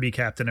Jack Kirby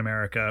Captain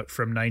America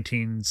from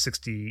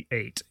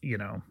 1968, you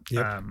know?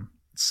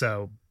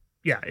 So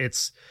yeah,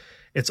 it's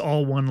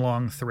all one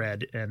long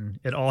thread, and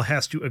it all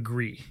has to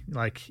agree.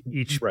 Like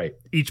each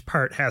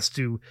part has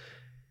to,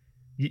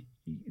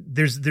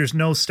 there's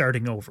no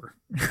starting over.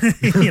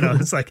 You know,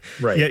 it's like,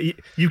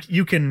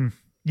 you can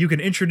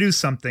introduce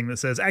something that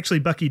says, actually,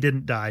 Bucky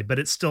didn't die, but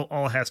it still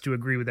all has to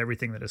agree with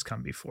everything that has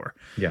come before.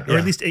 Or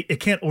at least it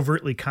can't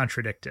overtly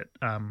contradict it.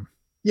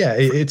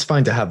 It's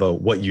fine to have a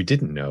what you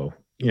didn't know,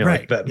 you know,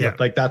 like that,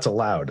 like that's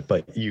allowed,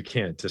 but you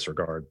can't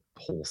disregard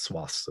whole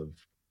swaths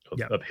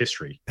of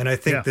history. And I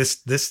think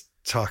this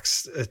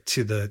talks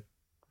to the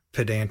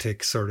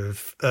pedantic sort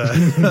of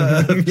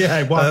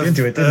I walked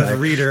into it, didn't I?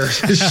 Reader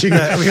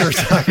that we were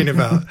talking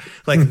about.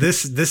 Like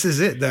this is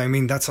it. I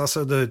mean, that's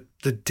also the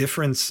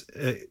difference.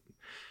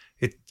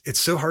 It's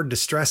so hard to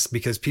stress,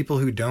 because people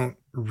who don't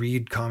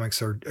read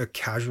comics or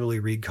casually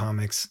read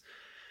comics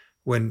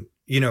when,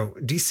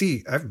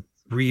 DC,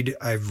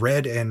 I've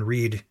read and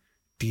read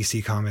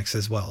DC comics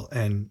as well.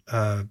 And,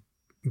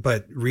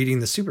 but reading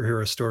the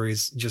superhero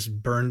stories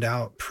just burned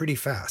out pretty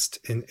fast,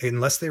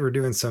 unless they were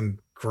doing some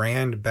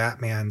grand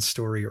Batman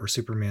story or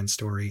Superman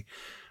story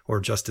or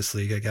Justice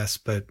League, I guess.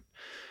 But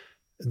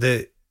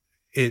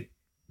it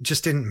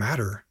just didn't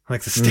matter.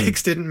 Like the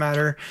stakes didn't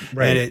matter.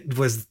 Right. And it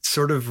was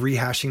sort of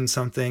rehashing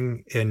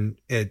something, and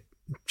it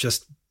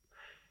just,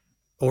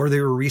 or they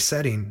were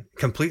resetting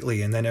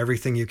completely. And then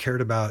everything you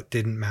cared about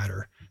didn't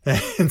matter.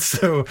 And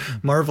so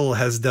Marvel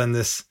has done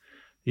this,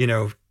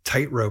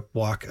 tightrope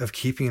walk of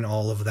keeping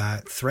all of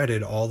that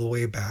threaded all the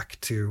way back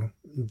to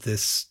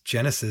this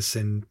Genesis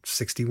in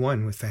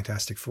 61 with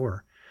Fantastic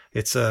Four.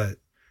 It's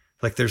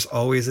like there's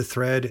always a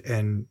thread,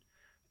 and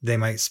they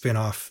might spin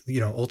off,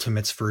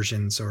 Ultimates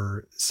versions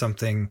or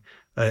something,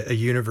 a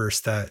universe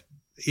that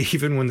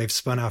even when they've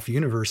spun off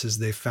universes,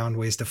 they've found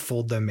ways to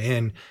fold them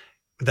in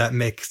that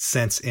make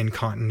sense in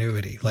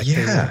continuity. Like,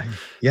 yeah,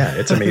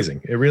 it's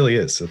amazing. It really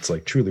is. It's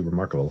like truly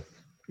remarkable.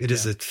 It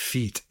is a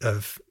feat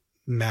of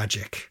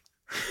magic.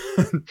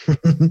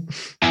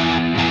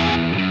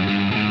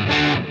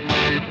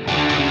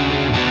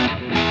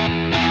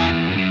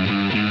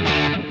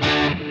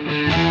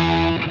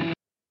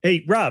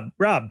 Hey, Rob.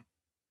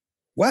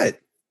 What?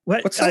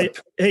 What's up?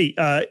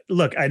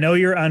 Look, I know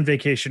you're on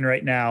vacation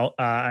right now.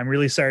 I'm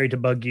really sorry to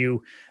bug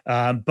you,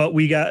 but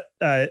we got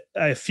a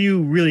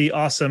few really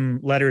awesome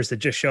letters that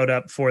just showed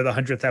up for the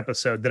 100th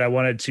episode that I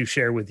wanted to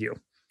share with you.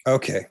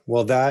 Okay,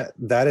 well that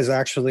is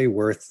actually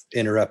worth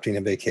interrupting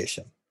a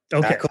vacation.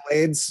 Okay.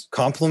 Accolades,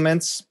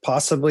 compliments,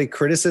 possibly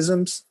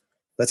criticisms.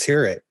 Let's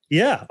hear it.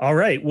 Yeah. All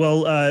right.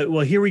 Well,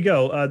 here we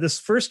go. This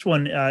first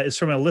one is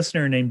from a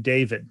listener named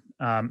David.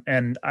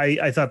 And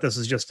I thought this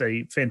was just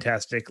a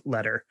fantastic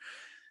letter.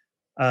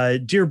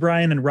 Dear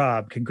Brian and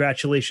Rob,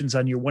 congratulations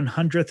on your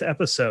 100th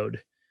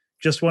episode.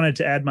 Just wanted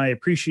to add my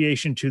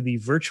appreciation to the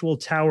virtual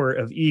tower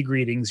of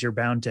e-greetings you're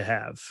bound to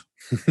have.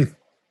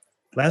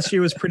 Last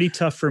year was pretty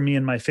tough for me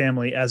and my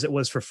family, as it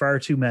was for far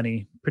too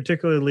many,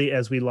 particularly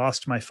as we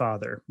lost my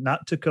father.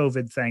 Not to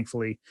COVID,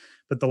 thankfully,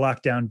 but the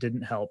lockdown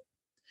didn't help.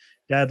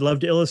 Dad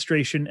loved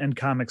illustration and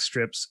comic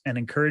strips and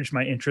encouraged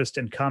my interest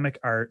in comic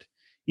art,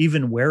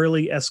 even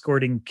warily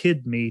escorting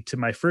kid me to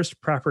my first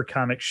proper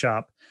comic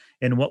shop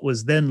in what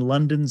was then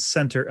London's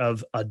center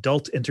of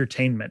adult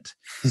entertainment,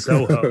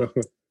 Soho.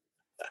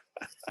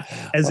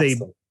 As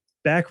awesome. A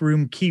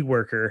backroom key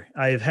worker,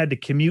 I have had to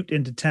commute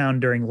into town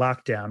during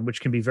lockdown,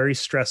 which can be very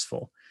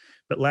stressful.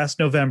 But last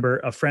November,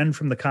 a friend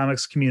from the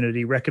comics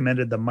community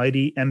recommended the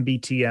mighty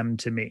MBTM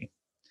to me.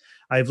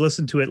 I've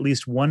listened to at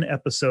least one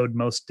episode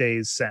most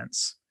days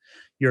since.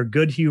 Your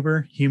good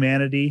humor,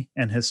 humanity,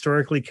 and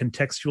historically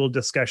contextual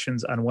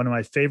discussions on one of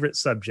my favorite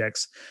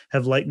subjects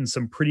have lightened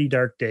some pretty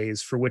dark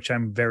days, for which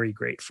I'm very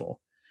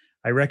grateful.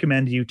 I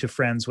recommend you to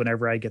friends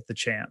whenever I get the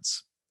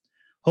chance.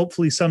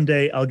 Hopefully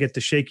someday I'll get to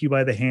shake you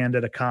by the hand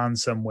at a con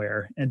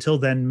somewhere. Until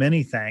then,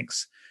 many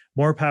thanks.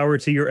 More power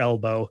to your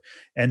elbow,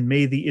 and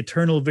may the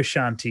eternal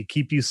Vishanti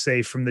keep you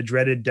safe from the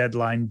dreaded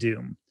deadline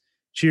doom.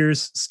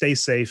 Cheers, stay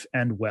safe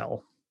and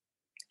well.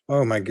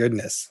 Oh my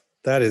goodness.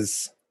 That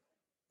is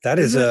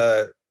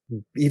an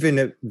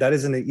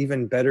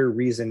even better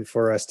reason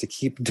for us to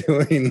keep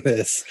doing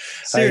this.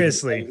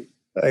 Seriously.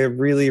 I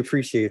really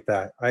appreciate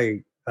that.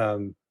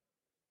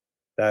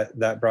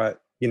 That brought,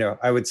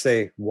 I would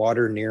say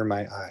water near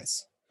my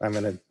eyes. I'm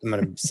going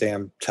to say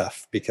I'm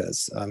tough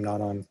because I'm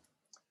not on,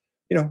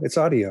 it's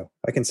audio.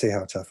 I can say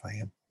how tough I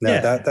am. No,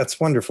 yeah. That's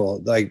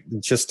wonderful. Like,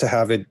 just to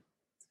have it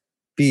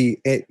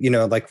be,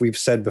 like we've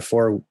said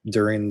before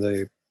during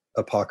the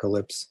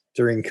apocalypse,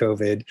 during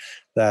COVID,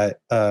 that,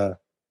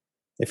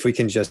 if we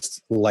can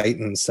just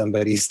lighten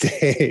somebody's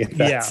day,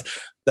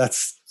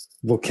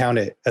 we'll count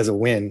it as a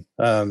win.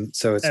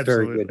 So it's Absolutely.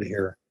 Very good to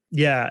hear.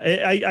 Yeah,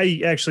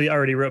 I actually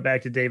already wrote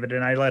back to David,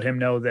 and I let him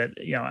know that,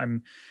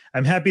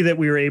 I'm happy that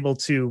we were able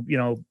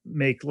to,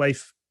 make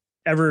life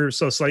ever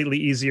so slightly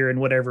easier in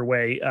whatever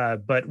way.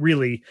 But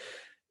really,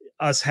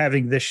 us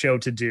having this show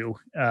to do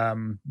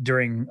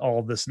during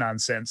all this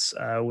nonsense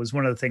was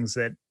one of the things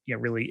that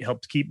really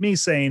helped keep me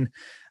sane.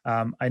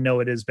 I know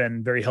it has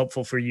been very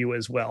helpful for you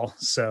as well.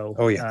 So,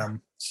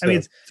 I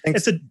mean,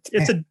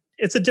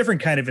 it's a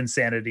different kind of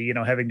insanity,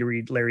 having to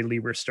read Larry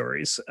Lieber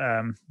stories.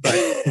 But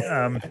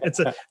it's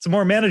a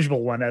more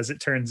manageable one, as it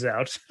turns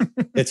out.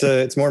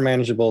 It's more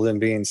manageable than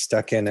being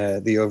stuck in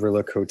the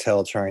Overlook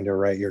Hotel trying to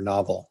write your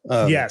novel.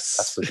 Yes,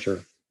 that's for sure.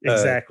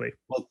 Exactly.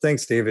 Well,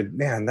 thanks, David.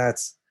 Man,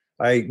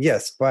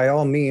 yes, by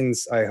all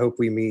means, I hope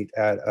we meet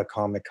at a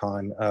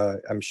Comic-Con.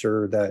 I'm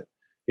sure that,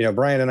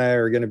 Brian and I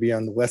are going to be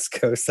on the West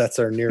Coast. That's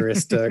our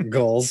nearest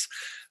goals.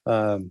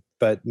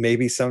 But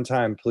maybe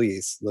sometime,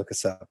 please look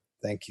us up.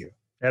 Thank you.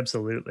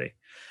 Absolutely.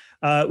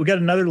 We got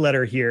another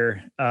letter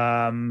here.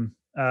 I'm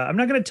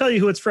not going to tell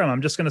you who it's from.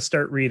 I'm just going to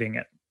start reading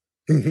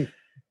it.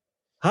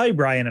 Hi,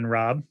 Brian and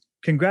Rob.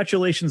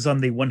 Congratulations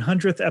on the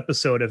 100th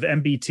episode of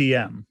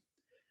MBTM.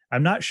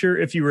 I'm not sure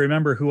if you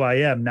remember who I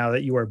am now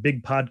that you are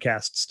big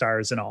podcast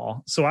stars and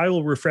all, so I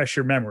will refresh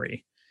your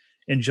memory.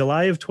 In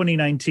July of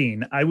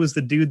 2019, I was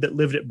the dude that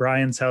lived at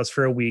Brian's house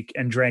for a week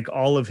and drank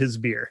all of his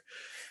beer.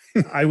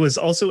 I was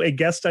also a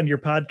guest on your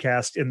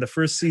podcast in the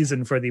first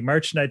season for the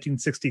March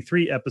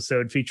 1963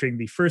 episode featuring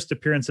the first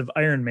appearance of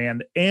Iron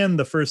Man and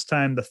the first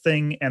time the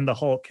Thing and the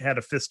Hulk had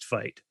a fist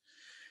fight.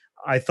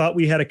 I thought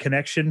we had a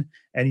connection,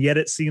 and yet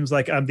it seems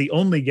like I'm the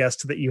only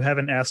guest that you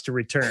haven't asked to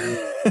return.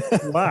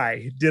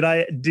 Why? Did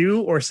I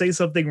do or say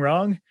something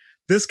wrong?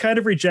 This kind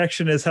of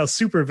rejection is how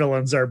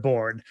supervillains are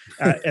born.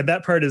 And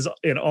that part is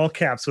in all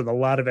caps with a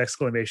lot of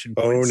exclamation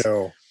points.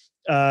 Oh,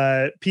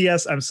 no.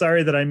 P.S. I'm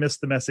sorry that I missed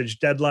the message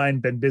deadline.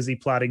 Been busy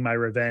plotting my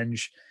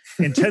revenge.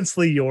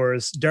 Intensely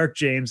yours, Dark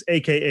James,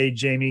 aka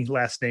Jamie,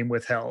 last name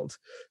withheld.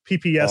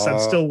 P.P.S. I'm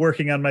still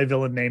working on my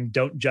villain name.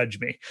 Don't judge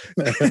me.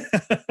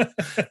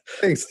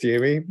 Thanks,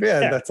 Jamie.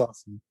 Yeah, that's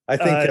awesome. I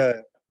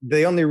think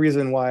the only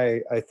reason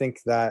why I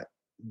think that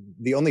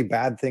the only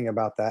bad thing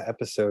about that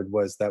episode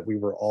was that we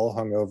were all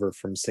hungover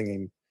from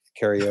singing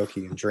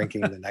karaoke and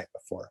drinking the night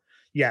before.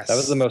 Yes, that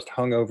was the most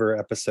hungover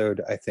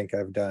episode I think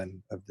I've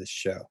done of this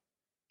show.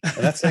 And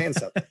that's saying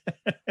something.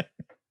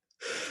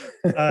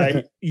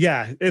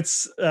 Yeah,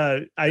 it's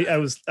I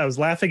was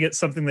laughing at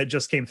something that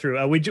just came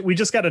through. We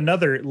just got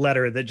another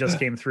letter that just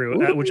came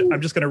through, which I'm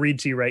just going to read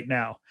to you right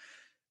now.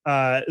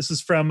 This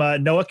is from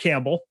Noah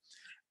Campbell.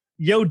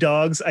 Yo,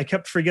 dogs, I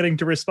kept forgetting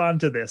to respond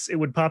to this. It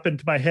would pop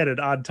into my head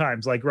at odd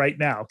times, like right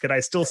now. Could I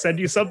still send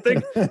you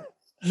something?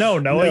 No,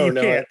 Noah, you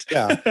can't.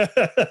 Yeah.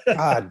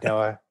 God,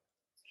 Noah.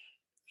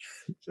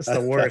 Just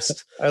the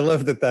worst. I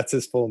love that that's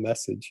his full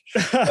message.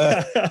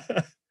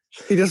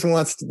 He just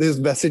wants this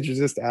message is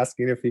just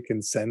asking if he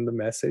can send the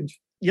message.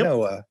 Yep.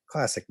 Noah,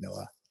 classic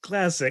Noah.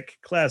 Classic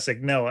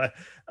Noah.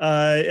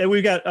 And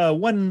we've got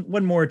one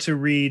more to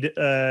read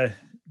to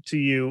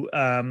you.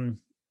 And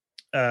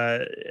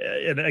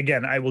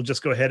again, I will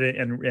just go ahead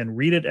and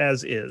read it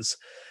as is.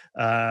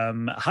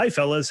 Hi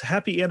fellas,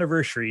 happy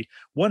anniversary,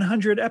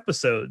 100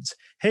 episodes.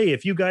 Hey,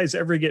 if you guys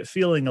ever get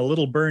feeling a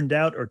little burned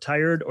out or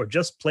tired or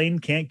just plain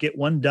can't get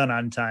one done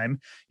on time,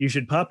 you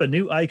should pop a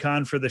new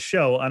icon for the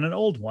show on an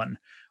old one,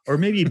 or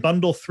maybe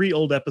bundle 3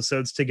 old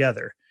episodes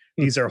together.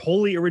 These are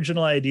wholly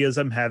original ideas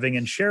I'm having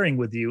and sharing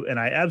with you, and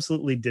I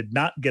absolutely did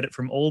not get it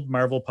from old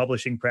Marvel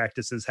publishing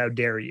practices. How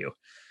dare you?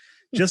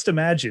 Just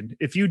imagine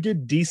if you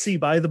did DC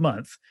by the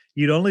month,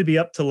 you'd only be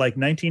up to like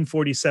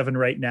 1947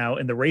 right now,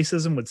 and the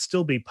racism would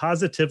still be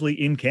positively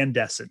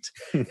incandescent.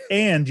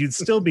 And you'd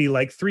still be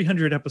like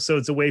 300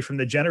 episodes away from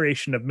the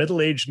generation of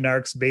middle-aged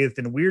narcs bathed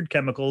in weird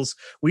chemicals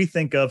we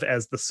think of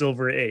as the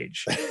Silver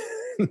Age.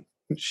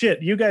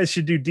 Shit, you guys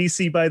should do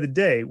DC by the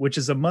day, which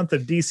is a month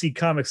of DC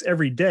comics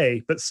every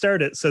day, but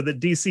start it so that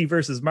DC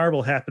versus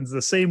Marvel happens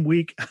the same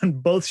week on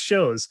both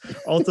shows.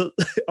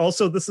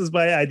 Also, this is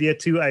my idea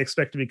too. I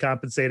expect to be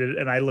compensated,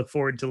 and I look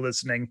forward to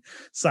listening.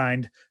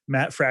 Signed,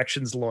 Matt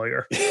Fraction's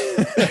lawyer.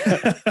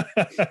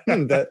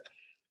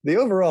 The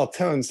overall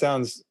tone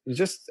sounds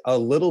just a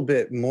little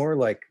bit more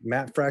like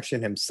Matt Fraction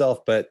himself,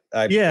 but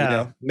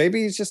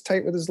maybe he's just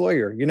tight with his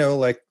lawyer,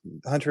 like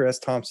Hunter S.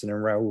 Thompson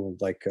and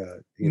Raul, like,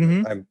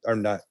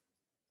 I'm not,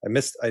 I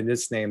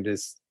misnamed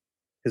his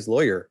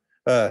lawyer.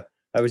 I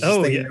was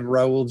just thinking of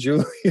Raul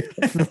Julia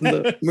from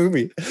the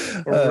movie.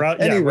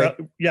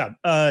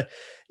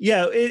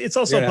 It's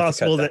also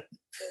possible that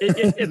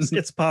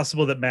it's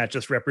possible that Matt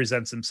just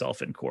represents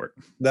himself in court.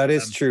 That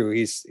is true.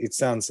 It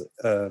sounds,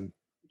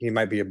 he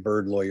might be a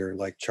bird lawyer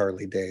like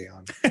Charlie Day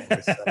on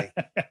Always Sunny.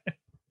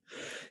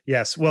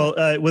 Yes. Well,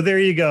 there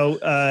you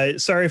go.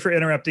 Sorry for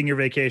interrupting your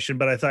vacation,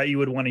 but I thought you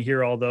would want to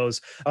hear all those.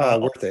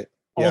 Worth it.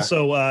 Yeah.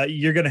 Also,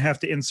 you're going to have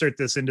to insert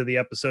this into the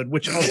episode,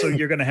 which also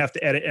you're going to have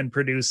to edit and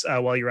produce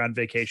while you're on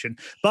vacation.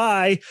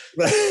 Bye.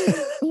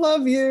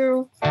 Love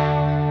you.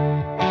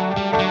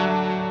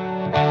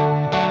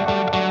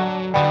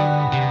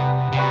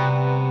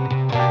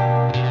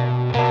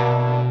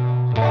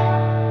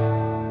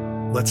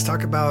 Let's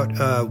talk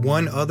about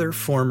one other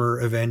former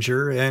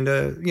Avenger and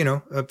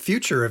a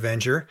future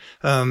Avenger,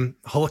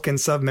 Hulk and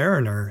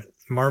Submariner,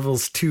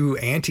 Marvel's 2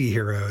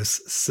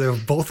 anti-heroes. So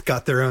both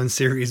got their own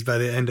series by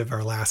the end of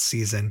our last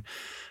season.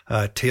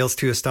 Tales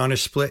to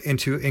Astonish split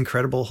into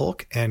Incredible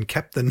Hulk and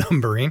kept the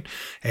numbering,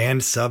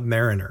 and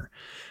Submariner.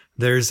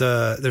 There's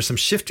some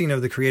shifting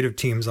of the creative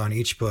teams on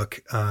each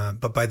book,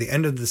 but by the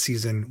end of the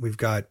season, we've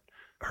got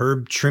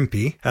Herb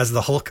Trimpe as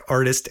the Hulk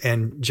artist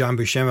and John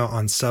Buscema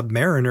on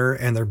Submariner,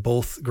 and they're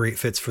both great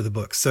fits for the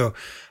book. So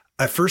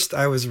at first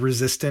I was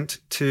resistant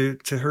to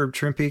Herb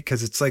Trimpe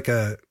because it's like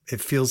it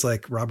feels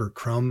like Robert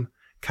Crumb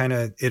kind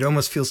of, it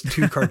almost feels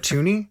too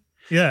cartoony.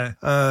 Yeah.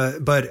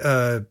 But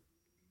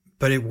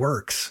it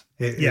works.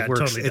 It works.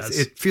 Totally does.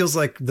 It feels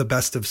like the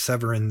best of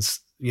Severin's,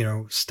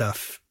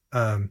 stuff.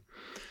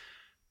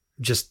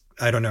 Just,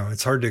 I don't know.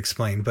 It's hard to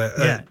explain, but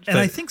and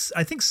I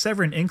think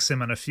Severin inks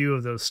him on a few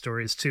of those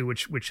stories too,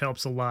 which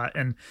helps a lot.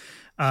 And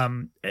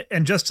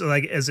just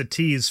like as a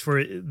tease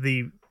for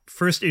the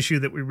first issue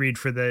that we read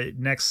for the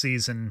next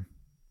season,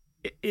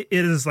 it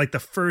is like the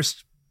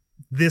first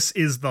this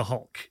is the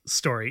Hulk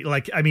story.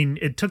 Like, I mean,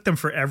 it took them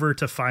forever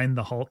to find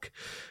the Hulk.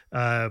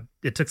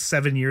 It took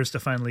 7 years to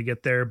finally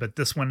get there, but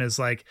this one is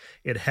like,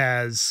 it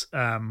has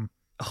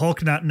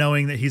Hulk not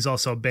knowing that he's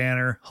also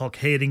Banner, Hulk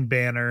hating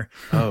Banner.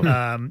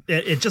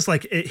 It just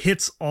like, it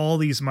hits all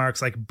these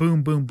marks, like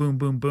boom, boom, boom,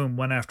 boom, boom,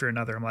 one after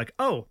another. I'm like,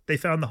 oh, they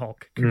found the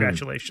Hulk.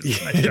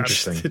 Congratulations. Nice job.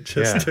 Interesting. It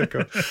just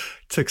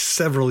took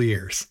several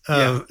years.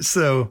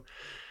 So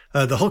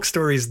the Hulk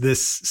stories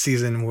this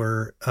season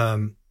were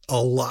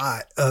a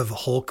lot of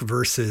Hulk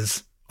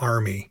versus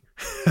Army.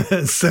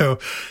 So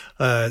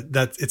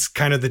it's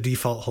kind of the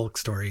default Hulk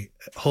story.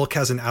 Hulk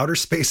has an outer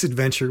space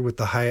adventure with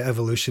the High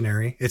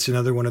Evolutionary. It's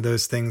another one of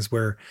those things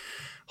where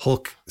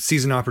Hulk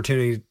sees an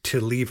opportunity to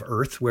leave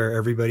Earth, where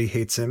everybody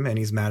hates him and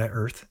he's mad at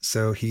Earth.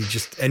 So he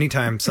just,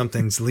 anytime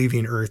something's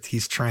leaving Earth,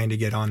 he's trying to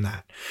get on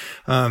that.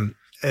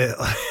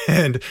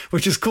 And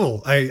which is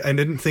cool. I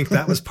didn't think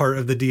that was part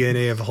of the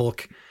DNA of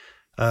Hulk,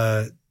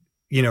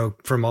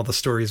 from all the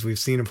stories we've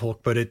seen of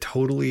Hulk, but it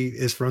totally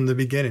is from the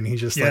beginning. He's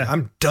just like,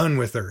 I'm done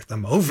with Earth.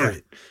 I'm over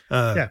it.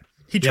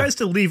 He tries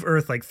to leave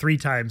Earth like 3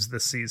 times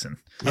this season.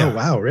 Oh,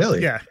 wow.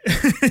 Really? Yeah.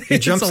 He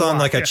jumps on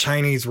like a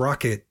Chinese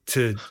rocket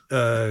to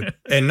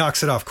and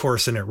knocks it off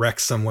course, and it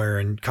wrecks somewhere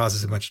and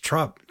causes a bunch of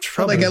trouble.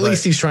 Like, at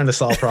least he's trying to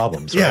solve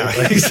problems. Right?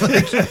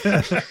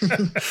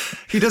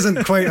 He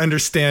doesn't quite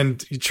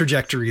understand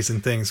trajectories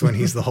and things when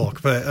he's the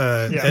Hulk,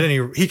 but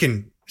he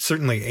can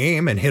certainly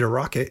aim and hit a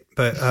rocket,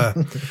 but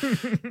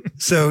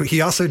so he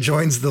also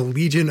joins the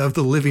Legion of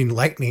the Living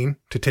Lightning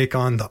to take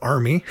on the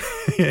Army.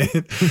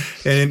 And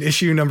in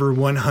issue number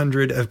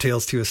 100 of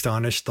Tales to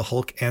Astonish, the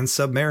Hulk and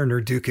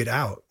Submariner duke it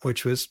out,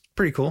 which was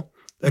pretty cool.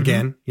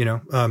 Again,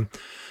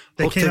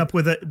 they came up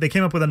with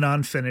a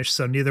non-finish,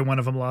 so neither one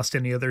of them lost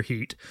any of their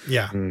heat.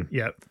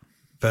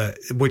 But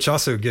which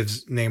also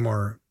gives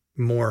Namor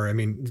more, I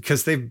mean,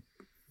 because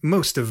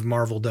most of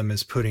Marveldom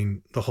is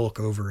putting the Hulk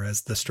over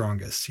as the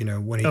strongest,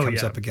 when he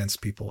comes up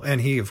against people.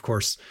 And he, of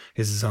course,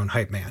 is his own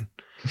hype man.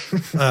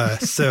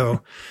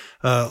 So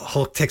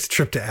Hulk takes a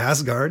trip to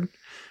Asgard.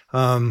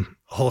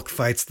 Hulk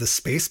fights the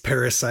space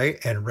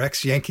parasite and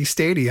wrecks Yankee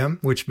Stadium,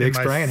 which makes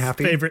Brian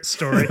happy. Favorite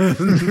story.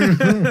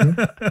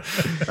 The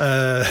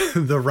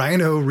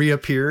Rhino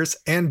reappears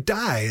and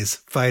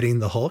dies fighting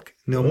the Hulk.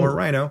 No more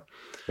Rhino.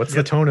 What's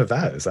the tone of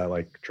that? Is that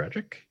like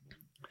tragic?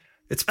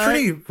 It's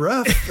pretty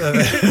rough.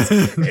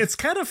 It's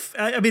kind of,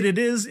 I mean,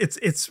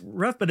 it's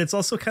rough, but it's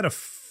also kind of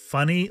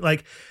funny.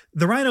 Like,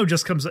 the Rhino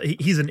just comes,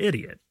 he's an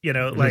idiot,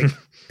 like,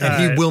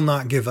 and he will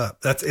not give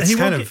up. He's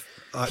kind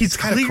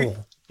of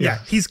cool.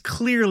 Yeah. He's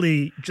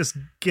clearly just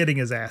getting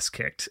his ass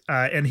kicked.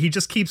 And he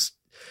just keeps,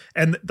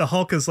 and the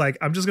Hulk is like,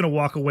 I'm just going to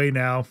walk away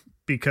now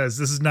because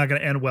this is not going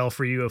to end well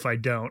for you if I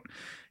don't.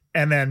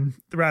 And then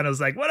the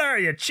Rhino's like, "What are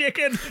you,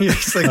 chicken?"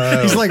 He's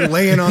like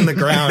laying on the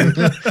ground,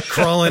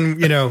 crawling,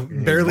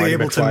 barely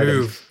able to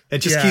move. It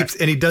just keeps,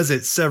 and he does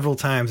it several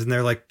times, and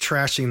they're like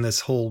trashing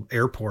this whole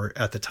airport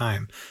at the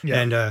time.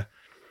 And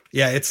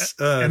it's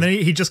and then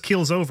he just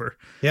keels over.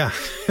 Yeah,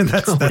 and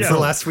that's the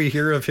last we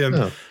hear of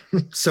him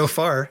so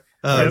far.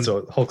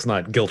 So Hulk's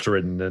not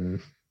guilt-ridden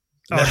and.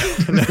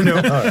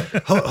 No.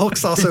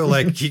 Hulk's also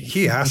like,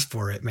 he asked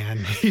for it, man.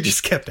 He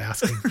just kept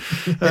asking.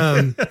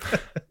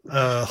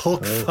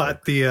 Hulk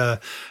fought the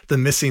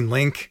missing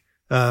link,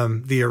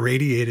 the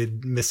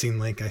irradiated missing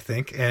link, I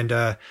think. And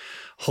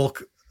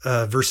Hulk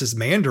versus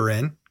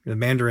Mandarin. The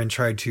Mandarin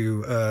tried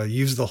to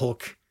use the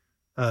Hulk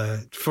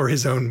for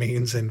his own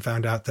means and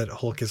found out that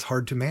Hulk is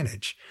hard to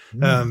manage.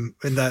 And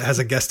that has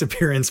a guest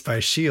appearance by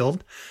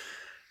S.H.I.E.L.D.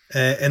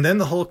 And then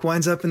the Hulk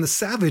winds up in the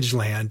Savage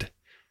Land.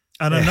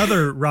 On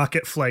another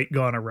rocket flight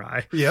gone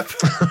awry. Yep.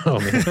 Oh,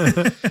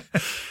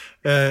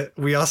 man.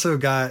 We also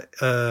got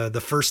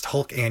the first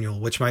Hulk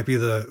annual, which might be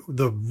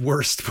the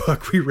worst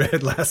book we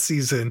read last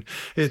season.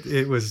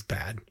 It was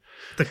bad.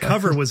 The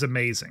cover was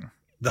amazing.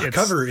 The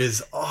cover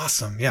is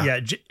awesome. Yeah. Yeah.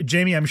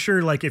 Jamie, I'm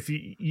sure like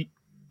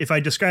if I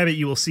describe it,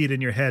 you will see it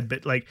in your head,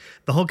 but like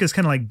the Hulk is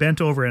kind of like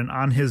bent over, and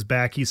on his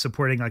back, he's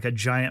supporting like a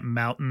giant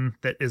mountain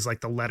that is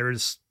like the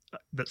letters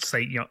that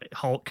say,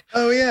 Hulk.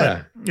 Oh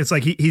yeah. But it's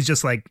like he's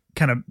just like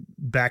kind of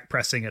back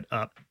pressing it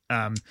up.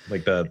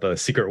 Like the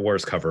Secret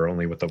Wars cover,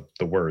 only with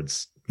the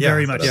words.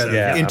 Very much so.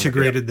 They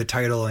integrated the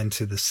title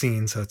into the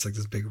scene, so it's like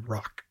this big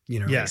rock,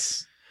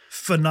 Yes.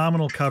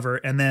 Phenomenal cover.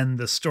 And then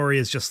the story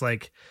is just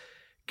like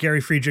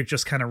Gary Friedrich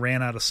just kind of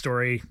ran out of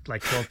story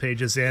like 12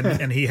 pages in,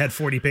 and he had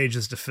 40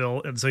 pages to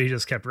fill, and so he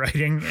just kept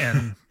writing,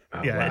 and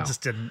it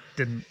just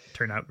didn't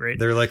turn out great.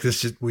 They're like,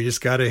 we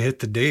just got to hit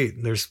the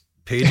date. There's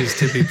pages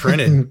to be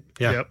printed.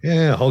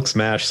 Yeah. Hulk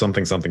smash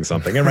something,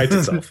 and writes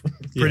itself.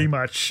 Pretty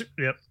much.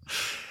 Yep.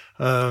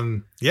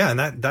 And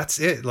that's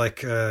it.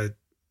 Like,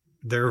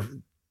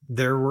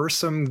 there were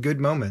some good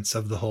moments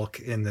of the Hulk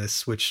in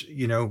this, which,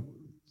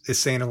 is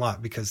saying a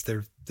lot, because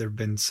there've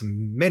been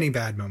many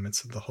bad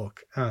moments of the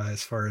Hulk,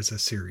 as far as a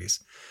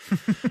series.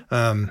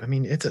 I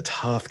mean, it's a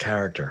tough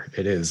character.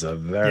 It is a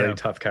very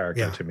tough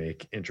character to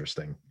make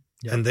interesting.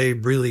 Yeah. And they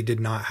really did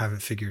not have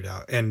it figured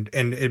out. And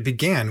it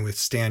began with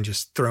Stan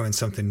just throwing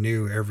something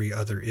new every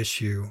other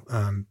issue.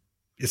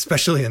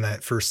 especially in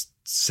that first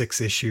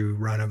 6-issue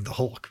run of the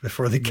Hulk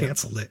before they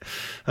canceled it.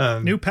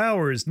 New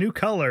powers, new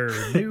color,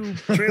 new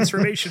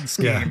transformation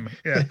scheme.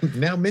 Yeah.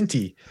 Now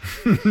minty.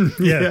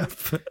 Yeah.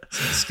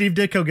 Steve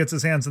Ditko gets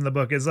his hands in the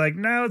book. It's like,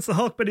 now it's the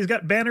Hulk, but he's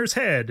got Banner's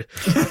head.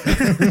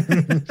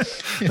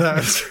 That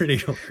was pretty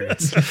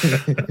hilarious.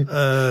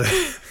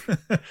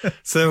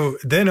 So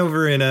then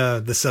over in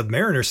the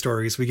Submariner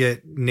stories, we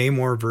get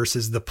Namor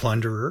versus the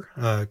Plunderer,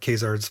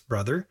 Khazar's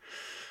brother.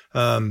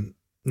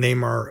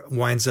 Namor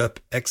winds up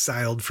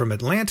exiled from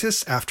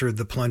Atlantis after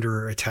the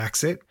Plunderer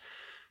attacks it.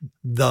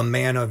 The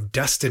Man of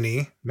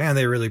Destiny, man,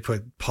 they really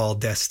put Paul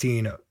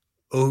Destine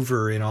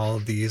over in all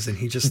of these, and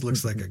he just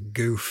looks like a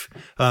goof.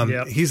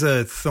 He's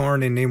a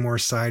thorn in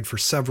Namor's side for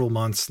several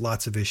months,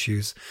 lots of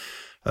issues.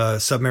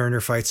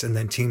 Submariner fights and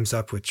then teams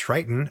up with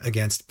Triton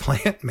against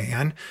Plant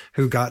Man,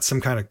 who got some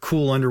kind of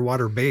cool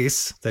underwater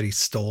base that he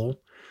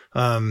stole.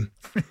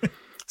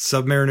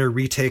 Submariner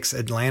retakes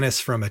Atlantis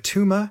from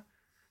Atuma.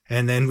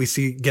 And then we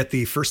get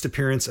the first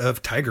appearance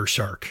of Tiger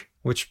Shark,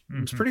 which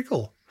was pretty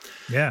cool.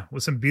 Yeah,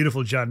 with some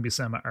beautiful John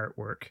Buscema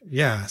artwork.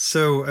 Yeah.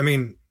 So, I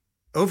mean,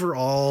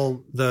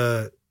 overall,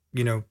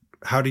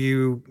 how do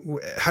you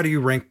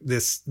rank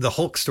the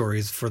Hulk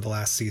stories for the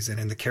last season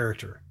and the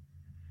character?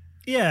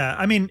 Yeah,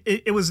 I mean,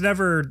 it was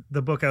never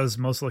the book I was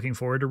most looking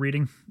forward to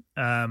reading.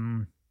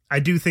 I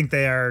do think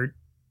they're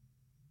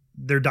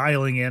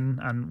dialing in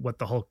on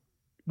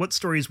what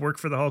stories work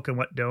for the Hulk and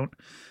what don't.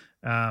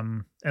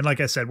 And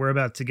like I said, we're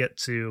about to get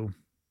to,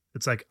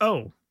 it's like,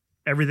 oh,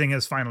 everything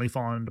has finally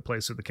fallen into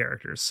place with the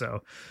characters.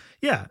 So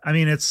yeah, I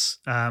mean, it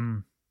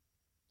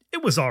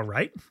was all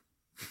right.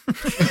 All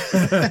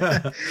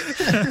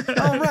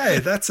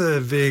right. That's a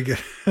big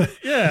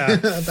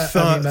that's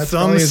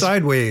thumb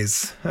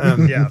sideways.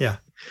 Yeah.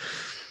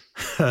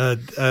 How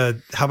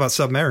about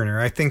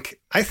Submariner? I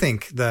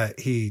think that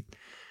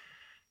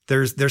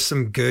there's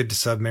some good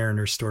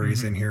Submariner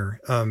stories in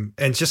here.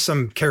 And just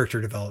some character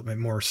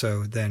development more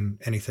so than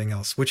anything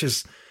else, which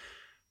is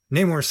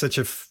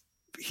Namor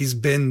he's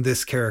been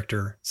this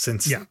character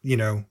since, the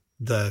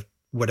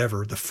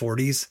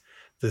 40s,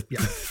 the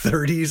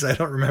 30s. I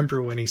don't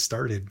remember when he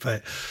started,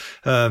 but,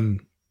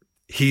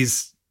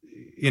 he's,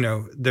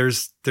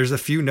 there's a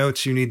few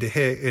notes you need to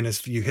hit, and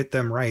if you hit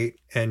them right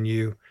and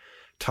you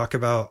talk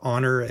about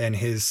honor and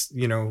his,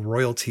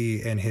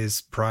 royalty and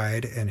his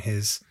pride and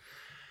his,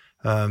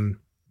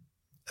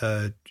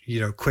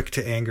 quick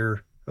to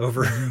anger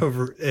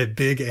over a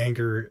big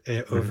anger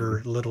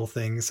over little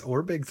things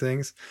or big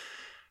things,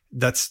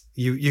 that's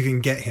you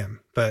can get him.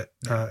 But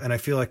and I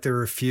feel like there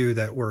were a few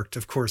that worked.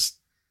 Of course,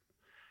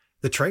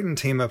 the Triton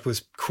team up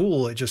was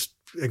cool. It just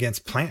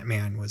against Plant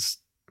Man was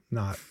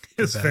not.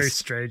 It's very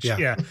strange.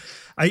 Yeah.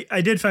 I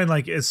did find,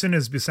 like, as soon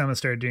as Buscema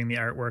started doing the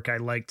artwork, I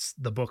liked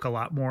the book a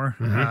lot more.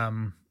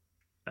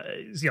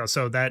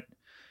 So that.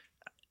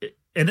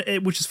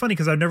 Which is funny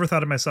because I've never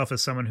thought of myself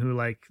as someone who,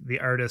 like, the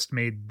artist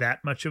made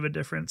that much of a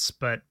difference,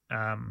 but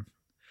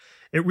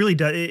it really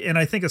does. And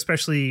I think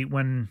especially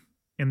when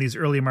in these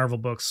early Marvel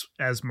books,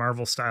 as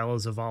Marvel style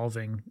is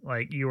evolving,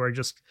 like, you're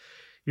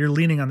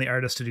leaning on the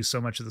artist to do so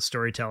much of the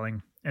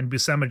storytelling, and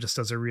Buscema just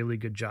does a really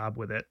good job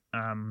with it.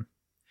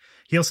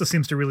 He also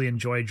seems to really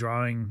enjoy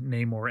drawing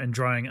Namor and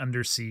drawing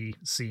undersea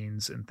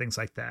scenes and things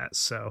like that.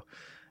 So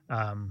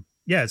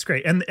yeah, it's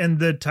great. And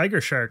the Tiger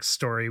Shark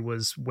story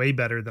was way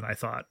better than I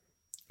thought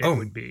it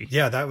would be.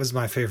 Yeah, that was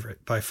my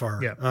favorite by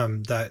far. Yeah.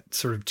 That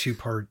sort of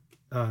 2-part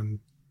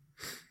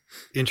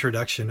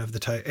introduction of the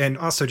Tiger, and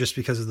also just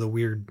because of the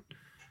weird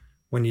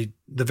the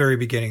very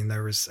beginning,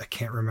 there was, I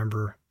can't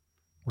remember.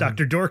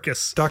 Dr.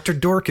 Dorcas. Dr.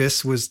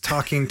 Dorcas was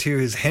talking to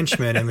his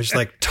henchman and was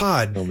like,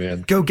 Todd, oh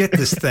man, go get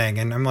this thing.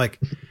 And I'm like,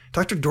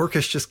 Dr.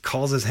 Dorcas just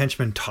calls his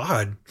henchman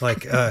Todd.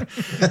 Like,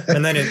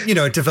 and then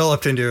it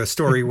developed into a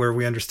story where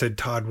we understood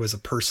Todd was a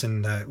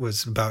person that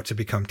was about to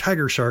become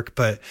Tiger Shark.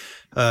 But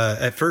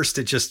at first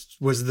it just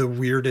was the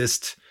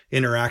weirdest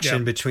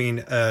interaction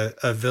between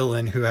a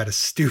villain who had a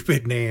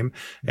stupid name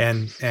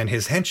and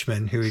his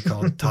henchman who he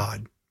called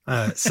Todd.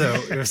 So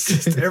it was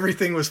just,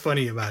 everything was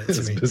funny about it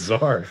to me.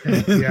 Bizarre.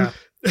 Yeah.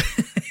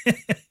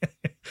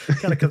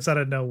 Kind of comes out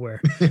of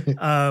nowhere.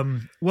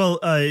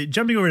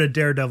 Jumping over to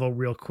Daredevil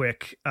real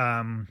quick.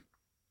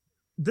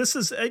 This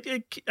is,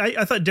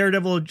 I thought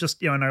Daredevil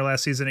just, in our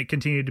last season, it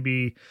continued to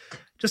be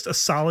just a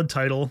solid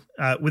title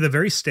with a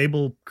very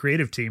stable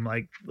creative team.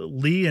 Like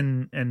Lee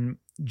and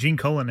Gene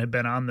Colan have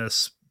been on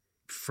this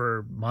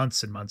for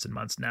months and months and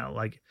months now,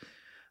 like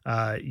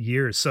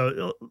years.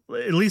 So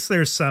at least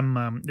there's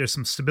some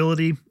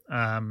stability,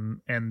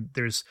 and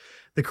there's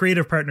the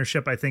creative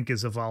partnership, I think,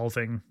 is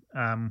evolving.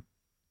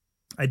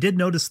 I did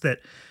notice that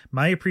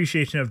my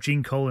appreciation of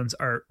Gene Colan's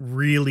art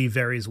really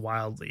varies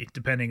wildly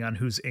depending on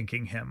who's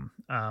inking him.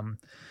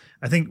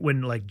 I think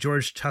when, like,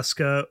 George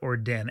Tuska or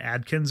Dan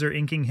Adkins are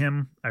inking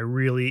him, I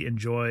really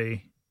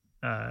enjoy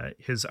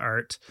his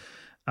art.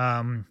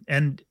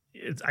 And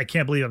I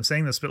can't believe I'm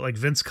saying this, but like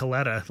Vince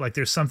Colletta, like,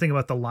 there's something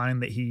about the line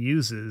that he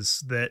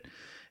uses that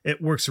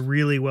it works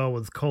really well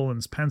with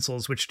Colan's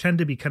pencils, which tend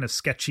to be kind of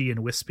sketchy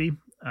and wispy.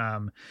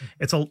 I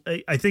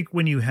think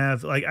when you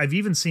have, like, I've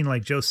even seen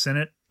like Joe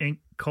Sinnott ink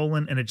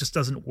Colan, and it just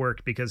doesn't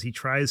work because he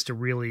tries to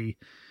really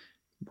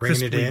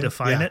crisply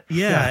define it.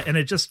 Yeah. And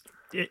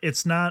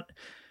it's not,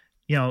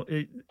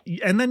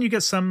 and then you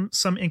get some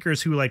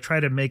inkers who like try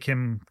to make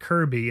him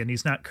Kirby, and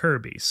he's not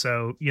Kirby.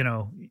 So, you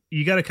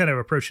got to kind of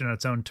approach it on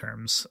its own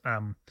terms.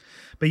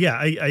 But yeah,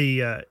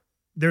 I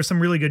there's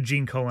some really good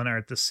Gene Colan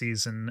art this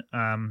season.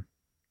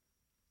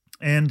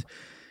 And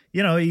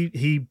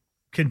he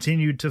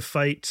continued to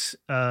fight,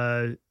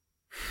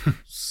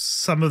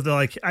 some of the,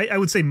 like, I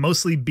would say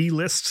mostly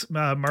B-list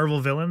Marvel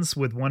villains,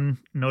 with one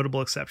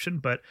notable exception,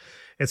 but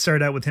it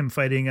started out with him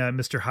fighting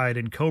Mr. Hyde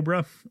and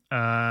Cobra.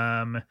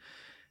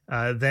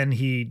 Then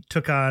he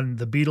took on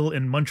the Beetle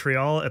in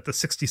Montreal at the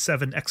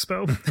 67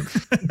 Expo.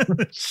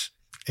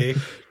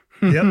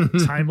 Yep,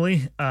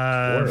 timely.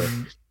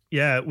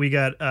 Yeah, we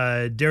got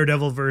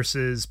Daredevil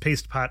versus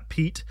Paste Pot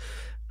Pete.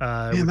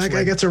 Man, that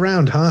guy gets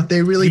around, huh?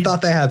 They really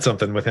thought they had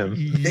something with him.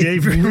 They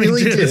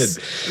really did.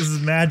 This is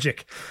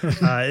magic.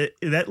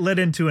 That led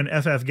into an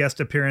FF guest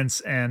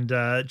appearance and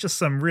just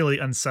some really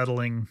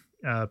unsettling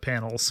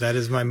panels. That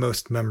is my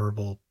most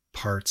memorable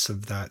parts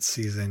of that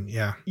season.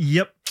 Yeah.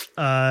 Yep.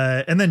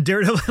 And then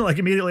Daredevil, like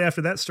immediately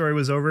after that story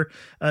was over,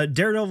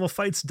 Daredevil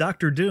fights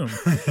Dr. Doom.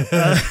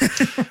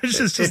 It's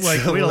just like,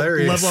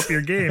 hilarious. Level up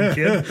your game,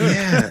 kid.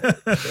 Yeah.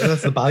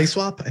 That's the body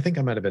swap. I think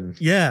I might have been.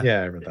 Yeah.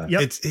 Yeah, I read that.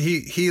 Yep. It's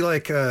he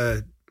like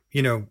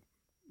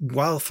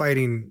while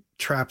fighting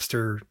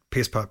Trapster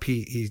Paste Pot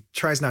Pete, he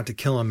tries not to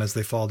kill him as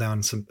they fall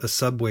down a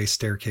subway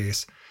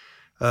staircase.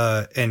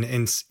 And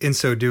in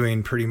so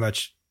doing, pretty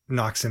much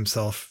knocks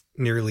himself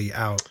nearly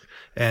out.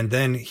 And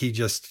then he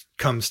just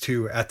comes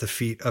to at the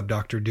feet of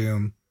Dr.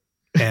 Doom,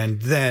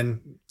 and then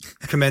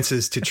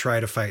commences to try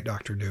to fight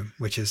Dr. Doom,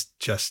 which is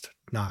just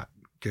not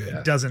good.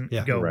 It doesn't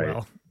go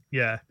well.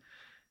 Yeah.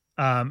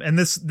 And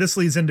this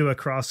leads into a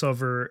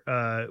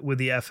crossover with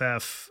the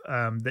FF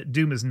that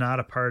Doom is not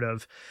a part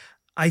of.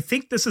 I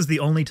think this is the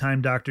only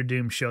time Dr.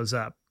 Doom shows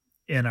up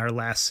in our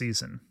last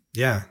season.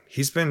 Yeah.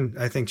 He's been,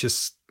 I think,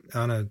 just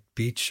on a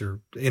beach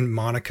or in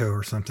Monaco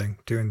or something,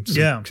 doing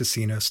some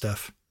casino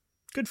stuff.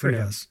 Good for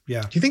him.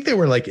 Yeah. Do you think they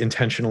were like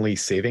intentionally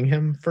saving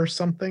him for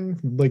something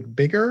like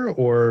bigger,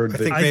 or I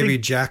think maybe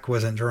Jack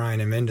wasn't drawing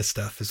him into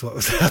stuff is what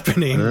was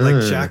happening.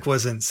 Like Jack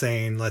wasn't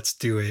saying, let's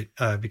do it,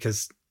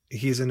 because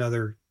he's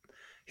another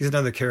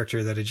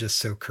character that is just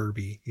so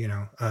Kirby,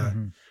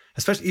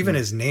 especially even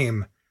his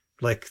name,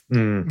 like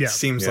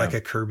seems like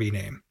a Kirby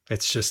name.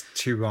 It's just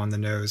too on the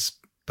nose,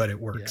 but it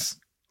works.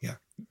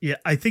 Yeah.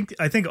 I think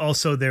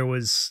also there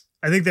was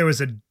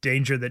a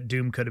danger that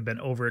Doom could have been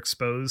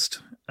overexposed.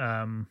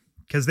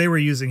 Because they were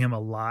using him a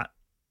lot,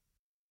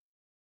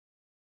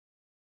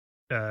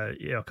 a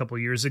couple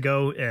of years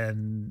ago,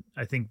 and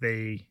I think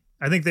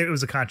it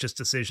was a conscious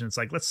decision. It's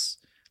like let's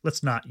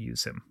not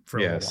use him for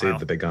a while. Save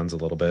the big guns a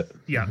little bit.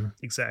 Yeah,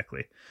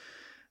 exactly.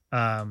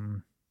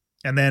 And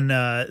then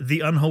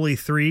the Unholy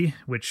Three,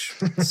 which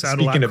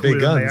sound a lot cooler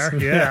than they are.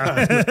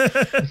 Yeah,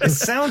 they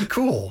sound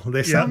cool.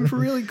 They sound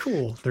really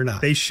cool. They're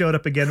not. They showed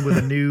up again with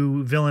a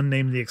new villain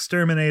named the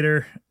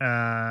Exterminator.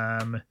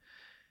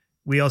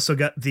 We also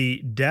got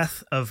the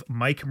death of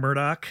Mike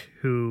Murdock,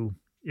 who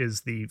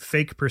is the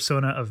fake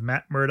persona of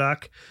Matt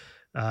Murdock.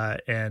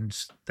 And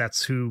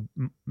that's who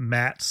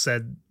Matt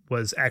said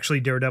was actually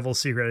Daredevil's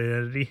secret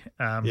identity.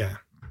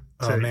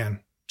 Oh,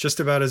 man. Just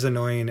about as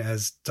annoying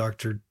as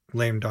Dr.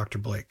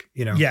 Blake,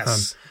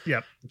 Yes.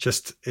 Yep.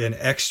 Just an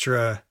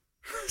extra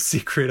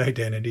secret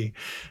identity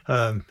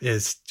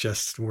is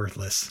just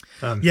worthless.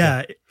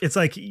 It's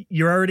like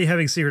you're already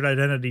having secret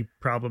identity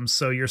problems,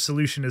 so your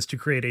solution is to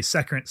create a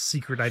second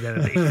secret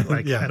identity.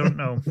 Like, I don't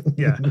know.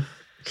 Yeah.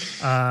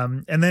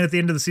 And then at the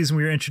end of the season,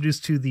 we were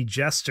introduced to the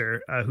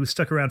Jester, who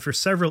stuck around for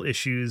several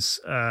issues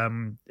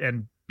and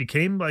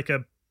became like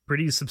a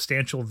pretty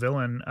substantial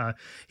villain.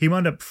 He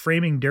wound up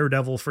framing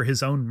Daredevil for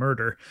his own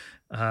murder,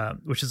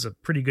 which is a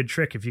pretty good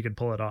trick if you can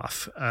pull it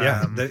off.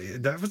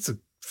 That was a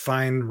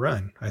fine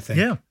run, I think.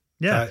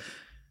 Yeah.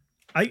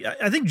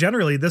 I think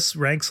generally this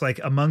ranks like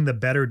among the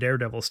better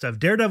Daredevil stuff.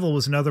 Daredevil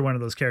was another one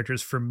of those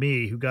characters for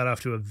me who got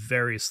off to a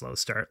very slow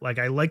start. Like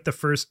I liked the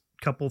first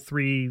couple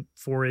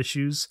 3-4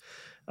 issues.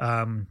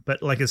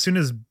 But like as soon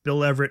as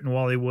Bill Everett and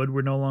Wally Wood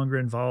were no longer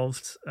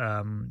involved,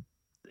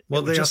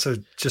 they also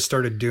just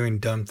started doing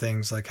dumb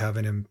things like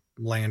having him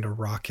land a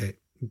rocket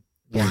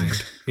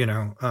blind,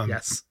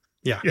 yes.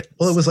 Yeah.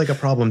 Well, it was like a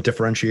problem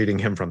differentiating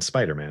him from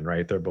Spider-Man,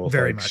 right? They're both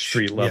very like much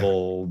street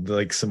level,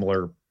 like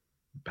similar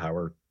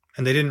power.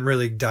 And they didn't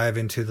really dive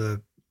into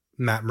the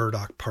Matt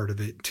Murdock part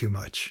of it too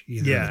much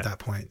either at that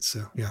point.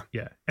 So,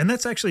 yeah. And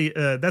that's actually,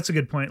 that's a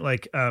good point.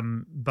 Like,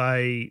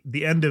 by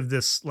the end of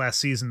this last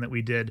season that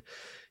we did,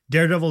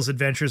 Daredevil's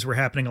adventures were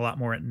happening a lot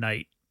more at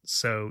night.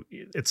 So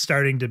it's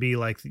starting to be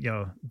like,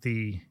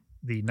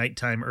 the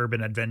nighttime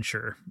urban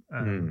adventure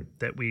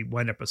that we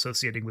wind up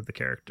associating with the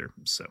character.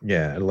 So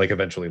like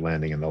eventually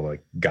landing in the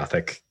like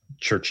gothic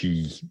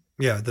churchy,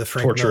 the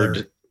Frank tortured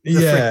Miller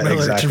Yeah, Frank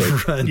Miller exactly.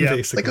 run, Yeah.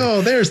 It's basically. like,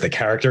 oh, there's the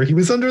character. He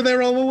was under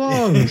there all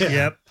along. Yeah.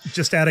 Yep.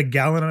 Just add a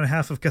gallon and a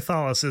half of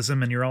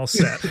Catholicism and you're all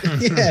set.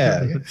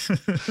 Yeah.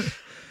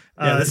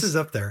 Yeah, this is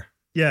up there.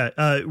 Yeah.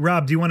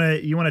 Rob, do you want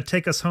to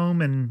take us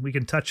home and we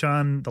can touch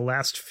on the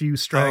last few Oh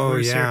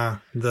stragglers here? yeah,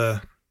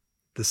 the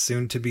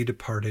soon to be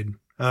departed.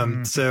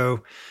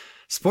 So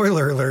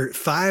spoiler alert,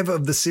 5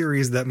 of the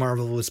series that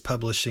Marvel was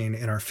publishing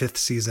in our 5th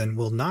season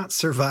will not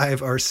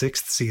survive our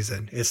 6th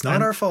season. It's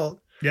not our fault.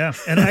 Yeah.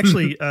 And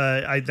actually,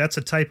 that's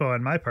a typo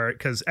on my part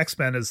because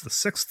X-Men is the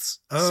 6th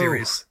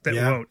series that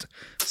won't.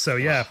 So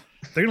yeah,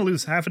 they're going to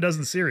lose half a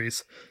dozen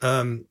series.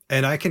 And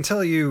I can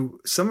tell you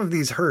some of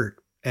these hurt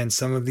and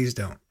some of these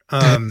don't.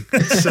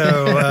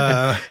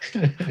 So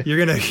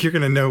you're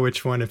gonna know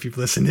which one if you've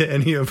listened to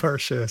any of our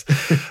shows.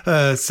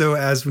 So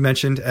as we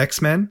mentioned,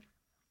 X-Men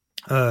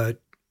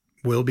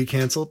will be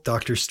canceled.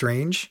 Doctor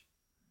Strange,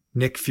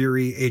 Nick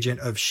Fury,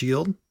 Agent of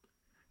S.H.I.E.L.D.,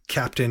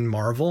 Captain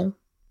Marvel,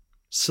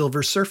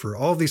 Silver Surfer,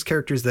 all of these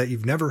characters that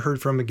you've never heard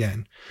from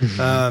again.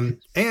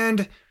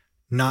 And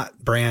not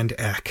Brand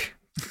Eck.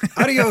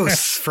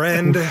 Adios,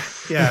 friend.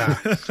 Yeah.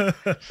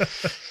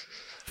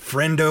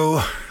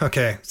 Friendo.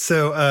 Okay.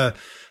 So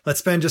let's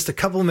spend just a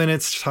couple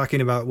minutes talking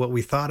about what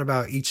we thought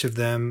about each of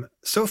them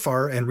so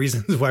far and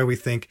reasons why we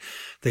think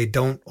they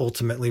don't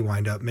ultimately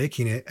wind up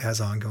making it as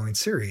ongoing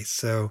series.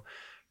 So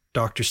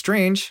Doctor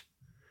Strange,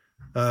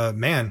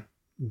 man,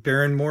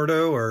 Baron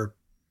Mordo or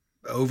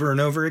over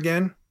and over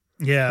again.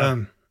 Yeah.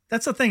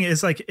 That's the thing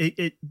is like,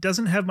 it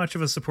doesn't have much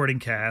of a supporting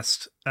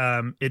cast.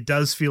 It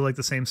does feel like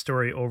the same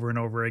story over and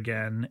over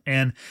again.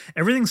 And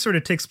everything sort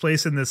of takes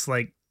place in this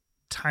like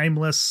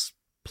timeless,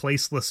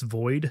 placeless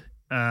void.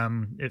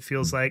 It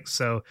feels like,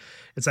 so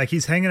it's like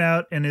he's hanging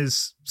out in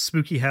his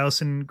spooky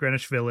house in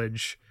Greenwich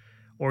Village,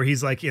 or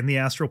he's like in the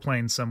astral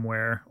plane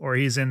somewhere, or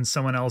he's in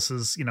someone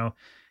else's,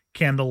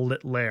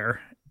 candlelit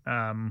lair.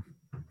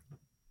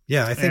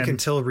 Yeah. I think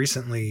until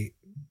recently,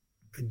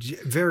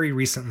 very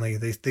recently,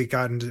 they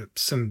got into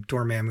some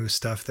Dormammu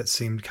stuff that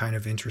seemed kind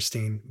of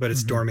interesting, but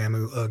it's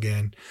Dormammu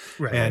again.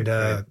 Right.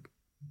 And,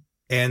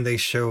 and they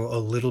show a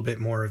little bit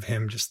more of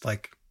him just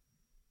like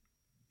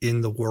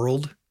in the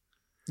world.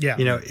 Yeah.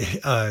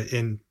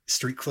 In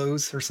street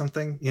clothes or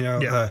something,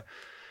 Yeah.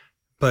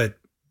 But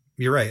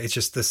you're right. It's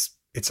just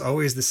it's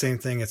always the same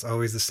thing. It's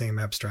always the same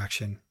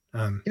abstraction.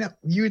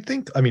 You would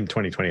think,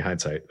 2020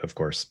 hindsight, of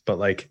course, but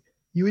like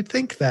you would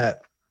think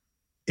that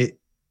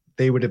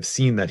they would have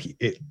seen that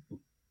it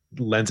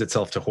lends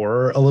itself to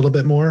horror a little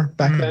bit more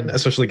back then,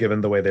 especially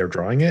given the way they're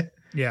drawing it.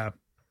 Yeah.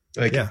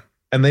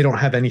 And they don't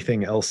have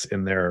anything else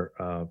in their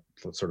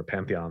sort of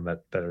pantheon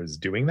that is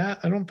doing that,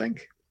 I don't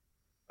think.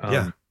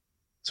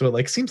 So it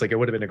like seems like it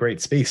would have been a great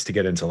space to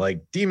get into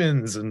like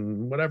demons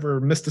and whatever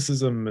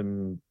mysticism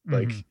and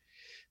like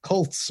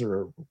cults,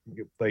 or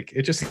like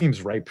it just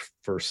seems ripe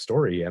for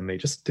story, and they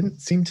just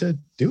didn't seem to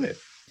do it.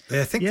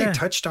 I think they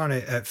touched on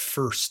it at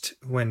first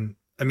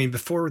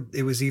before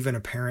it was even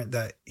apparent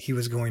that he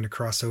was going to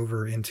cross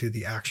over into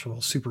the actual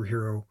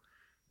superhero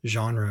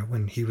genre.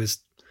 When he was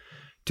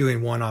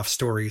doing one-off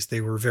stories, they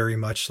were very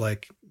much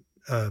like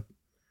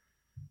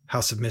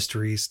House of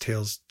Mysteries,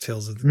 Tales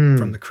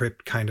from the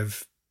Crypt kind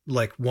of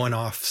like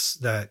one-offs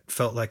that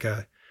felt like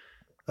a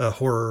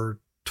horror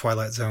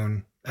Twilight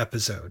Zone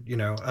episode,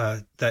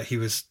 that he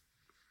was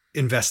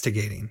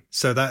investigating.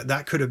 So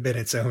that could have been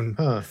its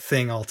own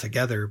thing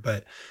altogether,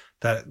 but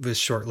that was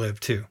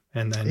short-lived too.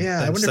 And then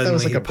I wonder if that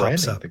was like a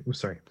branding thing. Oh,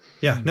 sorry.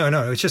 Yeah,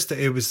 no. It's just,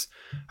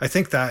 I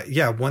think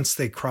that, once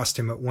they crossed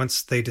him,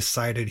 once they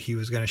decided he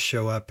was going to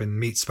show up and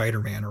meet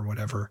Spider-Man or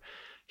whatever,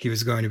 he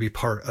was going to be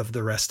part of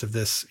the rest of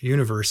this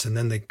universe. And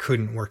then they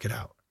couldn't work it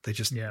out. They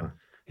just, yeah.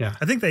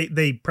 I think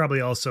they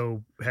probably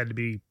also had to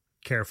be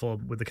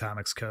careful with the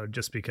comics code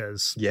just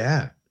because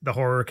the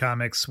horror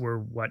comics were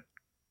what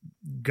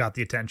got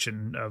the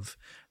attention of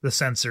the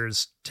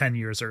censors 10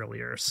 years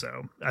earlier.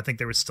 So I think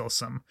there was still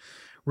some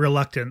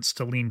reluctance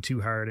to lean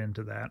too hard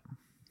into that.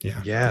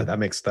 Yeah. That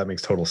makes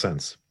total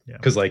sense. Yeah.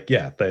 Cause like,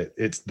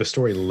 the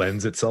story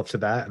lends itself to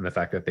that. And the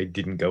fact that they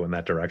didn't go in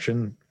that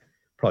direction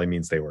probably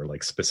means they were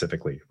like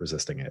specifically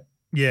resisting it.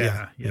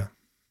 Yeah.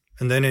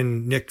 And then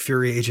in Nick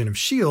Fury, Agent of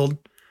S.H.I.E.L.D.,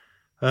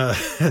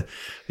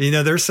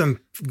 there's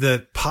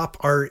the pop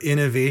art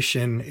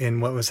innovation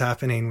in what was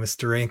happening with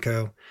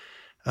Steranko.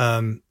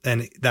 And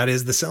that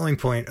is the selling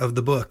point of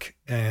the book.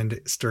 And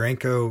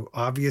Steranko,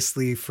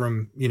 obviously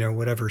from,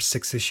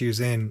 6 issues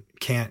in,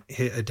 can't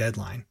hit a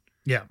deadline.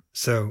 Yeah.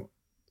 So,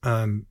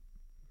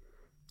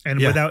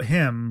 without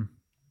him,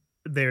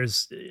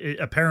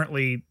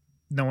 apparently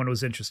no one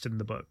was interested in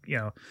the book,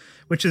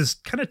 which is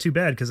kind of too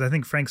bad because I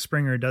think Frank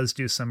Springer does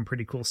do some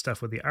pretty cool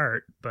stuff with the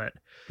art, but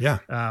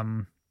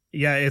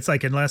it's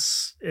like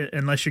unless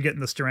you're getting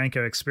the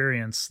Steranko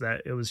experience,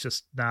 that it was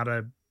just not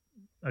a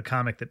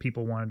comic that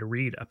people wanted to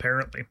read,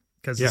 apparently,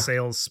 because the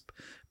sales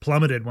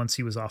plummeted once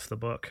he was off the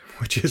book.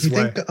 Which is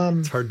why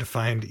it's hard to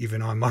find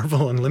even on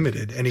Marvel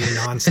Unlimited any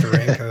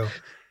non-Steranko.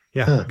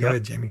 Go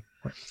ahead, Jamie.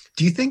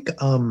 Do you think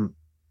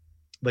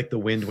like the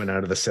wind went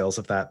out of the sails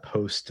of that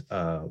post.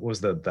 What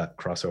was that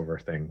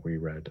crossover thing we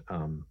read?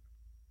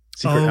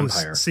 Secret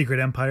Empire. Secret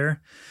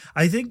Empire.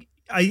 I think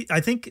that's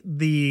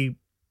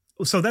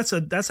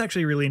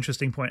actually a really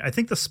interesting point. I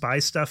think the spy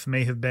stuff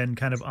may have been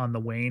kind of on the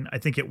wane. I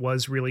think it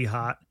was really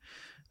hot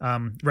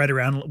right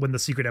around when the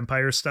Secret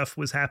Empire stuff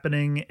was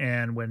happening,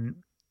 and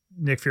when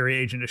Nick Fury,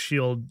 Agent of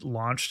S.H.I.E.L.D.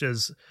 launched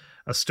as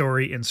a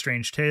story in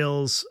Strange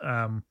Tales.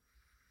 But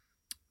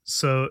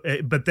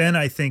then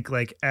I think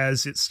like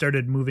as it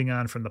started moving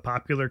on from the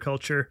popular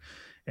culture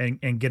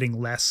and getting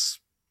less,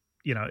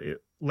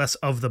 less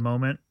of the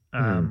moment,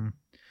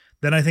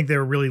 then I think they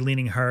were really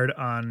leaning hard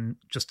on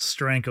just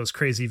Steranko's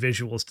crazy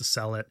visuals to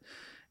sell it.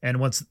 And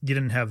once you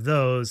didn't have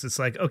those, it's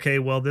like, okay,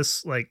 well,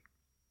 this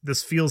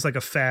feels like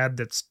a fad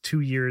that's 2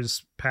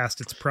 years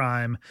past its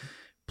prime.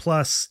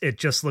 Plus it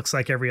just looks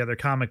like every other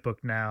comic book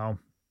now.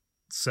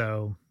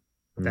 So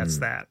that's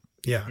that.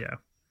 Yeah. Yeah.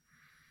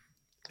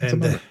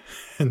 And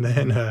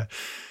then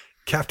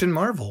Captain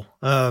Marvel,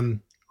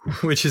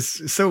 which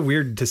is so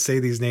weird to say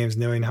these names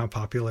knowing how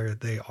popular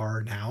they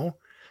are now.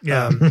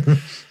 Yeah.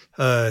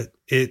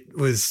 It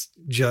was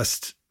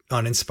just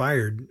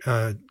uninspired.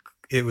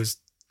 It was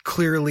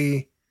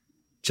clearly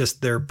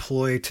just their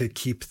ploy to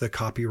keep the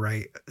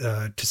copyright,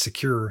 to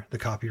secure the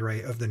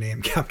copyright of the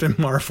name Captain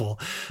Marvel.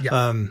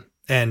 Yeah.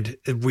 And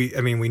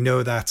we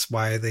know that's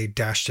why they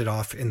dashed it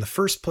off in the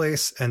first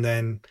place, and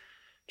then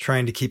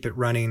trying to keep it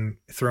running,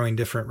 throwing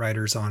different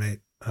writers on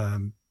it.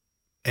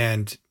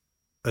 And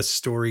a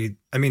story.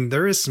 I mean,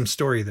 there is some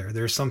story there.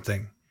 There's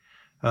something.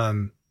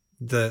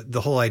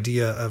 The whole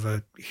idea of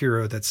a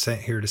hero that's sent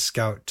here to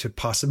scout to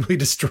possibly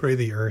destroy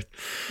the earth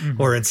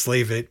or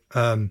enslave it.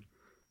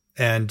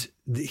 And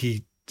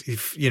he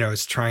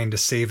is trying to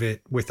save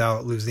it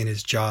without losing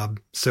his job.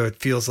 So it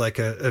feels like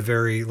a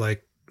very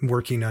like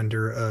working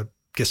under a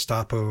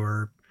Gestapo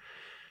or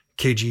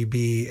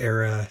KGB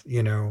era,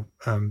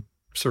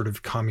 sort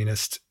of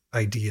communist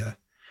idea.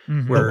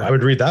 Where I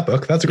would read that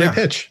book. That's a great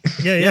pitch.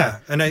 Yeah.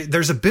 And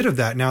there's a bit of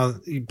that now,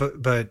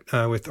 but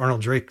with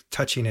Arnold Drake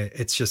touching it,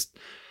 it's just,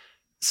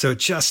 so it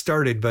just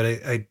started, but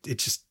it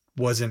just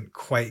wasn't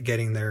quite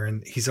getting there.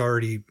 And he's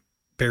already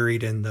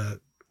buried in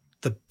the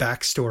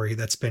backstory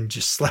that's been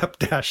just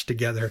slapdash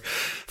together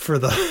for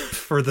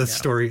the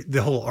story,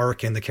 the whole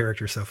arc and the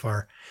character so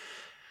far.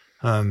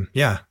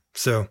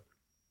 So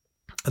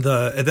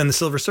and then the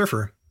Silver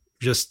Surfer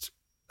just,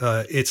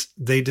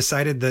 they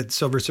decided that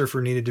Silver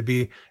Surfer needed to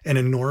be an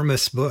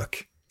enormous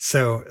book.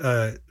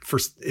 So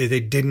first they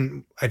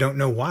didn't, I don't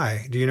know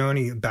why. Do you know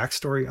any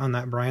backstory on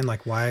that, Brian?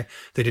 Like why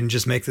they didn't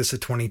just make this a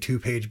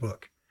 22-page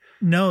book?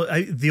 No,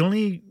 the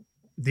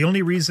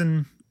only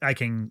reason I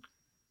can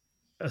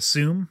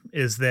assume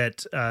is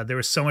that there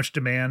was so much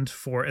demand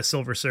for a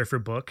Silver Surfer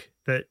book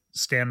that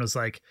Stan was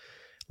like,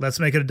 let's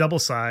make it a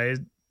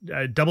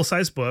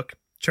double-sized book,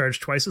 charge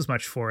twice as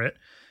much for it.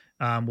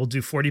 We'll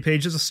do 40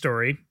 pages of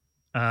story.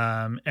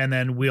 And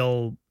then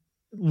we'll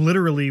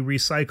literally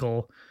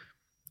recycle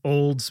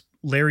old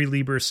Larry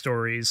Lieber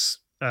stories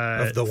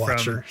of the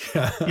Watcher,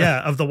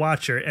 of the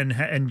Watcher,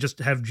 and just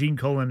have Gene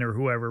Colan or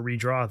whoever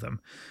redraw them,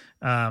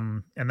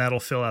 and that'll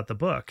fill out the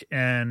book.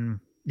 And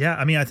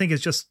I think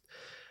it's just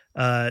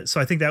so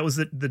I think that was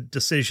the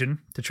decision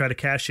to try to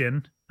cash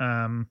in,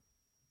 and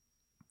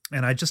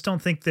I just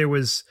don't think there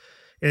was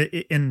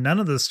in none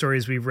of the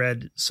stories we've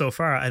read so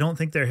far. I don't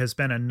think there has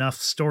been enough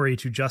story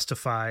to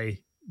justify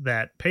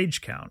that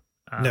page count.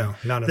 No,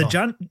 not at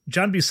all.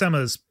 John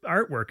Buscema's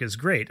artwork is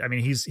great. I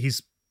mean,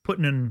 he's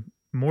putting in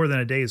more than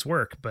a day's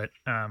work, but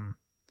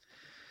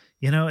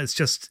it's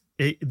just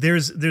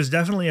there's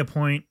definitely a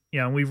point.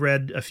 We've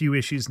read a few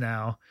issues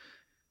now,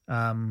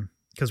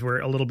 because we're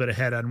a little bit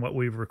ahead on what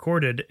we've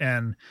recorded,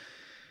 and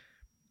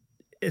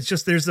it's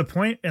just there's the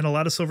point in a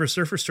lot of Silver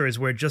Surfer stories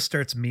where it just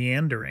starts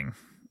meandering.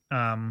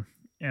 And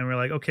we're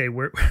like, okay,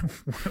 where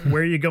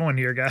are you going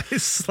here,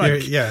 guys?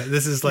 Like,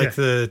 this is like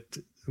the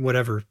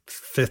whatever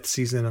 5th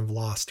season of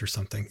Lost or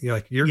something.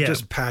 You're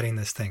just padding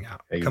this thing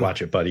out. Hey,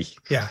 watch it, buddy.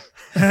 Yeah.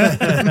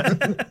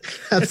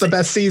 That's the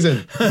best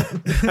season.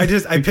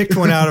 I picked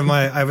one out of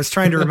I was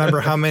trying to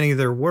remember how many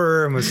there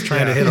were and was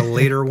trying to hit a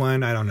later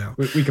one. I don't know.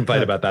 We can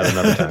fight about that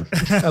another time.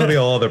 That'll be a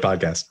whole other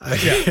podcast.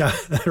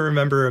 I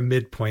remember a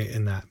midpoint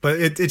in that, but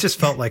it just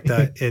felt like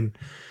that in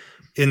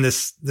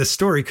this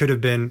story could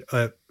have been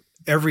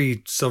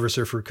every Silver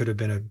Surfer could have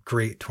been a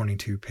great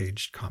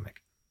 22-page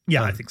comic.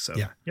 Yeah, I think so.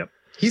 Yeah. Yep.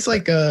 He's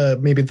like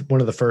maybe one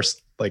of the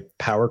first like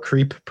power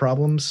creep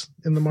problems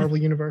in the Marvel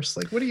universe.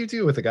 Like, what do you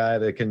do with a guy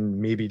that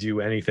can maybe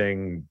do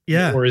anything,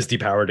 or is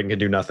depowered and can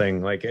do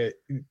nothing? Like,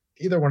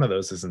 either one of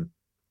those isn't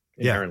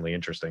inherently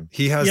interesting.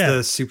 He has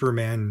the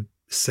Superman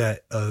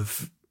set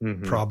of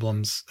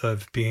problems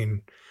of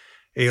being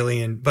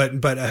alien, but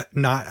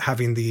not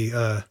having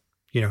the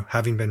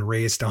having been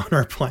raised on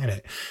our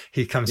planet.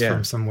 He comes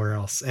from somewhere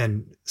else,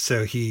 and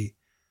so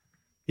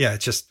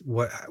it's just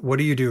what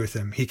do you do with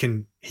him? He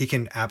can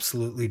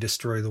absolutely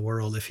destroy the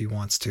world if he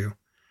wants to.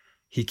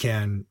 He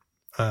can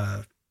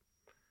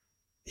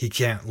he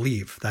can't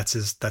leave. That's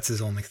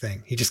his only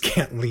thing. He just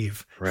can't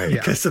leave, Right.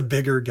 Because the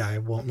bigger guy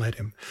won't let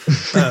him.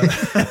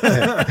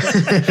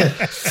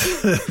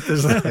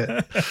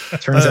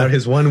 Turns out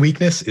his one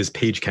weakness is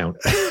page count.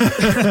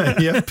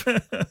 Yep.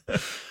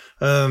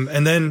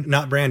 And then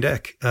Not Brand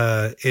Ec.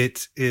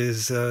 It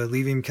is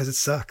leaving because it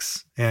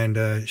sucks and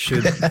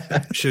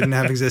shouldn't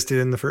have existed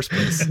in the first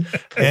place.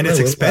 And it's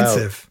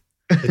expensive.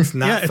 It's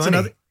not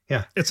funny.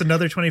 It's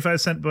another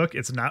 25-cent book.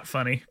 It's not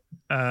funny.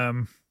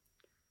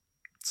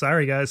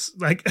 Sorry guys.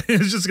 Like,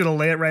 it's just gonna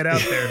lay it right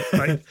out there.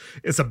 Like,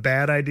 it's a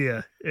bad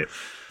idea.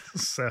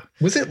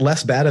 Was it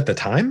less bad at the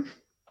time?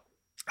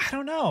 I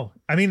don't know.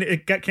 I mean,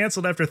 it got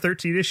canceled after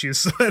 13 issues,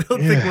 so I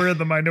don't think we're in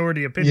the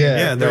minority opinion.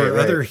 Yeah, there were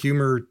other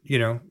humor,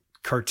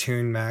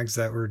 cartoon mags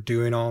that were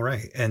doing all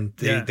right, and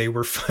they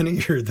were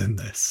funnier than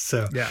this.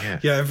 So yeah,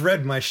 I've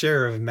read my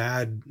share of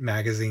Mad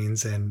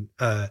magazines, and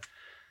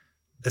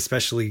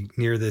especially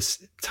near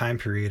this time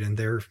period, and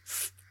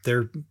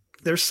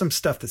there's some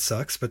stuff that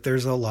sucks, but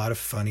there's a lot of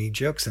funny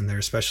jokes in there,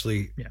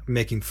 especially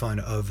making fun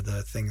of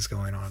the things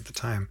going on at the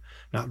time.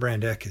 Not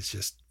Brand Ec is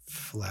just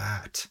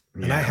flat.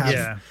 And I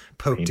have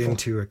poked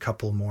into a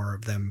couple more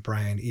of them,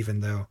 Brian, even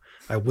though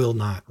I will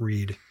not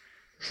read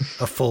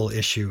a full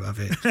issue of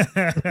it.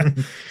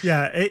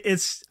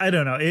 It's I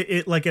don't know.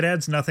 It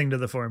adds nothing to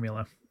the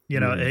formula.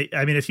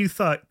 I mean, if you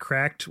thought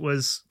Cracked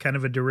was kind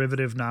of a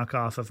derivative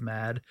knockoff of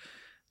Mad,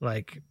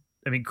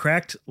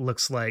 Cracked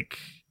looks like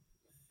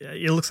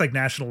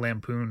National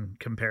Lampoon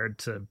compared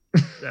to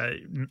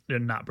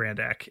Not Brand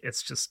Ec.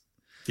 It's just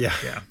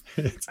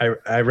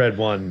I read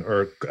one,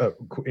 or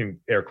in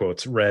air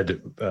quotes,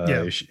 read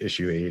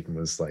issue 8 and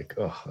was like,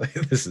 oh,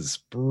 this is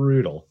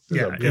brutal.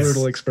 This is a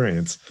brutal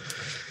experience.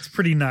 It's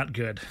pretty not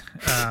good.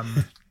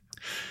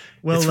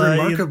 It's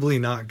remarkably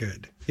not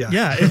good.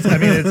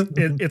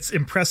 It's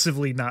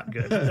impressively not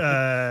good.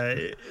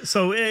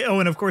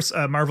 And of course,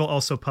 Marvel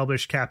also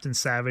published Captain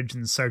Savage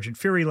and Sergeant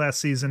Fury last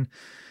season.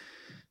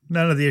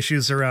 None of the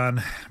issues are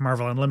on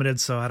Marvel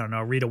Unlimited, so I don't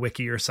know, read a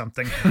wiki or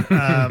something.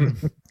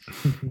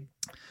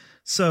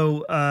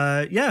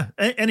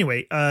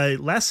 Anyway,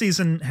 last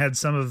season had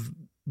some of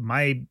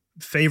my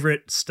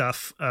favorite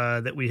stuff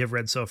that we have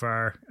read so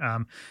far.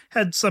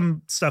 Had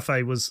some stuff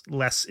I was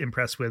less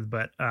impressed with,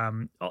 but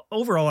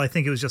overall, I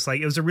think it was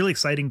a really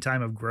exciting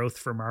time of growth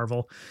for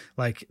Marvel.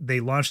 Like, they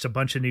launched a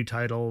bunch of new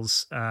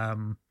titles,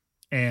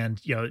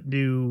 and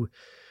new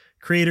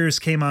creators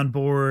came on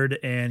board,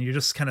 and you're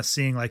just kind of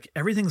seeing like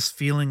everything's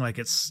feeling like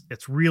it's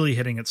really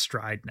hitting its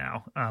stride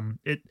now.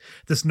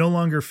 This no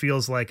longer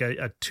feels like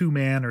a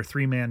 2-man or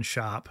 3-man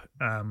shop,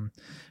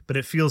 but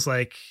it feels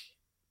like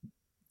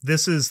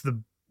this is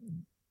the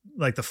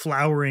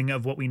flowering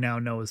of what we now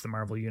know as the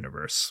Marvel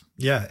Universe.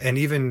 Yeah, and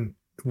even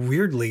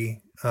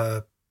weirdly,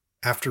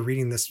 after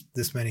reading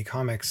this many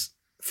comics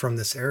from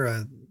this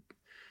era,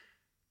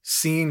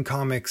 seeing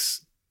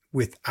comics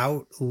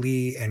without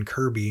Lee and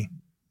Kirby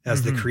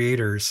as the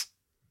creators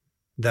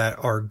that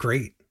are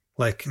great,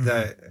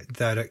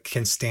 that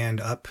can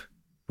stand up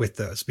with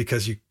those,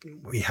 because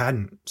we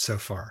hadn't so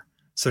far.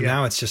 So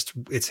now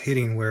it's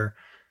hitting where,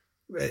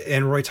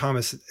 and Roy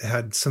Thomas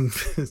had some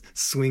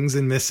swings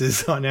and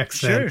misses on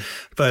X-Men,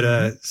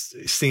 but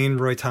seeing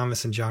Roy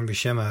Thomas and John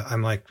Buscema,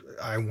 I'm like,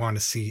 I want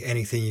to see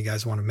anything you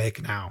guys want to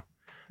make now.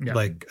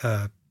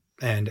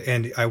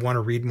 And I want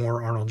to read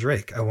more Arnold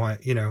Drake. I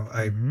want,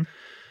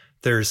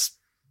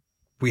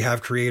 we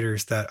have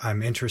creators that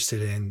I'm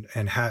interested in,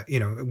 and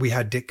we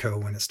had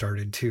Ditko when it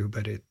started too,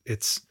 but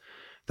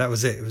that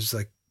was it. It was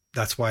like,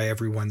 that's why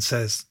everyone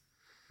says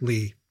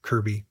Lee,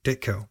 Kirby,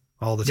 Ditko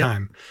all the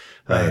time.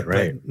 Right.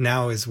 But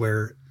now is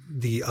where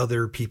the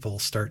other people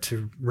start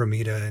to,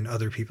 Romita and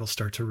other people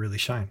start to really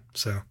shine.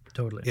 So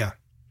totally. Yeah.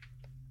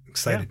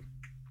 Excited.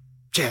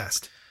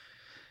 Jazzed.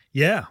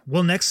 Yeah.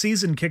 Well, next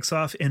season kicks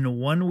off in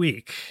 1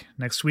 week.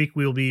 Next week,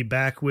 we'll be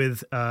back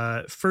with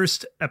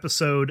first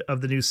episode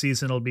of the new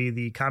season. It'll be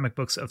the comic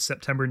books of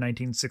September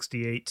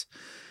 1968.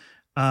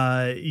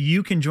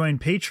 You can join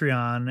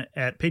Patreon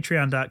at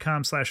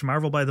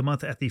patreon.com/Marvel by the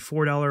month at the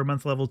 $4 a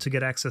month level to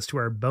get access to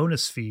our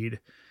bonus feed.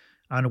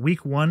 On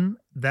week 1,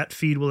 that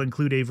feed will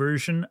include a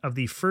version of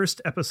the first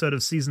episode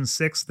of season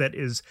 6 that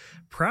is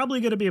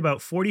probably going to be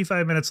about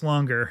 45 minutes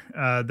longer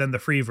than the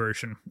free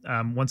version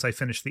once I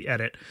finish the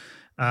edit.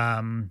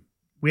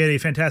 We had a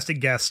fantastic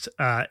guest,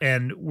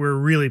 and we're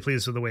really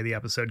pleased with the way the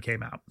episode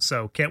came out.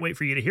 So can't wait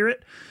for you to hear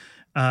it.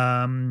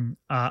 On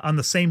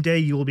the same day,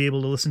 you will be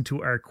able to listen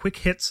to our Quick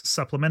Hits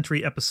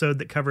supplementary episode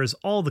that covers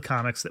all the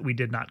comics that we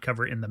did not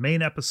cover in the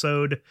main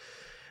episode.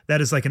 That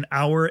is like an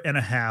hour and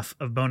a half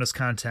of bonus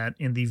content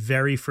in the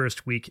very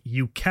first week.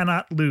 You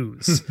cannot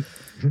lose.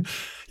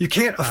 You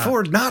can't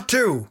afford not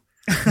to.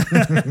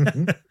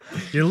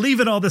 You're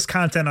leaving all this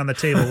content on the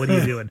table. What are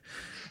you doing?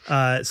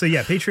 So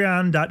yeah,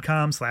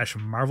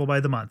 patreon.com/Marvel by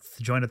the month.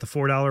 Join at the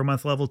 $4 a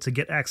month level to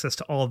get access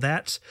to all of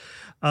that.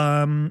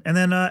 And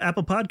then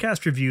Apple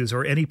Podcast reviews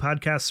or any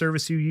podcast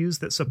service you use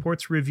that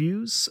supports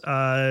reviews.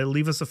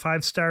 Leave us a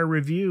 5-star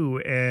review.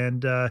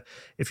 And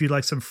if you'd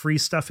like some free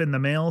stuff in the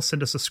mail,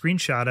 send us a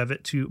screenshot of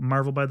it to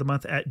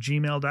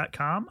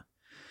marvelbythemonth@gmail.com.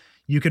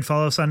 You can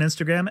follow us on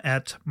Instagram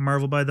at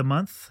Marvel by the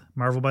Month.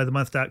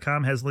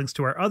 MarvelByTheMonth.com has links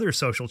to our other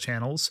social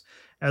channels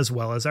as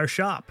well as our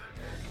shop.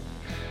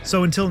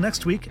 So until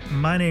next week,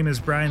 my name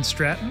is Brian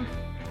Stratton.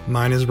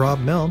 Mine is Rob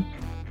Milne.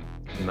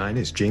 Mine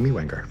is Jamie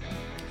Wenger.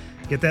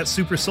 Get that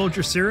super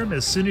soldier serum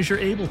as soon as you're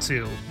able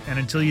to. And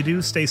until you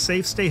do, stay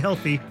safe, stay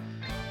healthy,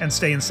 and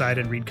stay inside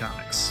and read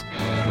comics.